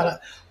read out like,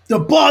 the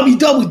Barbie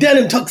double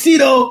denim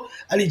tuxedo,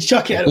 and he'd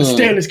chuck it and it would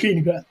stay on the screen.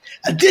 He'd be like,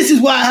 and this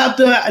is why I have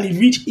and he'd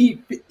reach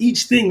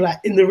each thing like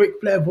in the Ric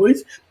Flair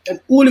voice, and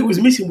all it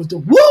was missing was the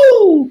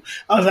woo.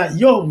 I was like,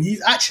 yo,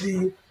 he's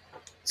actually.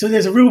 So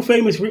there's a real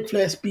famous Ric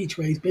Flair speech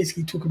where he's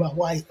basically talking about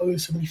why he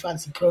owns so many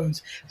fancy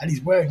clothes, and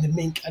he's wearing the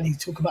mink, and he's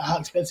talking about how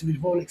expensive his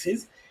Rolex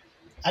is,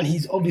 and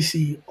he's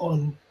obviously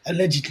on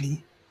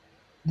allegedly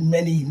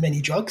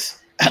many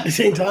drugs at the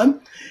same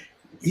time.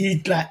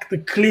 He'd like the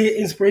clear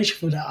inspiration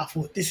for that. I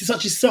thought this is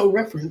such a subtle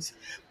reference.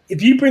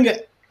 If you bring a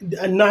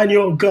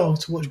 9-year-old girl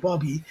to watch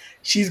Barbie,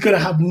 she's gonna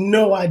have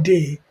no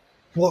idea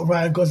what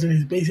Ryan Gosling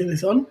is basing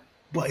this on,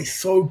 but it's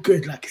so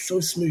good, like it's so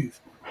smooth.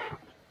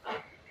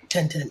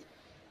 10/10.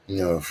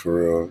 No, for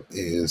real, it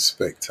is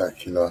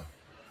spectacular.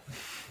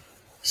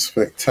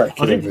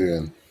 Spectacular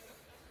viewing.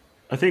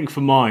 I think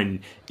for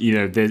mine,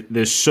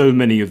 there's so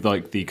many of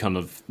like the kind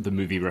of the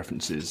movie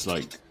references,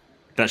 like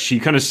that she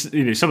kind of,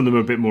 some of them are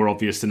a bit more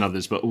obvious than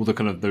others, but all the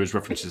kind of those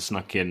references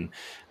snuck in.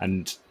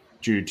 And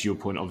Jude, to your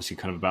point, obviously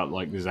kind of about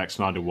like the Zack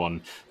Snyder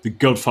one, the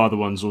Godfather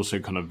one's also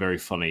kind of very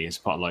funny. It's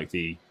part of like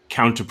the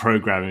counter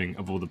programming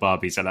of all the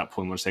Barbies at that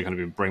point, once they kind of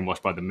been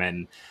brainwashed by the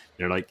men.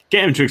 Like,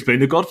 get him to explain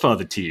the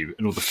Godfather to you,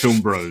 and all the film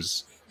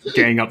bros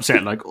getting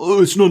upset, like,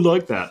 oh, it's not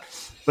like that.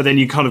 But then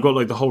you kind of got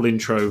like the whole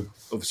intro,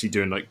 obviously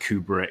doing like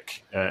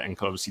Kubrick and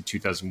obviously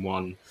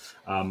 2001.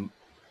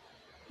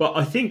 But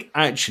I think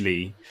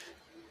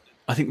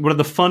one of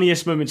the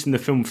funniest moments in the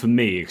film for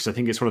me, because I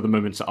think it's one of the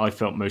moments that I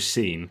felt most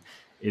seen,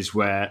 is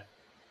where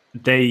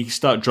they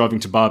start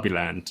driving to Barbie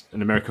Land,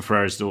 and America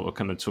Ferrera's daughter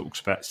kind of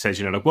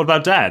says, like, what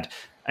about Dad?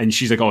 And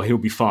she's like, oh, he'll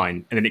be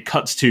fine. And then it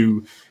cuts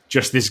to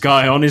just this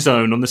guy on his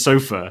own on the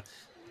sofa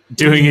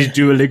doing his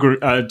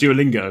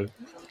Duolingo.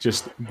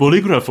 just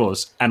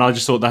bolígrafos, and I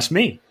just thought that's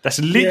me. That's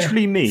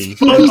literally me.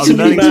 Spoke to I'm me,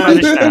 learning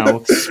man. Spanish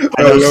now,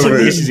 and I I was love like,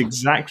 it. this is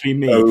exactly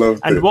me. I loved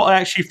And it. what I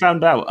actually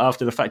found out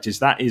after the fact is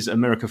that is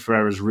America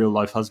Ferrera's real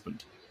life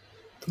husband.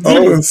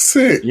 Oh,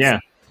 sick. Yeah,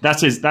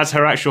 that's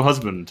her actual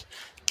husband.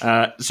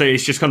 So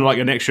it's just kind of like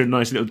an extra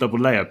nice little double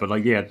layer. But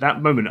like, yeah,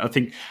 that moment, I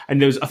think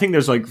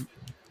there's like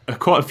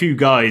quite a few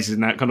guys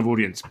in that kind of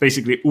audience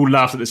basically all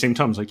laughed at the same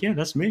time. I was like, yeah,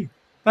 that's me.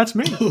 That's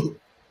me.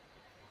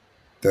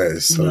 That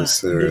is so Nah,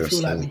 serious. they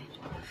feel like Man. me.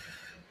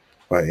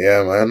 But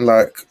yeah, man,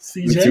 like,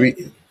 CJ? do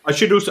we, I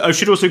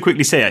should also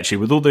quickly say actually,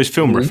 with all those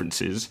film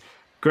references,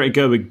 Greta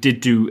Gerwig did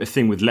do a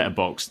thing with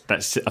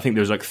Letterboxd. I think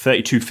there was like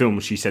 32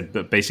 films she said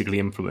that basically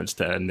influenced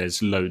her, and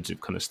there's loads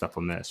of kind of stuff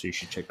on there, so you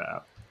should check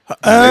that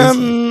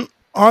out.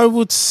 I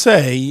would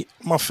say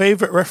my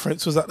favorite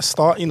reference was at the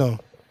start.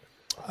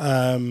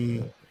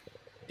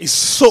 It's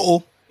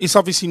subtle. It's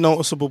obviously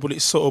noticeable, but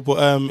it's subtle.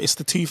 But it's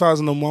the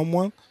 2001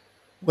 one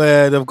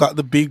where they've got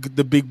the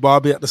big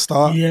Barbie at the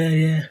start.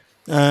 Yeah.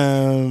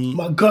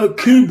 My goat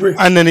Kubrick.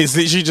 And then it's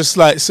literally just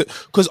like,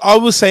 because I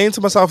was saying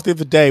to myself the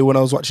other day when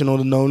I was watching all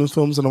the Nolan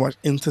films and I watched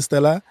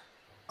Interstellar,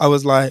 I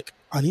was like,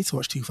 I need to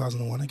watch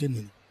 2001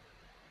 again.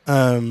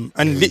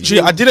 And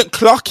literally, I didn't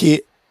clock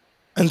it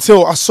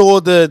until I saw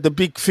the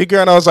big figure,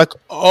 and I was like,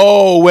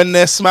 oh, when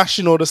they're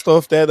smashing all the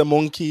stuff there, the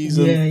monkeys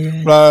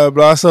and blah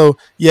blah. So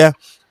yeah,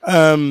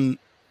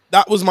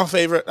 that was my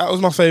favorite. That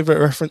was my favorite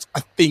reference,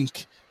 I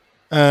think.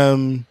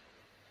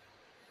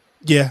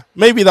 Yeah,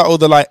 maybe that or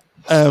the like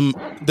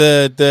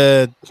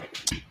the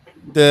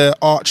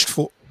arched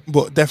foot,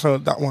 but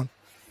definitely that one.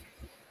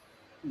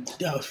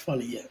 That was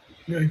funny, yeah.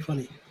 Very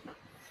funny.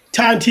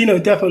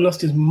 Tarantino definitely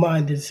lost his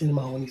mind in the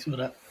cinema when he saw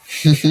that.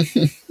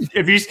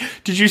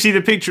 Did you see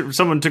the picture?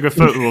 Someone took a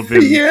photo of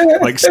him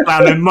like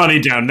slamming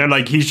money down. They're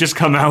like, he's just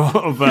come out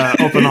of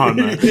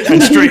Oppenheimer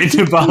and straight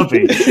into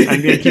Barbie,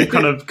 and they keep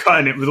kind of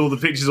cutting it with all the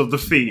pictures of the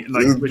feet,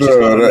 like which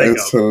that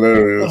is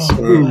hilarious.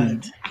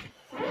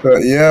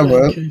 But yeah,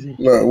 man, crazy.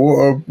 like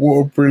what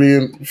a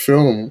brilliant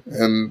film,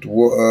 and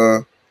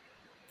what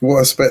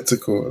a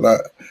spectacle. Like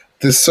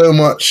there's so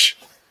much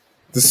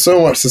to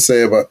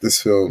say about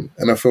this film,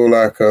 and I feel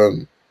like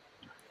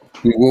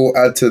we will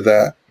add to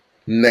that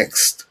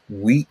next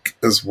week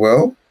as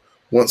well,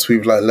 once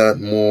we've like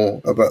learned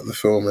more about the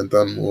film and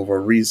done more of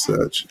our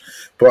research.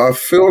 But I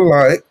feel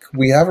like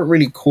we haven't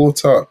really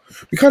caught up.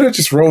 We kind of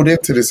just rolled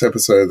into this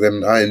episode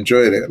and I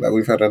enjoyed it. Like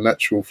we've had a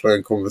natural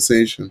flowing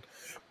conversation.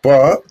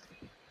 But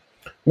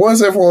what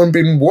has everyone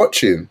been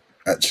watching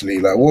actually?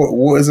 Like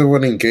what is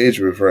everyone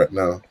engaged with right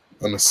now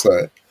on the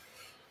site?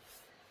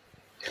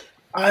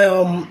 I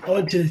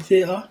went to the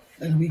theatre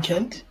on the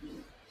weekend.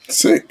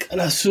 Sick.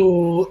 And I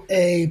saw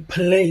a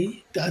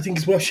play that I think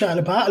is worth shouting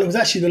about. And it was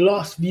actually the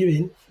last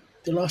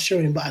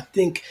showing. But I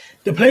think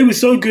the play was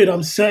so good,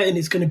 I'm certain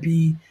it's going to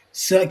be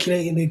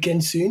circulating again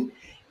soon.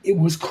 It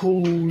was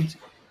called,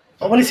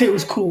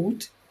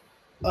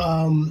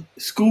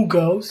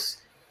 Schoolgirls,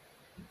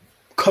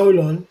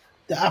 the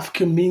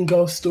African Mean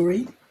Girls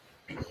story.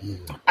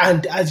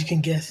 And as you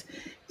can guess,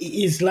 it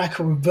is like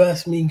a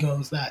reverse Mean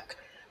Girls. Like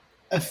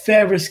a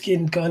fairer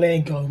skinned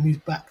Ghanaian girl moves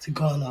back to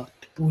Ghana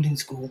to boarding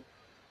school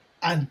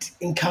and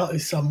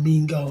encounters some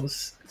mean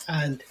girls,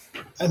 and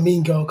a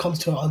mean girl comes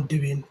to her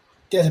undoing.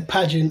 There's a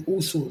pageant,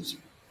 all sorts.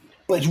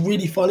 But it's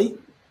really funny.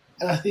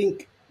 And I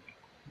think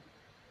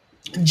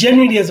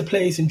generally as a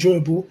play, it's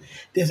enjoyable.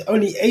 There's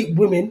only 8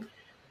 women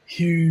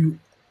who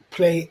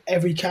play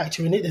every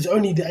character in it. There's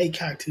only the 8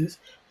 characters,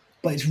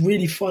 but it's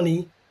really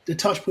funny. The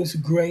touch points are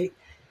great.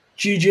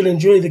 You'll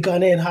enjoy the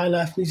Ghanaian high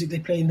life music they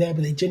play in there,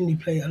 but they generally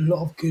play a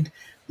lot of good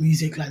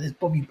music. Like there's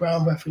Bobby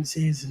Brown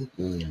references and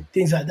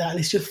things like that. And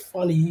it's just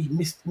funny.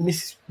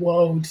 Miss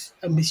World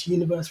and Miss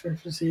Universe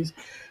references.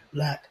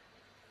 Like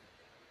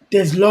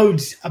there's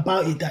loads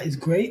about it that is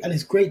great. And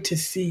it's great to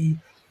see,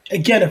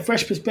 again, a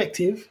fresh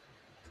perspective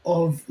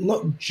of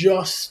not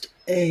just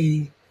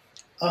an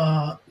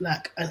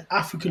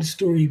African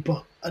story,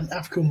 but an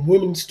African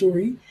woman's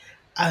story,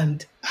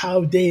 and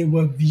how they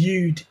were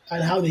viewed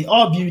and how they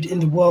are viewed in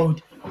the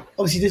world.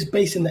 Obviously, this is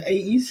based in the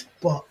 80s,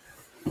 but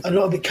a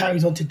lot of it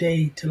carries on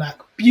today to like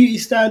beauty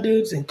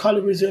standards and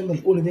colorism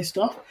and all of this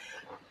stuff.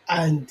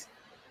 And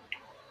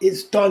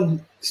it's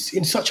done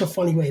in such a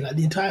funny way. Like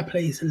the entire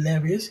play is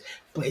hilarious,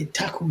 but it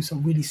tackles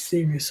some really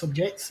serious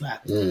subjects.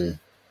 Like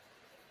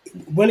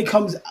when it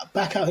comes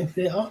back out in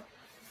theatre,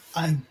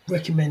 I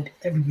recommend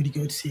everybody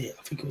go to see it.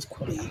 I think it was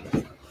quality.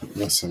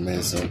 That's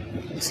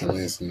amazing. That's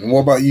amazing. And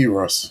what about you,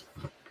 Ross?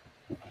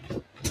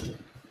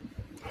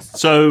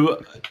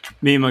 So,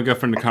 me and my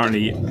girlfriend are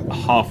currently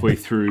halfway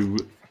through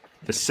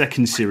the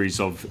second series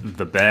of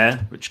The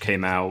Bear, which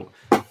came out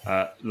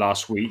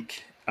last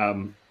week.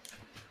 And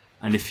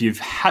if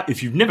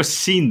you've never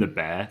seen The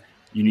Bear,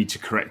 you need to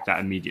correct that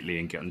immediately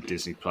and get on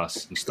Disney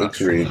Plus and start.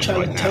 I'm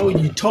trying to tell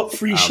you, top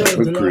 3 show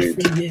of the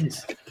last 3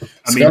 years.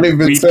 Scully's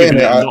been saying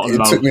it.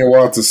 It took me a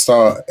while to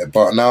start,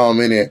 but now I'm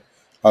in it.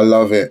 I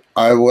love it.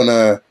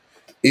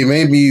 It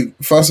made me,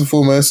 first and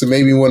foremost, it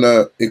made me want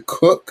to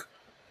cook,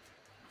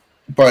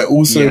 but it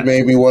also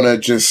made me want to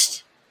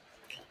just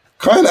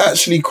can't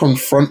actually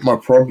confront my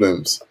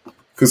problems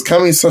because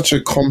Cammy's such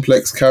a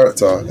complex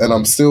character, and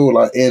I'm still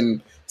like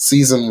in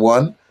season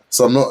 1,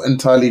 so I'm not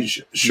entirely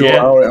sure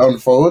how it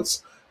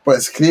unfolds. But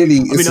it's clearly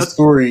a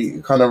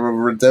story, kind of a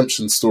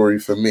redemption story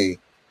for me.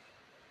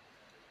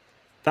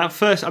 That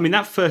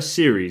first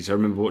series, I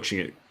remember watching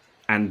it,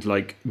 and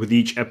like with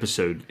each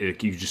episode,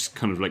 you just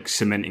kind of like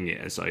cementing it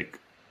as like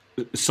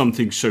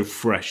something so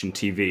fresh in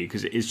TV,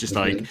 because it is just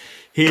like,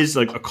 here's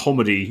like a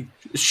comedy,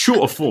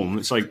 shorter form.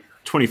 It's like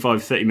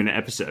 25, 30-minute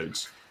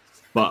episodes,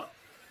 but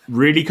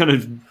really kind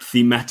of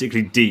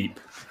thematically deep,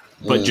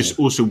 but just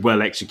also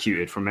well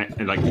executed from it,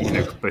 like, you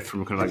know, both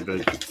from kind of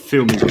like the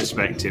filming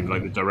perspective,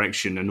 like the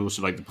direction, and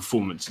also like the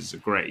performances are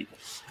great.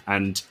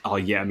 And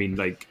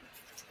like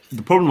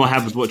the problem I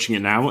have with watching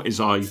it now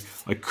is I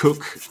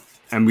cook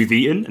and we've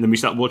eaten, and then we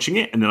start watching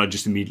it, and then I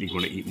just immediately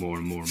want to eat more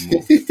and more and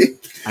more.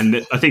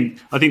 And I think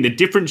the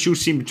difference you'll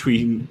see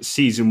between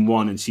season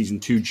 1 and season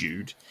 2,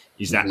 Jude,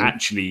 is that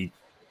actually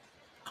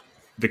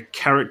the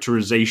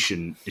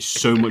characterization is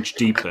so much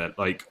deeper,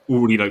 like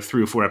already like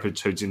 3 or 4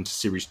 episodes into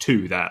series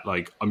 2, that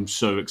like I'm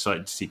so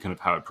excited to see kind of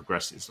how it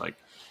progresses. Like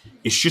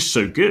it's just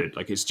so good.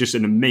 Like it's just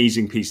an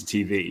amazing piece of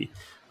TV.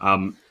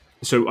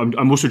 So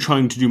I'm also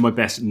trying to do my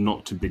best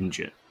not to binge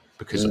it,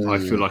 because I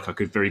feel like I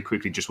could very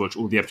quickly just watch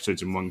all the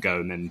episodes in one go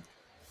and then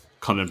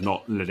kind of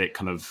not let it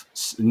kind of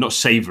not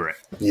savor it.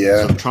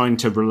 Yeah. So I'm trying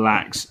to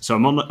relax. So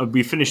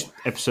we finished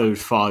episode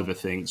 5, I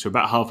think. So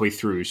about halfway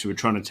through. So we're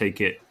trying to take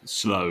it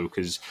slow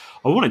because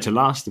I want it to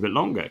last a bit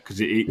longer,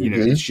 because you know,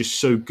 it's just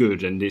so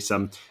good, and it's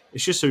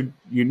just so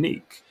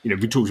unique. You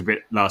know, we talked a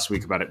bit last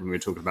week about it when we were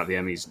talking about the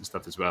Emmys and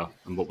stuff as well,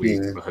 and what we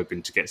were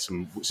hoping to get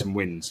some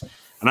wins.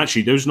 And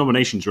actually, those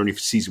nominations are only for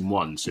season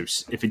 1. So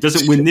if it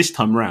doesn't win this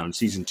time round,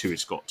 season 2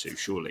 it's got to,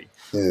 surely.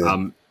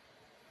 Yeah.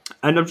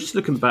 And I'm just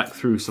looking back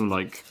through some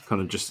like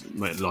kind of just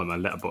like my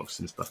letterbox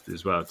and stuff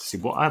as well to see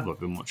what have I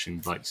been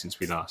watching like since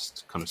we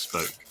last kind of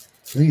spoke.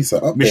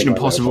 Mission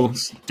Impossible,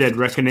 Dead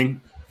Reckoning.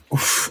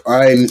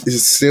 I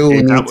still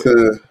need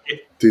to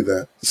do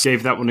that.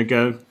 Gave that one a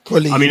go.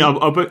 I mean,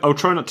 I'll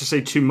try not to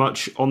say too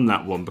much on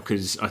that one,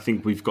 because I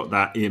think we've got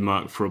that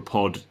earmarked for a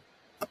pod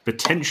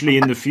potentially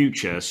in the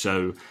future.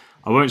 So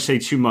I won't say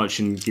too much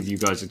and give you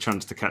guys a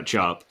chance to catch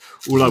up.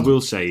 All I will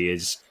say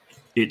is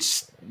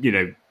it's, you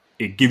know,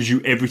 it gives you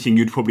everything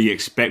you'd probably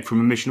expect from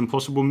a Mission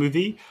Impossible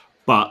movie,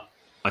 but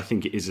I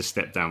think it is a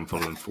step down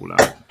following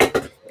Fallout.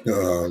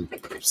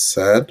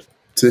 Sad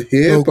to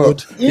hear,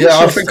 but yeah,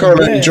 I think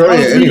I'll enjoy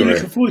it anyway.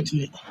 Looking forward to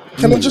it.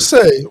 Can I just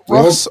say,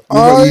 Ross,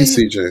 what about you,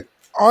 CJ?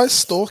 I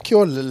stalk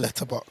your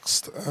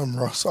letterboxd,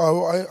 Ross.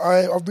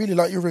 I really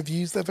like your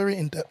reviews. They're very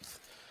in-depth.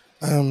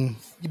 You're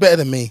better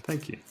than me.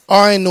 Thank you.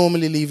 I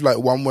normally leave like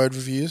 1-word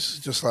reviews,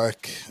 just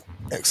like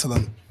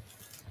excellent.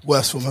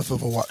 Worst film I've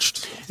ever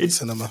watched in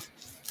cinema.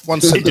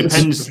 It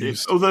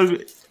depends. Although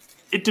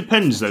it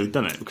depends, though,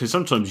 doesn't it? Because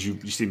sometimes you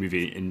see a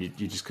movie and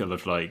you just kind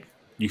of like,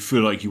 you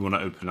feel like you want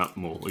to open up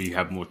more, or you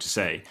have more to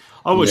say.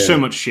 I watch so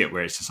much shit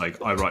where it's just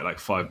like I write like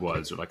 5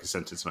 words or like a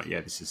sentence, like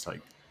this is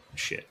like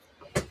shit.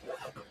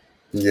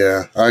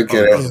 Yeah, I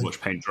get it.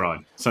 Watch paint dry,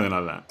 something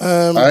like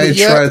that. I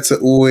try to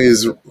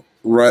always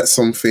write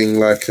something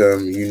like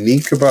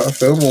unique about a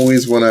film.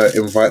 Always want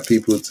to invite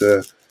people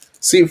to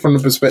see it from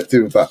the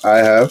perspective that I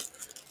have,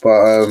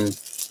 but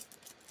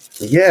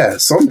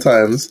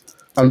sometimes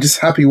I'm just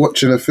happy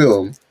watching a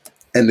film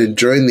and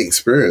enjoying the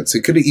experience.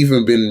 It could have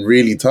even been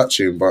really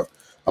touching, but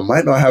I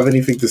might not have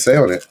anything to say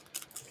on it,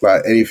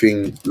 like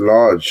anything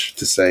large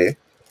to say.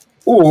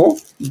 Or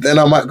then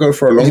I might go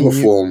for a longer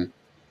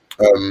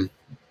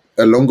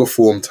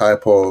form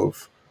type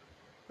of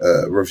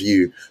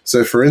review.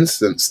 So, for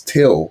instance,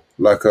 Till,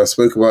 like I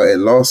spoke about it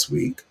last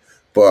week,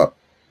 but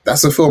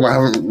that's a film I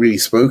haven't really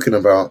spoken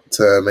about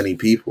to many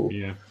people.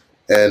 Yeah.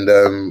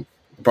 And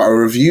but I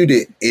reviewed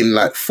it in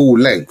like full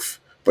length,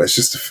 but it's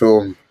just a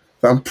film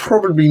that I'm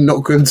probably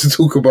not going to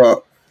talk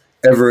about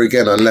ever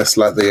again unless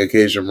like the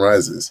occasion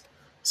rises.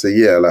 So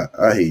yeah, like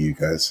I hear you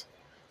guys.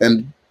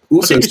 And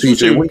also,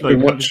 CJ, what you've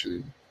been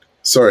watching?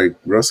 Sorry,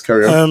 Russ,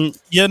 carry on.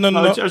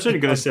 I was only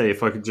going to say,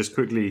 if I could just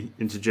quickly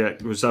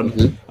interject, was I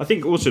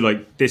think also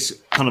like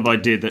this kind of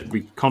idea that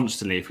we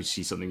constantly, if we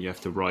see something, you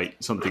have to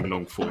write something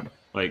long form,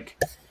 like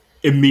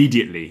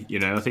immediately. You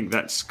know, I think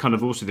that's kind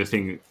of also the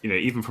thing. You know,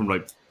 even from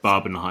like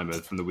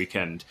Barbenheimer from the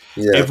weekend,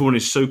 everyone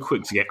is so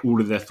quick to get all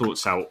of their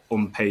thoughts out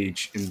on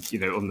page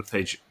and on the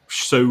page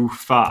so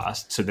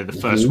fast, so they're the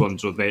first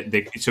ones, or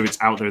they so it's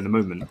out there in the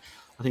moment.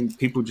 I think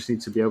people just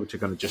need to be able to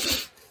kind of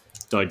just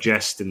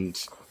digest and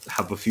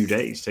have a few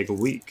days, take a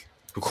week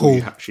before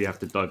you actually have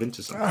to dive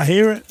into something. I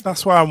hear it.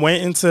 That's why I'm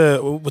waiting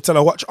until I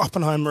watch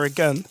Oppenheimer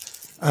again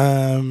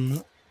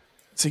to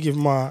give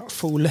my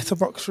full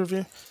letterbox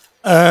review.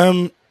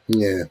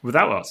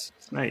 Without us,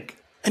 Snake.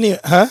 Anyway,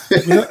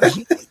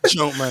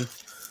 joke, man.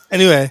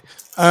 Anyway,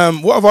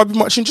 what have I been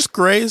watching? Just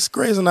Grey's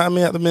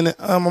Anatomy at the minute.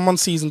 I'm on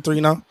season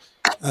 3 now.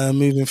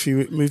 Moving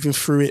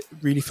through it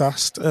really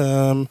fast.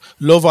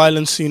 Love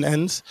Island soon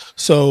ends,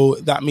 so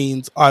that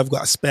means I've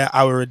got a spare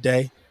hour a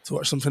day to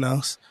watch something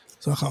else.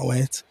 So I can't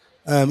wait.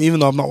 Even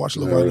though I've not watched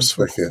Love No, I Island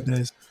for a respect couple it. of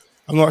days.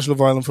 I've not watched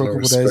Love Island for a I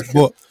couple of days, respect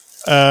it.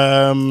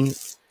 but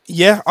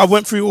yeah, I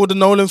went through all the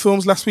Nolan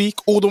films last week,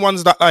 all the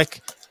ones that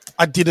like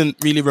I didn't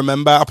really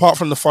remember, apart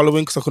from The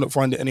Following because I couldn't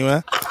find it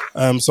anywhere.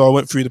 So I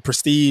went through The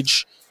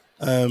Prestige,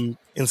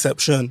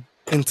 Inception,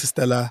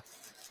 Interstellar.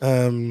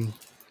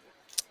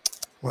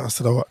 What else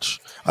did I watch?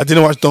 I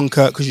didn't watch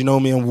Dunkirk because you know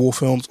me and war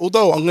films.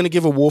 Although I'm going to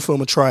give a war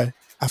film a try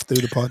after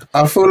the pod.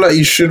 I feel like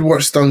you should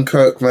watch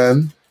Dunkirk,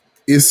 man.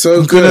 It's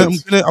so I'm good.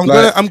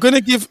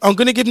 gonna give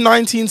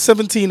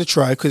 1917 a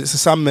try because it's a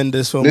Sam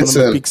Mendes film and I'm a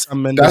Listen, big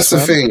Sam Mendes that's the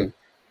fan. thing.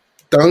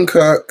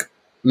 Dunkirk,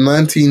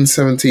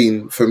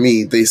 1917, for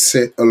me, they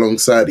sit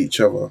alongside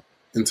each other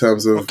in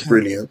terms of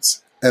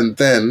brilliance. And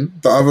then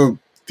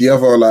the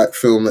other like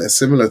film that is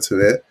similar to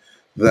it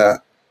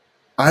that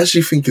I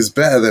actually think is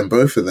better than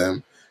both of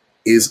them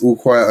is All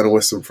Quiet on the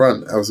Western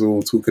Front. I was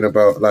all talking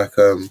about like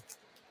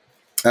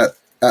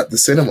at the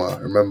cinema,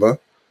 remember?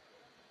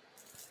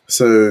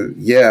 So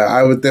yeah,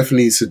 I would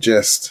definitely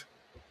suggest.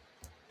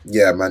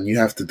 Yeah, man, you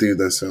have to do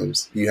those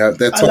films. They're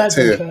top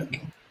tier. Dunkirk.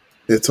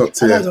 They're top I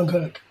tier. like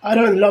Dunkirk. I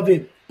don't love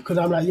it because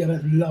I'm like, yeah, I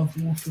don't love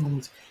war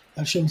films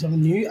that show me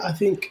something new. I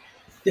think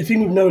the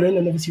thing with Nolan,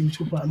 and obviously we'll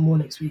talk about it more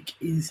next week,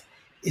 is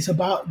it's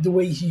about the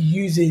way he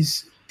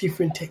uses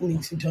different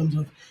techniques in terms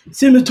of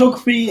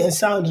cinematography and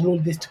sound and all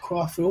of this to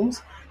craft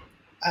films.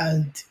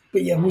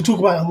 But yeah, we'll talk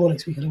about it more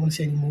next week. I don't want to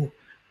say any more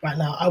right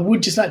now. I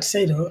would just like to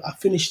say though, I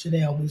finished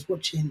today. I was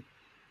watching.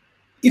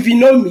 If you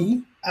know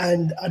me,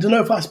 and I don't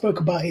know if I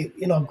spoke about it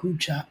in our group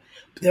chat,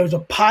 but there was a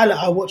pilot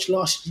I watched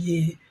last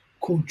year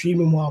called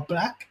Dreaming While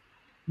Black,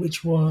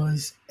 which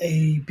was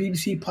a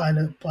BBC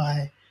pilot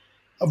by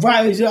a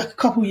writer who's like a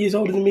couple of years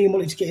older than me and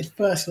wanted to get his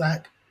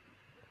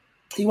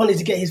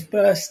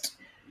first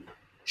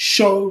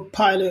show,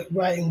 pilot,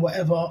 writing,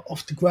 whatever,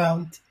 off the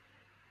ground.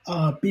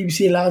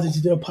 BBC allows him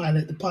to do a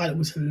pilot. The pilot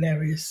was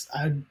hilarious.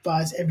 I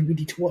advise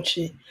everybody to watch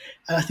it.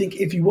 And I think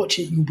if you watch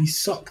it, you'll be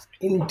sucked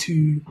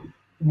into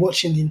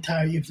watching the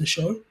entirety of the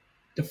show.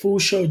 The full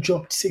show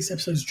dropped, 6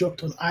 episodes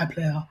dropped on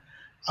iPlayer.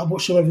 I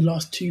watched it over the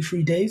last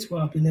 2-3 days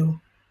while I've been ill.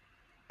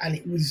 And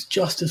it was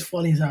just as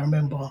funny as I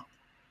remember.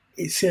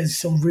 It says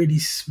some really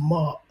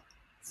smart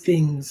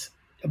things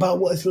about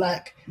what it's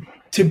like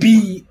to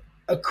be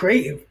a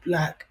creative.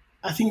 Like,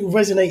 I think you'll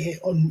resonate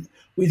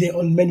with it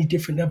on many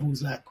different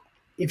levels. Like,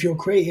 if you're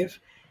creative,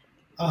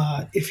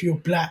 if you're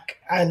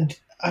black, and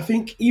I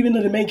think even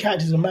though the main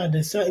character is a man,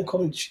 there's certain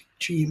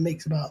commentary it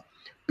makes about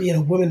being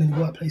a woman in the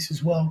workplace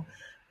as well.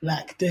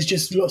 Like, there's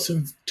just lots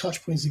of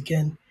touch points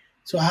again.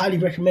 So I highly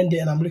recommend it,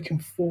 and I'm looking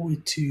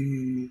forward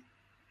to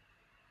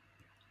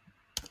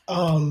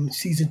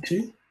season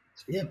 2.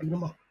 So yeah, pick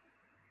them up.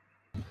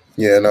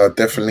 Yeah, no,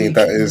 definitely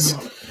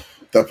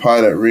the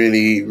pilot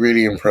really,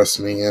 really impressed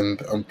me,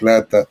 and I'm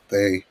glad that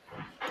they,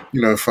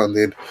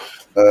 funded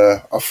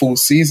a full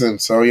season.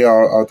 So yeah,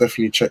 I'll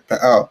definitely check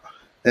that out.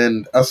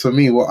 And as for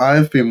me, what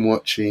I've been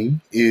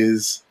watching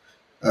is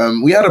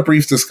we had a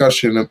brief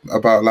discussion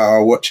about like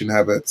our watching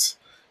habits.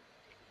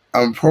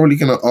 I'm probably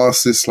gonna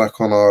ask this like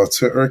on our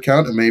Twitter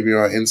account and maybe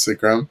our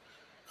Instagram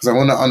because I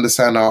want to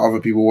understand how other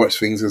people watch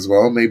things as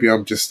well. Maybe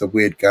I'm just a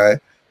weird guy,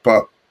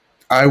 but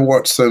I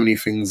watch so many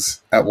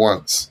things at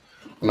once,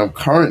 and I'm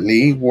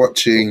currently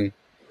watching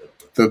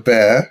The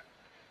Bear,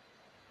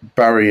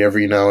 Barry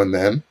every now and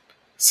then.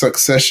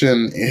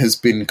 Succession has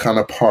been kind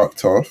of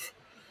parked off.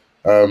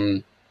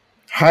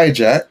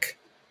 Hijack,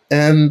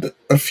 and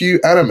a few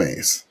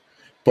animes.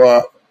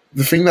 But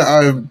the thing that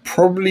I'm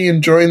probably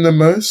enjoying the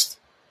most,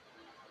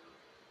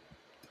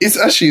 it's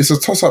a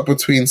toss-up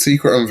between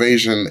Secret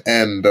Invasion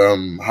and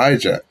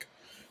Hijack.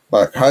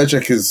 Like,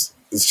 Hijack has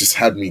just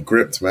had me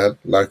gripped, man.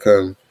 Like,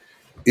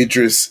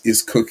 Idris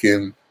is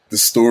cooking. The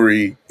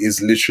story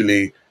is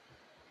literally...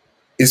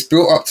 It's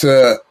built up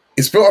to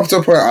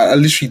a point I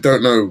literally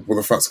don't know what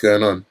the fuck's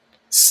going on.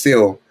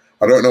 Still,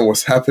 I don't know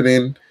what's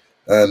happening.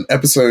 An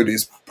episode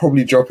is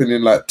probably dropping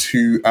in like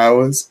 2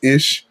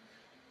 hours-ish.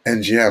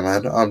 And yeah,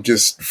 man, I'm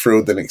just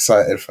thrilled and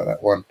excited for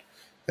that one.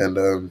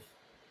 And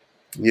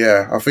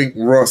yeah, I think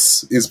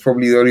Ross is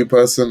probably the only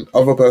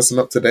other person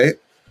up to date.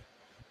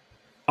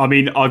 I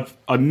mean,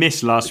 I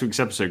missed last week's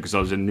episode because I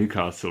was in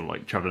Newcastle,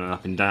 like traveling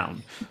up and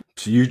down.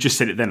 So you just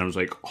said it then. I was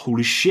like,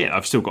 holy shit,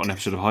 I've still got an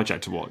episode of Hijack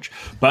to watch.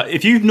 But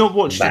if you've not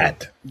watched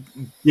it,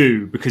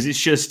 do, because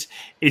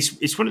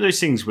it's one of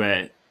those things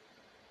where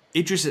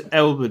Idris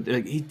Elba,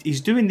 like, he's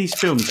doing these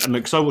films, and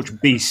like, so I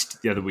watched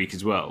Beast the other week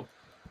as well,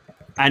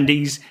 and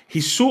he's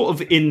sort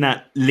of in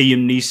that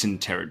Liam Neeson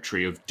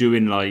territory of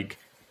doing like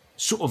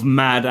sort of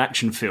mad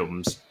action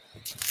films,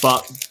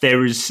 but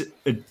there is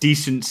a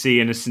decency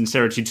and a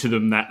sincerity to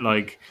them that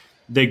like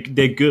they're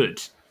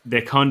good,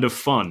 they're kind of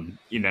fun,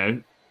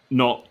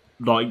 not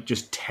like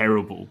just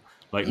terrible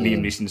like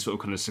Liam Neeson sort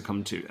of kind of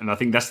succumbed to. And I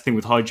think that's the thing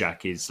with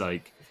Hijack is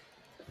like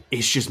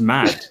it's just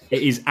mad.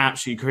 It is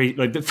absolutely crazy.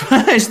 Like the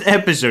first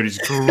episode is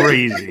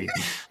crazy.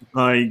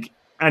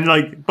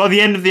 And by the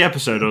end of the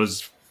episode, I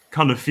was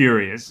kind of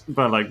furious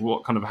by like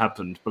what kind of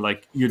happened, but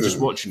like you're just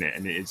watching it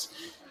and it's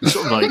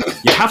sort of like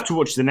you have to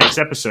watch the next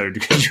episode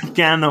because you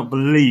cannot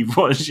believe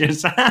what has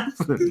just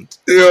happened.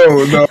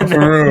 Yo, no, for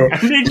real.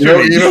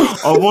 Literally,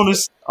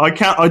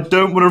 I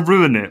don't want to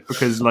ruin it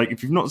because like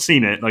if you've not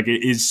seen it, like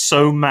it is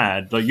so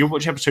mad. Like you'll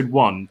watch episode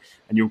 1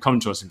 and you'll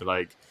come to us and be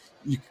like,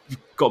 you've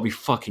got to be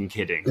fucking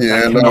kidding.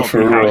 Yeah, that no,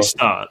 for real. How it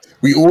starts.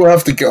 We all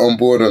have to get on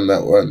board on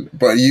that one.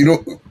 But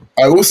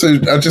I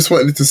just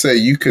wanted to say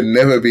you could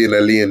never be in a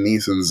Liam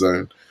Neeson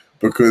zone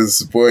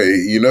because, boy,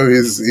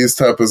 his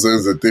type of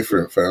zones are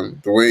different,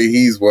 fam. The way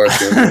he's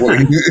working,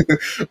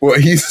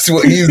 what he's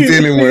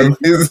dealing with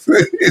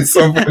is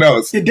something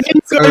else. The day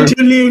you go into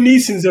a Liam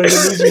Neeson zone, it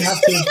means we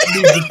have to leave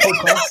the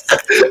podcast.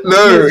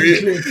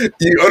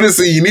 No,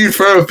 honestly, you need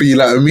therapy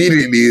like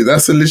immediately.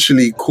 That's a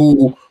literally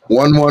call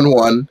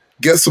 111.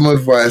 Get some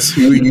advice.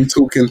 Who are you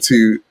talking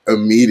to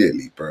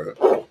immediately,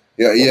 bro?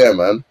 Yeah,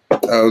 man.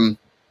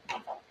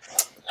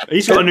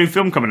 He's got a new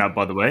film coming out,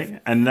 by the way,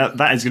 and that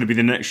is going to be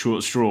the next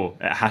short straw.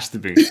 It has to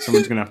be.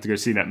 Someone's going to have to go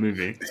see that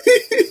movie.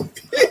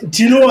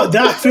 Do you know what?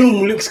 That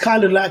film looks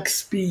kind of like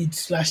Speed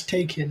 /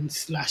 Taken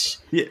 /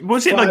 Yeah,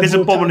 was it like there's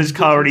a bomb in his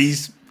car and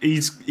he's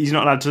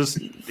not allowed to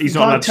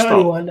stop?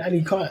 Anyone and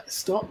he can't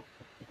stop.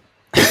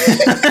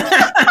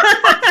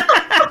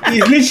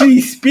 He's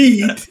literally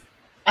Speed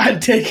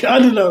and Taken. I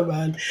don't know,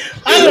 man.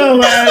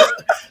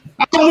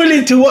 I'm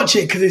willing to watch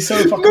it because it's so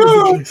fucking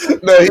ridiculous.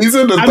 No, he's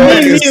in the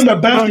darkest.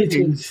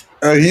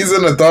 He's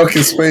in the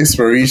darkest space,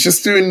 bro. He's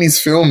just doing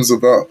these films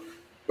about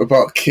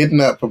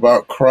kidnap,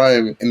 about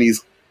crime, and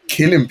he's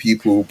killing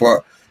people.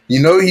 But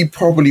he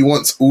probably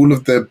wants all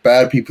of the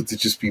bad people to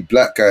just be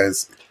black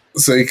guys,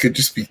 so he could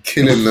just be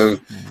killing them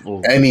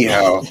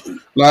anyhow.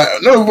 Like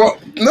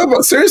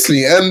but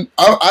seriously, and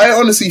I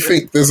honestly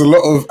think there's a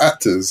lot of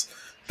actors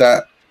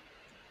that.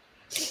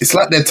 It's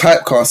like they're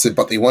typecasted,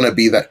 but they want to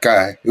be that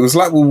guy. It was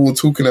like we were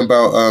talking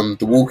about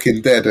The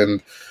Walking Dead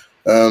and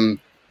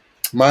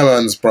my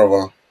man's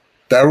brother,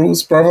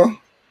 Daryl's brother.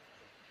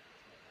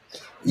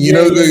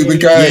 The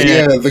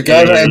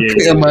guy that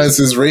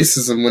epitomizes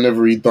racism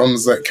whenever he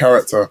dons that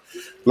character.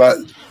 Like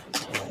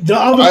the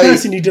other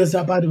person who does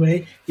that, by the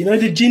way,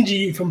 the ginger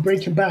youth from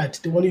Breaking Bad,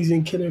 the one who's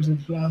in Killers of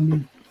the Flower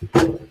Moon.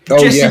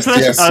 Yes.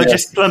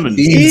 Jesse Plemons.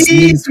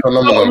 He's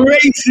phenomenal.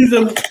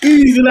 Racism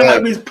oozing out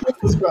of his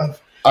pores, bruv.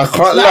 I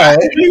can't lie.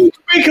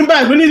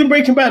 When he's in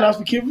Breaking Bad, I was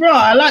thinking, bro,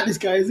 I like this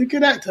guy. He's a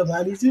good actor,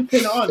 man. He's just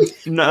putting it on.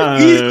 No,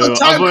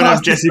 I won't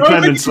have Jesse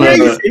Plemons like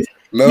that.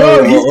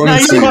 No,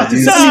 he's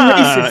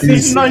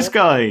a nice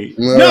guy.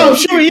 No, I'm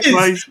sure he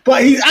is.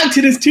 But he's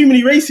acted as too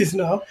many racists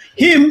now.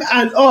 Him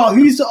and,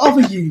 who's the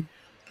other you?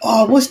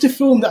 What's the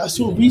film that I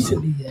saw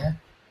recently, yeah?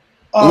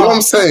 What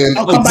I'm saying...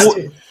 I'll come back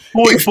to it.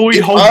 Boyd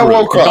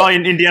Holbrook, the guy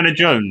in Indiana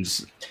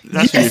Jones.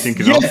 That's what you're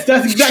thinking of. Yes,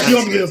 that's exactly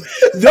what I'm thinking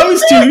of.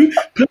 Those two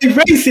play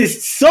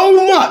racist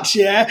so much,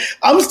 yeah.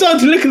 I'm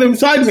starting to look at them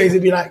sideways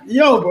and be like,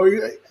 yo, bro,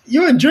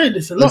 you're enjoying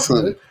this a lot,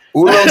 bro.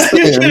 All I'm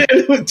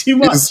saying too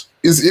much.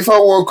 Is if I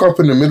woke up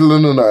in the middle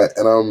of the night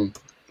and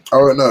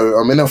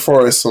I'm in a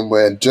forest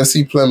somewhere and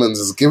Jesse Plemons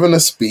is giving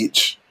a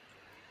speech,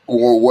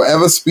 or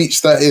whatever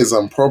speech that is,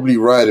 I'm probably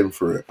riding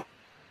for it.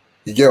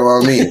 You get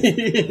what I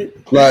mean?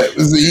 Like,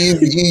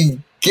 he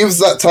gives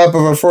that type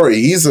of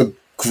authority. He's a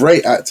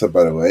great actor,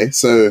 by the way.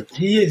 So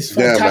he is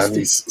fantastic. Yeah, man,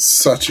 he's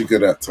such a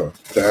good actor.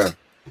 Damn.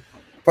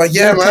 But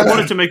yeah, man. I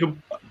wanted to make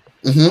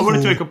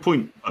a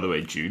point, by the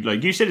way, Jude.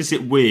 Like you said, is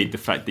it weird the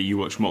fact that you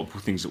watch multiple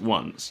things at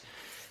once?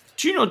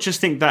 Do you not just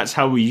think that's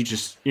how we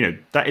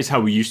that is how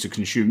we used to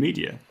consume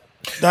media?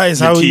 That is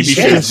how TV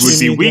shows would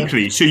be media.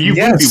 weekly, so you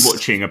would be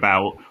watching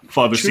about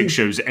 5 or 6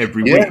 shows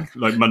every week,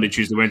 like Monday,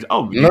 Tuesday, Wednesday.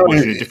 Oh, you're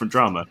watching a different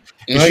drama.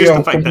 It's just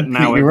the fact that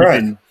now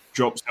everything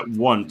drops at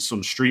once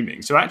on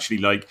streaming. So actually,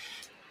 like,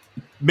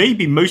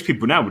 maybe most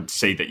people now would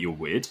say that you're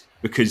weird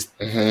because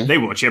they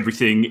watch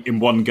everything in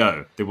one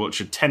go. They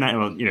watch 10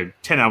 hours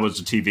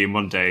of TV in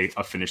one day.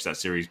 I finished that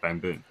series, bang,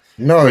 boom.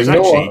 No, whereas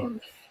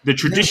actually, the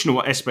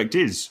traditional aspect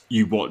is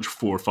you watch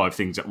 4 or 5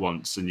 things at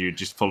once and you're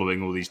just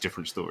following all these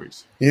different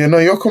stories. Yeah, no,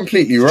 you're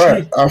completely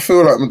right. I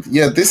feel like,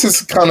 this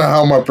is kind of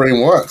how my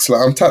brain works.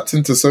 Like, I'm tapped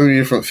into so many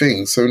different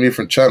things, so many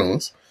different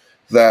channels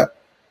that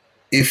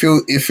it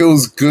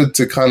feels good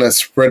to kind of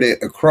spread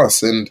it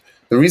across. And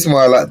the reason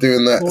why I like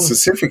doing that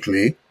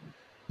specifically,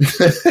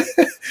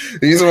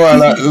 I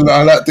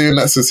like doing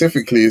that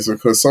specifically is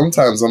because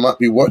sometimes I might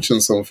be watching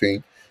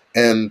something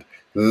and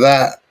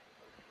that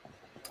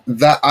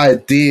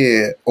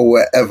idea or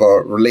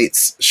whatever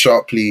relates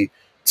sharply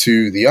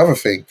to the other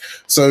thing.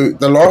 So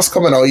the last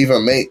comment I'll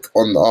even make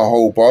on our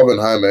whole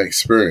Barbenheimer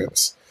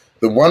experience,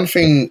 the one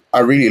thing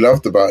I really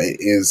loved about it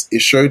is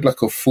it showed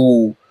like a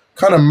full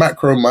kind of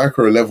micro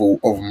level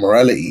of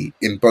morality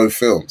in both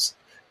films.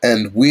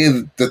 And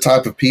we're the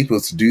type of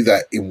people to do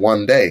that in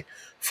one day.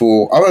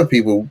 For other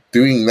people,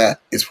 doing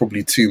that is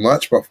probably too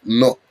much, but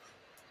not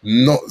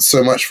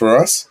so much for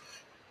us.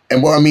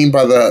 And what I mean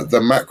by the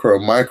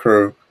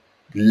micro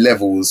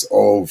levels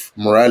of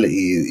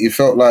morality, it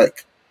felt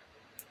like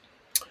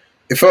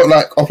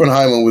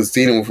Oppenheimer was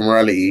dealing with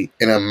morality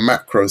in a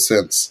macro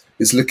sense.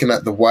 is looking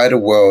at the wider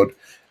world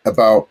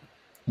about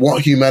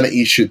what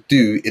humanity should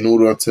do in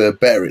order to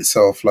better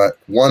itself. Like,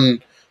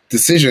 one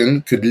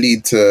decision could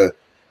lead to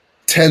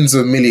tens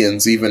of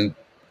millions, even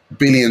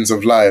billions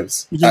of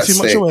lives You give at too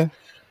much stake. away.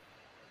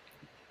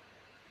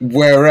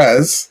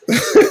 Whereas,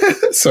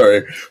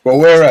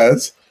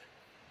 whereas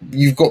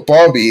you've got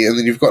Barbie, and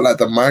then you've got like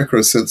the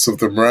micro sense of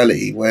the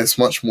morality, where it's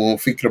much more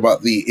thinking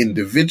about the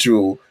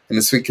individual, and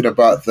it's thinking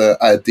about the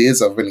ideas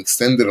that have been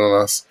extended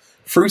on us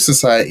through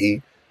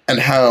society and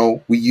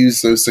how we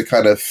use those to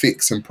kind of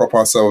fix and prop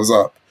ourselves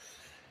up.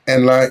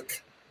 And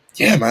like,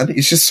 yeah, man,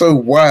 it's just so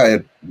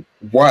wide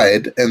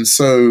and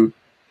so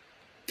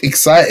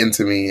exciting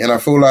to me. And I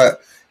feel like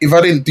if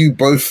I didn't do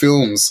both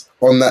films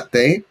on that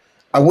day,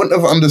 I wouldn't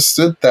have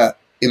understood that,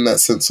 in that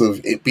sense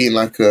of it being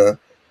like a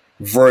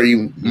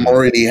very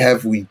morally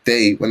heavy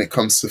day when it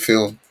comes to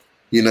film,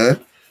 you know?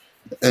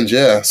 And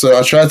yeah, so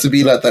I try to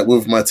be like that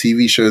with my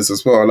TV shows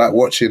as well. I like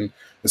watching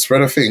a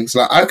spread of things.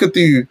 Like, I could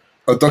do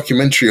a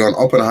documentary on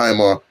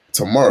Oppenheimer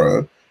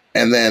tomorrow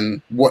and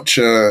then watch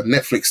a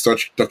Netflix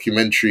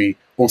documentary,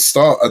 or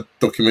start a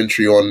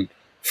documentary on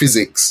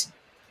physics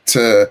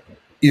to,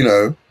 you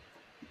know,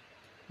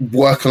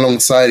 work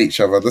alongside each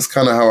other. That's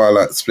kind of how I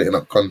like splitting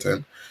up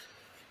content.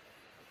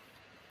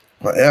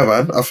 But yeah,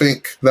 man, I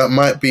think that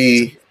might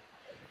be...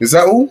 Is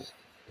that all?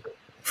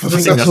 I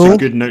think that's all. a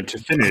good note to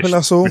finish. I think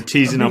that's all. We're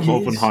teasing up it is.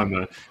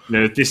 Oppenheimer. You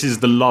know, this is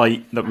the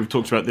light that we've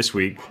talked about this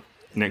week.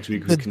 Next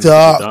week we The can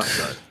dark. see the dark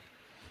side.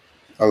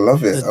 I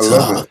love it. The I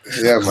love dark.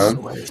 it. Yeah,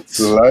 man. Wait.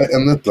 The light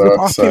and the dark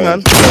Happy, side.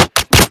 man.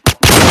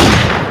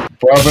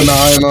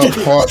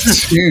 Barbenheimer Part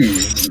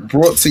 2,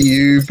 brought to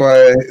you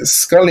by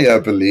Scully, I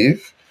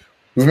believe.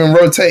 We've been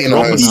rotating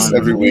hosts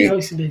every Me week.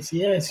 hosting this.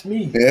 Yeah, it's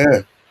me.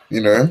 Yeah,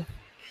 you know.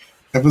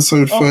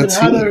 Episode 13.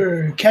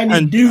 Oppenheimer, can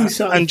you do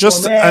something And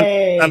just for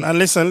me? and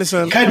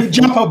listen. Can you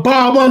jump a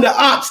bomb on the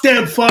op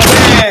stand for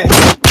me?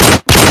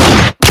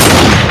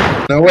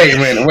 No, wait.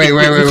 I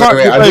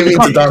didn't mean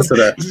to dance to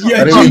that.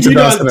 Yeah, I didn't mean to you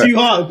dance dance to too that.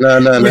 hard. No.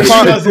 Yeah, she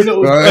does a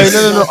little-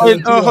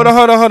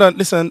 No. Hold on.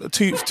 Listen,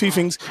 two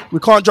things. We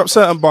can't drop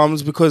certain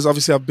bombs because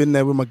obviously I've been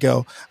there with my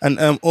girl,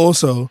 and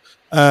also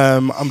we're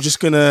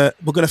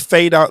gonna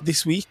fade out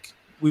this week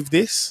with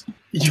this.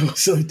 You're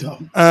so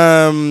dumb.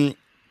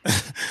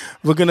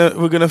 We're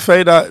gonna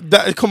fade out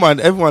that. Come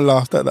on, everyone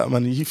laughed at that,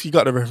 man. If you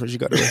got the reference, you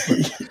got the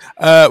reference.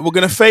 We're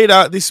gonna fade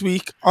out this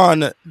week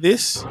on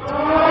this,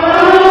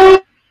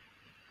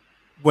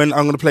 when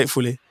I'm gonna play it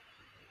fully,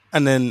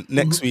 and then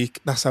next week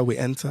that's how we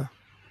enter.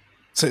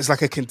 So it's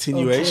like a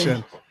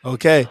continuation.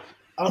 Okay.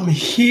 I'm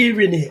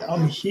hearing it.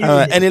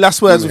 Any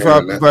last words I'm before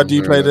hearing I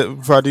do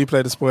that.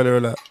 play the spoiler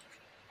alert?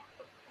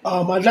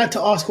 I'd like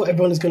to ask what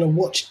everyone is going to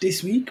watch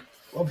this week.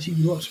 Obviously,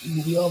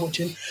 we are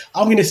watching.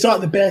 I'm going to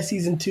start The Bear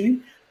season 2.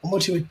 I'm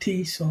watching with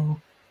T, so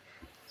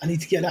I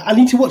need to get that. I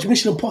need to watch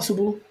Mission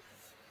Impossible.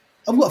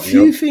 I've got a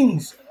few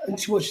things I need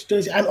to watch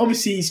those, and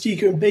obviously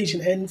Secret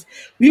Invasion ends.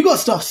 We've got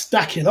stuff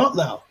stacking up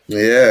now.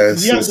 Yeah,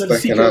 it's We haven't done the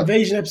stacking Secret up.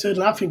 Invasion episode,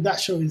 and I think that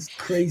show is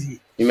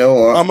crazy. You know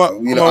what? I've got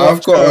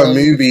a watch,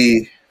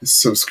 movie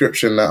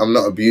subscription that I'm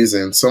not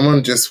abusing.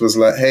 Someone just was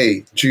like,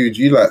 "Hey, Jude,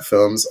 you like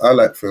films? I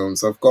like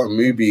films. I've got a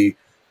movie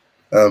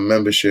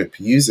membership.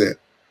 Use it.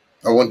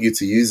 I want you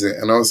to use it."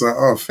 And I was like,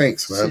 "Oh,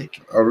 thanks, man.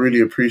 Sick. I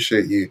really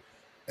appreciate you."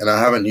 And I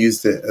haven't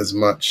used it as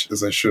much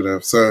as I should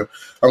have. So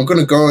I'm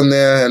gonna go in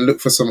there and look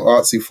for some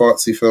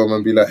artsy-fartsy film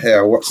and be like, "Hey,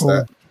 I watched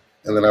that,"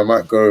 and then I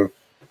might go,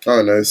 I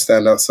don't know,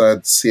 stand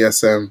outside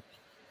CSM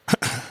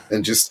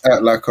and just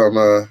act like I'm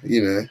I'm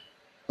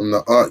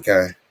the art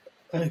guy.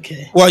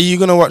 Okay. What are you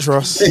gonna watch,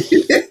 Ross?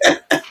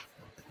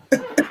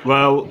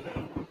 Well,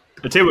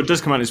 I'll tell you what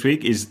does come out this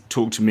week is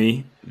Talk to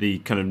Me, the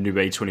kind of new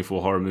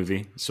A24 horror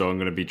movie. So I'm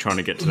going to be trying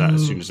to get to that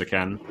as soon as I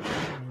can.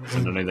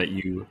 And I know that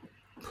you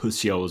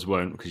pussy-holes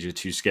won't because you're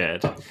too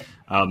scared.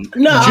 No,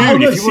 Jude, I'll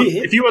go if see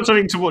it. you want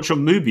something to watch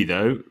on movie,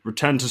 though,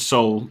 Return to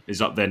Seoul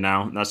is up there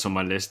now. That's on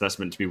my list. That's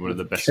meant to be one of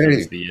the best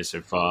films of the year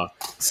so far.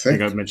 I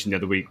think I mentioned the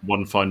other week,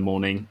 One Fine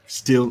Morning.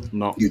 Still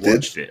not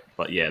watched it.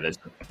 But yeah, there's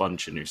a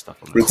bunch of new stuff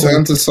on there.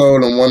 Return to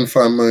Seoul and One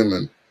Fine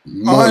Moment.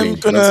 I'm gonna-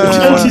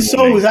 Return to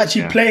Seoul is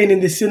actually playing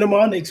in the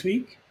cinema next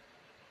week.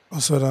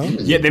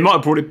 Yeah, they might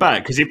have brought it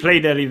back because it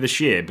played earlier this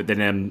year, but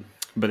then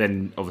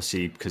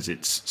obviously because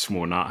it's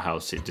small and art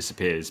house, it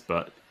disappears.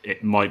 But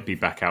it might be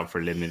back out for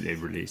a limited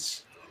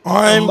release.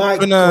 I'm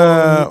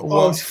gonna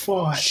watch.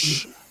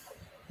 watch.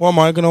 What am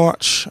I gonna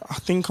watch? I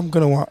think I'm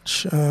gonna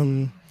watch.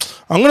 I'm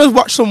gonna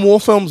watch some war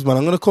films, man.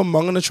 I'm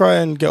gonna try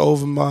and get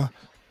over my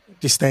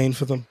disdain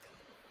for them.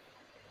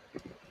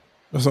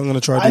 That's what I'm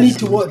gonna try. I need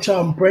to watch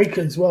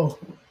Breaker as well.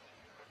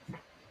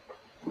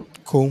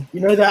 Cool. You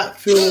know that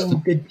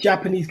film, the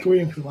Japanese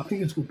Korean film? I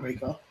think it's called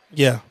Breaker.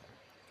 Yeah,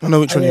 I know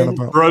which one you're on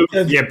about.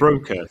 Broker.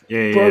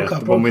 Yeah.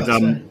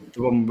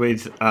 The one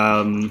with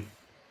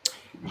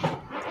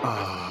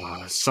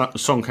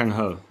Song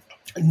Kang-ho.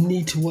 I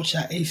need to watch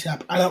that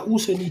ASAP. And I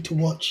also need to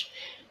watch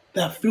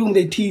that film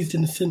they teased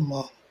in the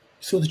cinema.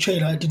 Saw the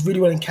trailer. I did really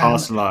well in Cannes.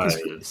 Past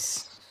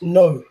Lives.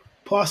 No.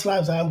 Past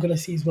Lives I am going to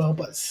see as well.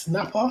 But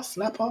Snapper.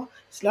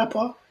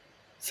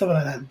 something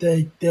like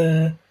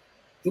that.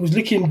 It was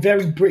looking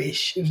very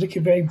British. It was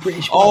looking very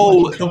British.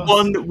 Oh, the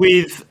one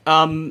with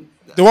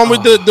The one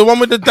with the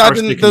dad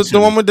and the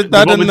one with the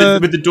dad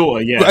with the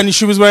daughter, yeah. And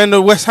she was wearing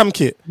the West Ham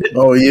kit.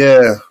 Oh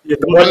yeah, the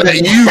one that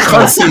you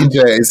cut,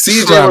 CJ.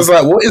 CJ was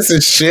like, "What is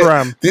this shit?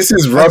 This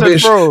is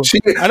rubbish." She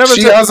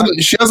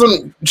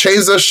hasn't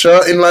changed her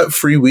shirt in like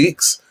 3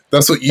 weeks.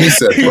 That's what you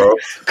said, bro.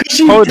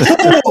 She's poor,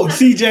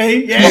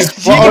 CJ.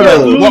 Yes, she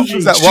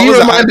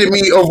reminded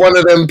me of one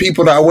of them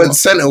people that I went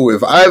centre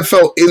with. I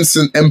felt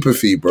instant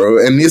empathy, bro.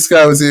 And this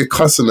guy was here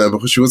cussing her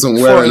because she wasn't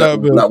wearing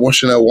like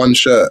washing her one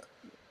shirt.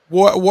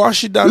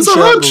 Wash it down. It's a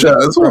hard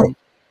shirt as well.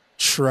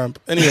 Tramp.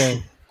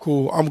 Anyway,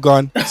 cool. I'm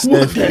gone.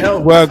 Steph,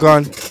 we're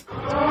gone.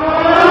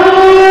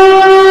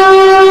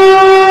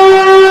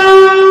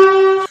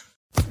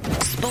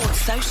 Sports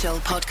Social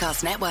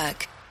Podcast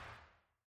Network.